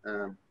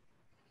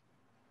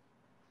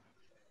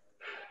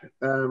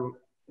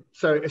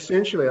 So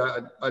essentially,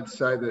 I'd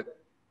say that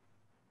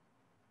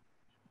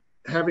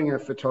having a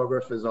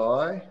photographer's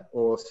eye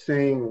or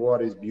seeing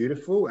what is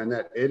beautiful and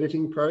that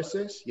editing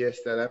process, yes,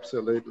 that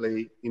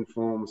absolutely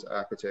informs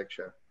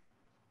architecture.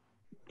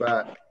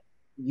 But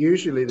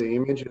usually the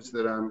images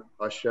that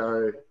I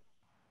show,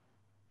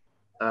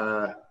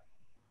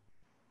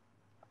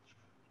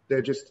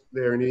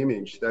 they're an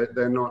image.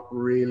 They're not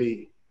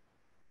really,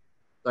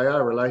 they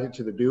are related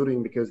to the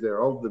building because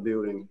they're of the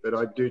building, but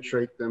I do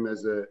treat them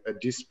as a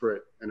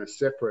disparate and a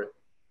separate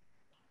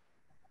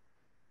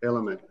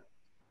element.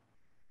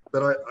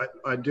 But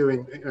I do,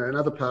 you know,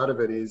 another part of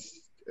it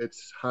is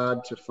it's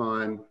hard to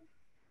find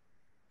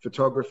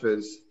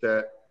photographers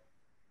that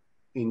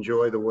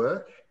enjoy the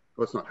work.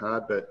 Well, it's not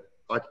hard, but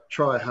I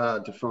try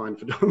hard to find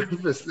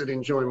photographers that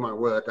enjoy my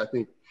work. I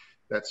think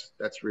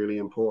that's really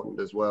important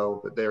as well,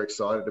 that they're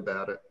excited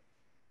about it,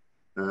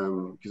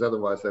 because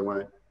otherwise they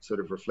won't sort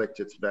of reflect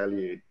its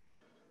value.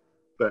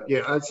 But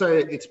yeah, I'd say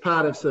it's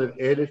part of sort of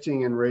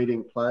editing and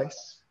reading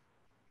place.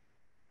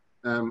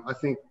 I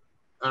think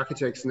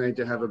architects need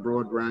to have a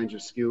broad range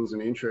of skills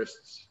and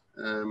interests,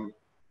 and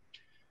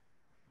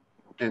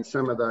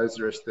some of those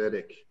are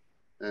aesthetic,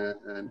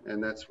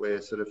 and that's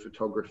where sort of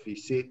photography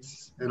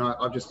sits. And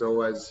I've just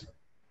always,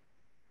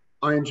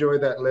 I enjoy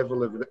that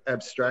level of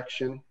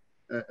abstraction,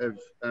 of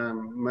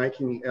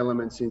making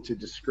elements into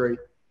discrete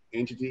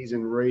entities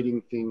and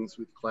reading things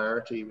with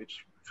clarity,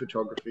 which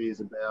photography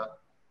is about,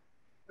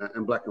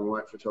 and black and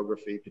white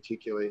photography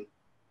particularly.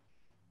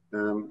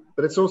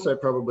 But it's also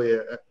probably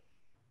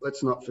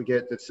let's not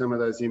forget that some of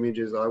those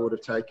images I would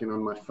have taken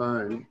on my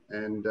phone,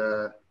 and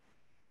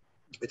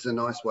it's a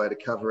nice way to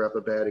cover up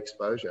a bad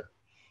exposure.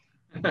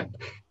 There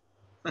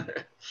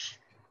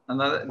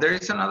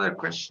is another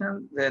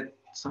question that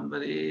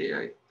somebody,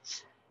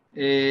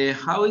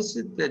 how is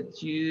it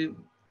that you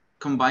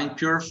combine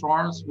pure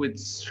forms with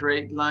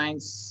straight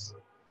lines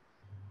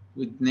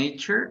with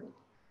nature?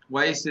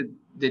 Why is it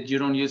that you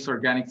don't use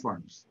organic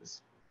forms?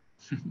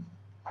 I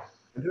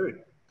do.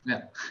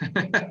 Yeah.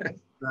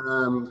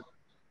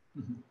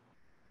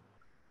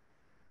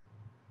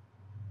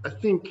 I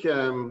think,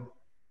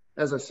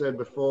 as I said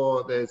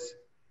before, there's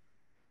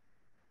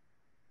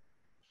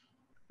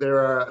there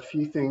are a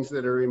few things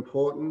that are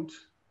important.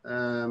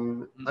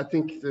 I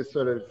think the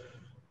sort of,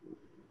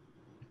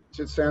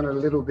 to sound a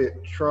little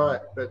bit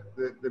trite, but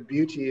the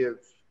beauty of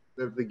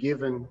the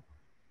given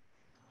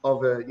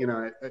of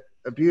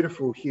a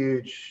beautiful,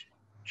 huge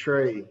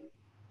tree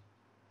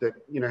that,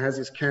 has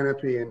this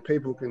canopy and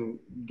people can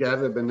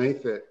gather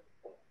beneath it,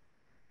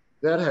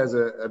 that has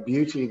a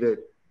beauty that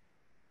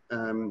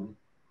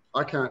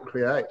I can't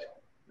create.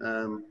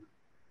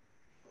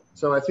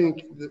 So I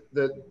think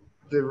that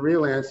the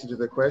real answer to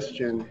the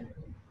question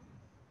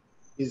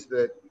is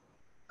that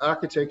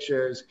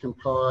architecture is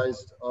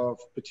comprised of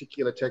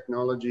particular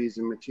technologies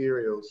and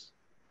materials,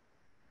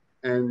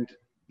 and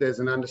there's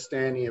an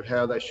understanding of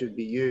how they should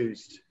be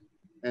used,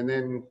 and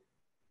then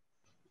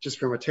just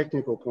from a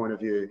technical point of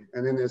view,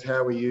 and then there's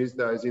how we use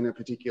those in a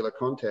particular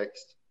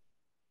context.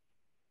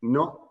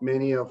 Not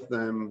many of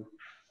them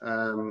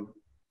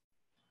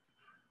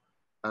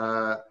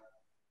are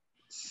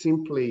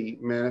simply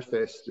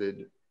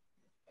manifested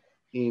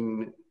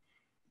in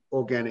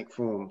organic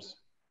forms.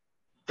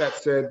 That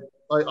said,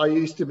 I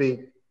used to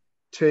be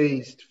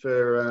teased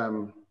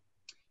for,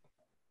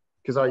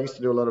 because I used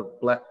to do a lot of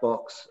black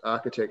box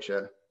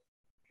architecture,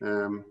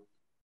 and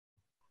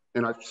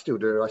I still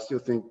do. I still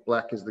think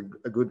black is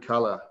a good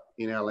colour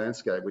in our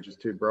landscape, which is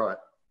too bright,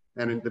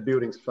 and the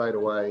buildings fade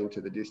away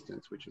into the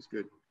distance, which is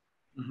good.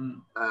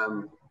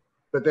 Mm-hmm.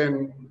 But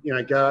then,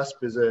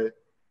 GASP is a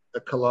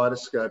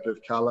kaleidoscope of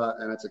colour,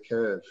 and it's a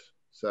curve.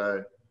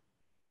 So,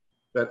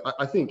 but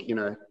I think,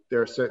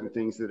 there are certain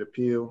things that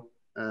appeal,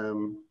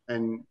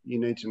 and you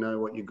need to know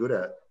what you're good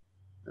at.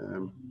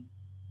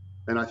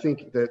 And I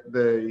think that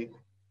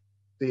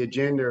the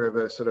agenda of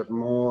a sort of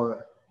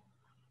more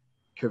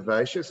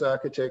curvaceous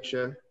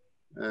architecture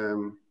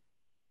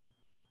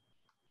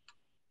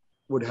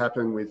would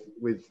happen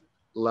with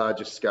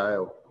larger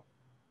scale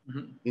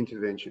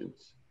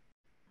interventions.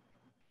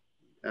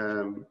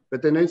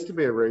 But there needs to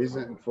be a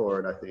reason for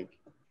it, I think.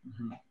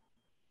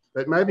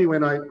 But maybe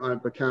when I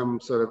become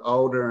sort of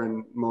older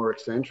and more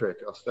eccentric,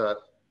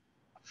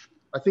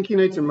 I think you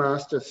need to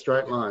master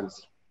straight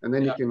lines, and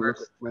then you can look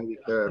at maybe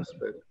curves,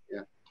 but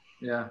yeah.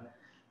 Yeah,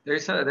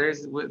 there's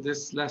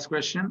this last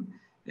question.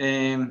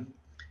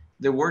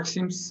 The work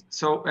seems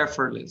so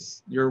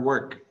effortless, your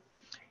work.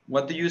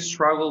 What do you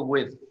struggle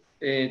with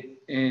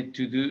to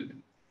do?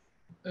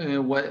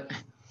 What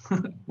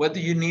what do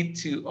you need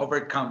to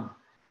overcome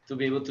to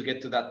be able to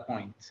get to that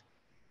point?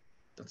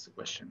 That's the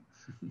question.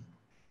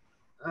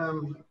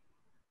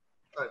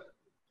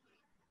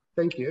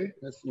 Thank you.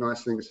 That's a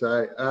nice thing to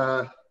say.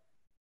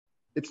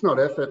 It's not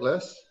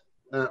effortless.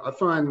 I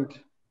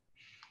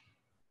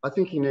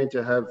think you need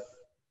to have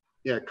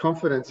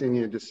confidence in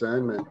your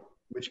discernment,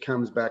 which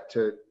comes back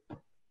to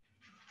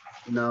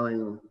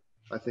knowing,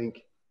 I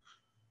think,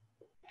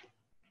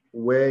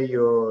 where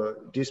your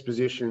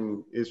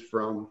disposition is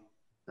from,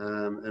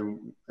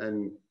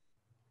 and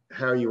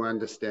how you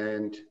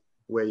understand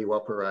where you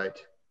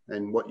operate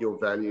and what your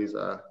values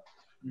are.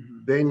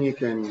 Then you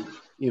can,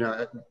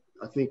 I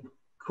think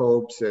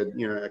Kolb said,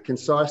 a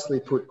concisely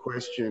put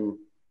question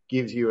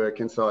gives you a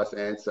concise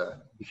answer.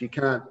 If you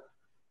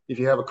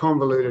have a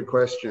convoluted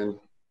question,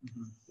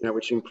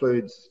 which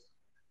includes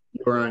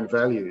your own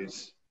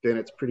values, then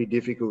it's pretty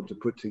difficult to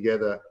put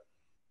together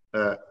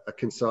a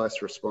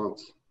concise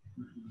response.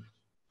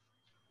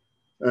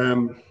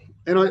 And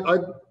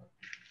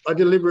I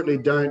deliberately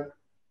don't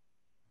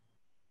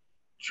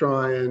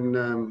try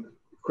and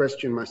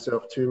question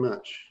myself too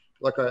much.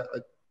 Like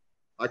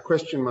I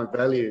question my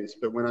values,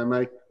 but when I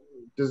make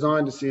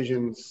design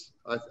decisions,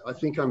 I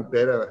think I'm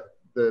better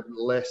the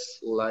less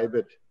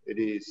laboured it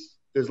is.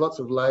 There's lots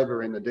of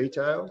labour in the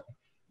detail,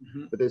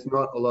 but there's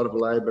not a lot of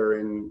labour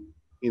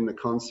in the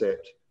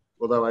concept,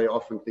 although I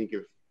often think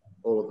of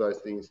all of those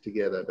things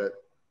together. But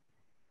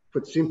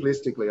put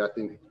simplistically, I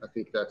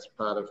think that's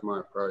part of my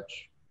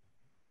approach.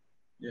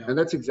 Yeah. And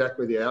that's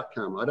exactly the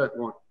outcome.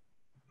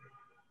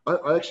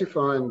 I actually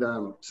find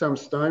some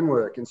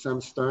stonework and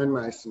some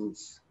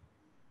stonemasons,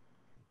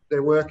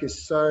 their work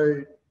is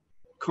so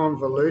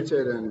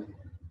convoluted and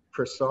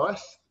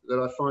precise that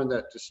I find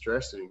that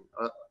distressing.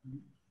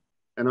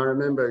 And I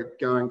remember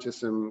going to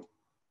some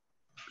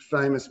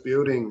famous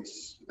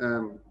buildings,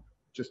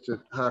 just to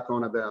hark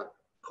on about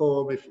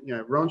Kolb,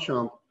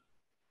 Ronchamp,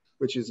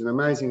 which is an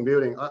amazing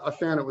building. I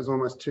found it was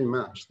almost too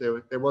much.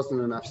 There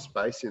wasn't enough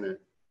space in it.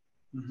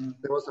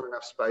 There wasn't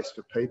enough space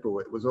for people.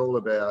 It was all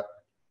about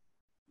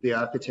the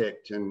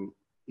architect, and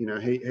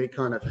he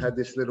kind of had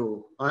this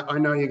little, I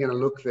know you're going to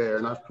look there,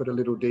 and I've put a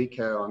little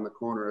decal on the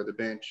corner of the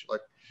bench.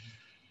 Like,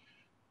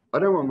 I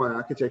don't want my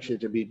architecture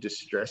to be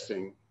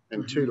distressing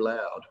and too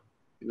loud.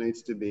 It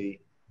needs to be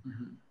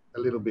a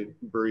little bit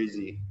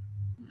breezy.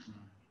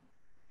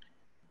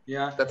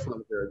 Yeah, that's not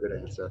a very good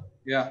answer.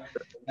 Yeah,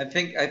 I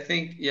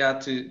think yeah,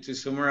 to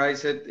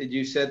summarize it,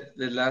 you said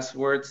the last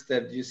words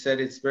that you said,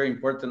 it's very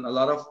important. A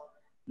lot of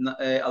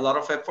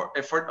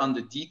effort on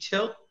the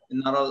detail, and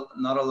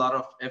not a lot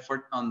of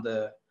effort on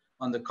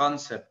the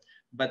concept.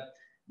 But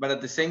but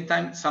at the same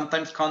time,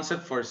 sometimes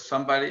concept for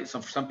somebody,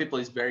 so for some people,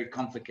 is very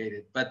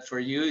complicated. But for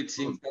you, it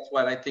seems that's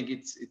what I think.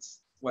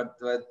 It's what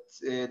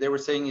they were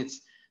saying.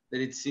 It's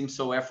that it seems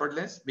so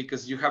effortless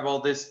because you have all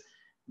this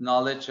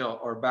knowledge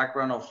or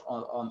background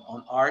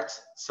on art.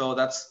 So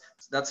that's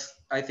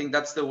I think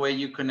that's the way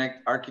you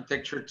connect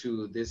architecture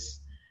to these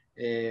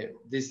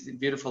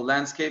beautiful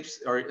landscapes,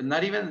 or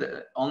not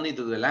even only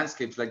to the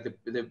landscapes, like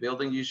the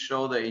building you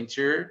show, the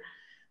interior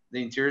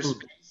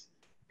space.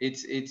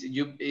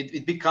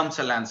 It becomes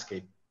a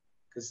landscape,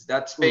 because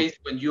that space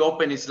when you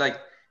open, it's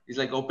like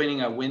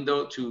opening a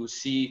window to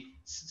see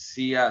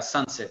a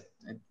sunset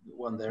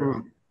on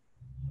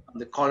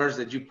the colors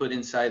that you put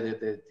inside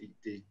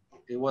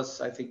it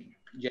was, I think,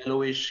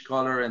 yellowish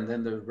color, and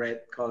then the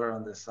red color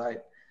on the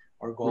side,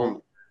 or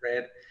gold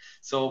red.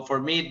 So for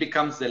me, it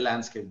becomes the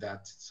landscape.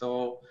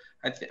 So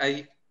I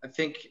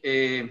think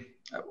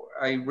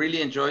I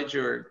really enjoyed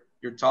your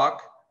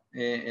talk,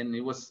 and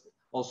it was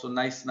also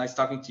nice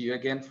talking to you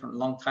again for a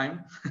long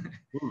time.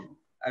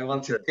 I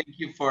want to thank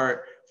you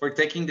for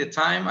taking the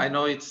time. I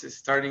know it's a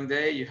starting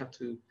day. You have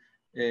to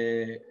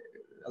a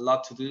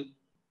lot to do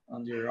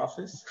on your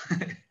office.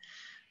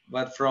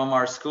 But from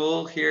our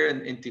school here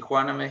in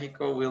Tijuana,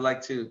 Mexico, we'd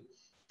like to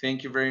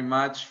thank you very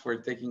much for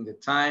taking the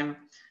time,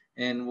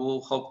 and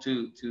we'll hope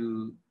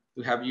to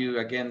have you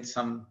again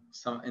some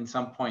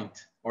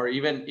point, or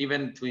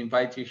even to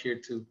invite you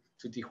here to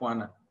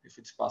Tijuana if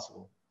it's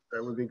possible.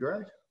 That would be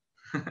great.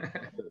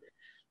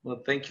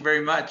 Well, thank you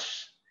very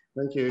much.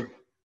 Thank you.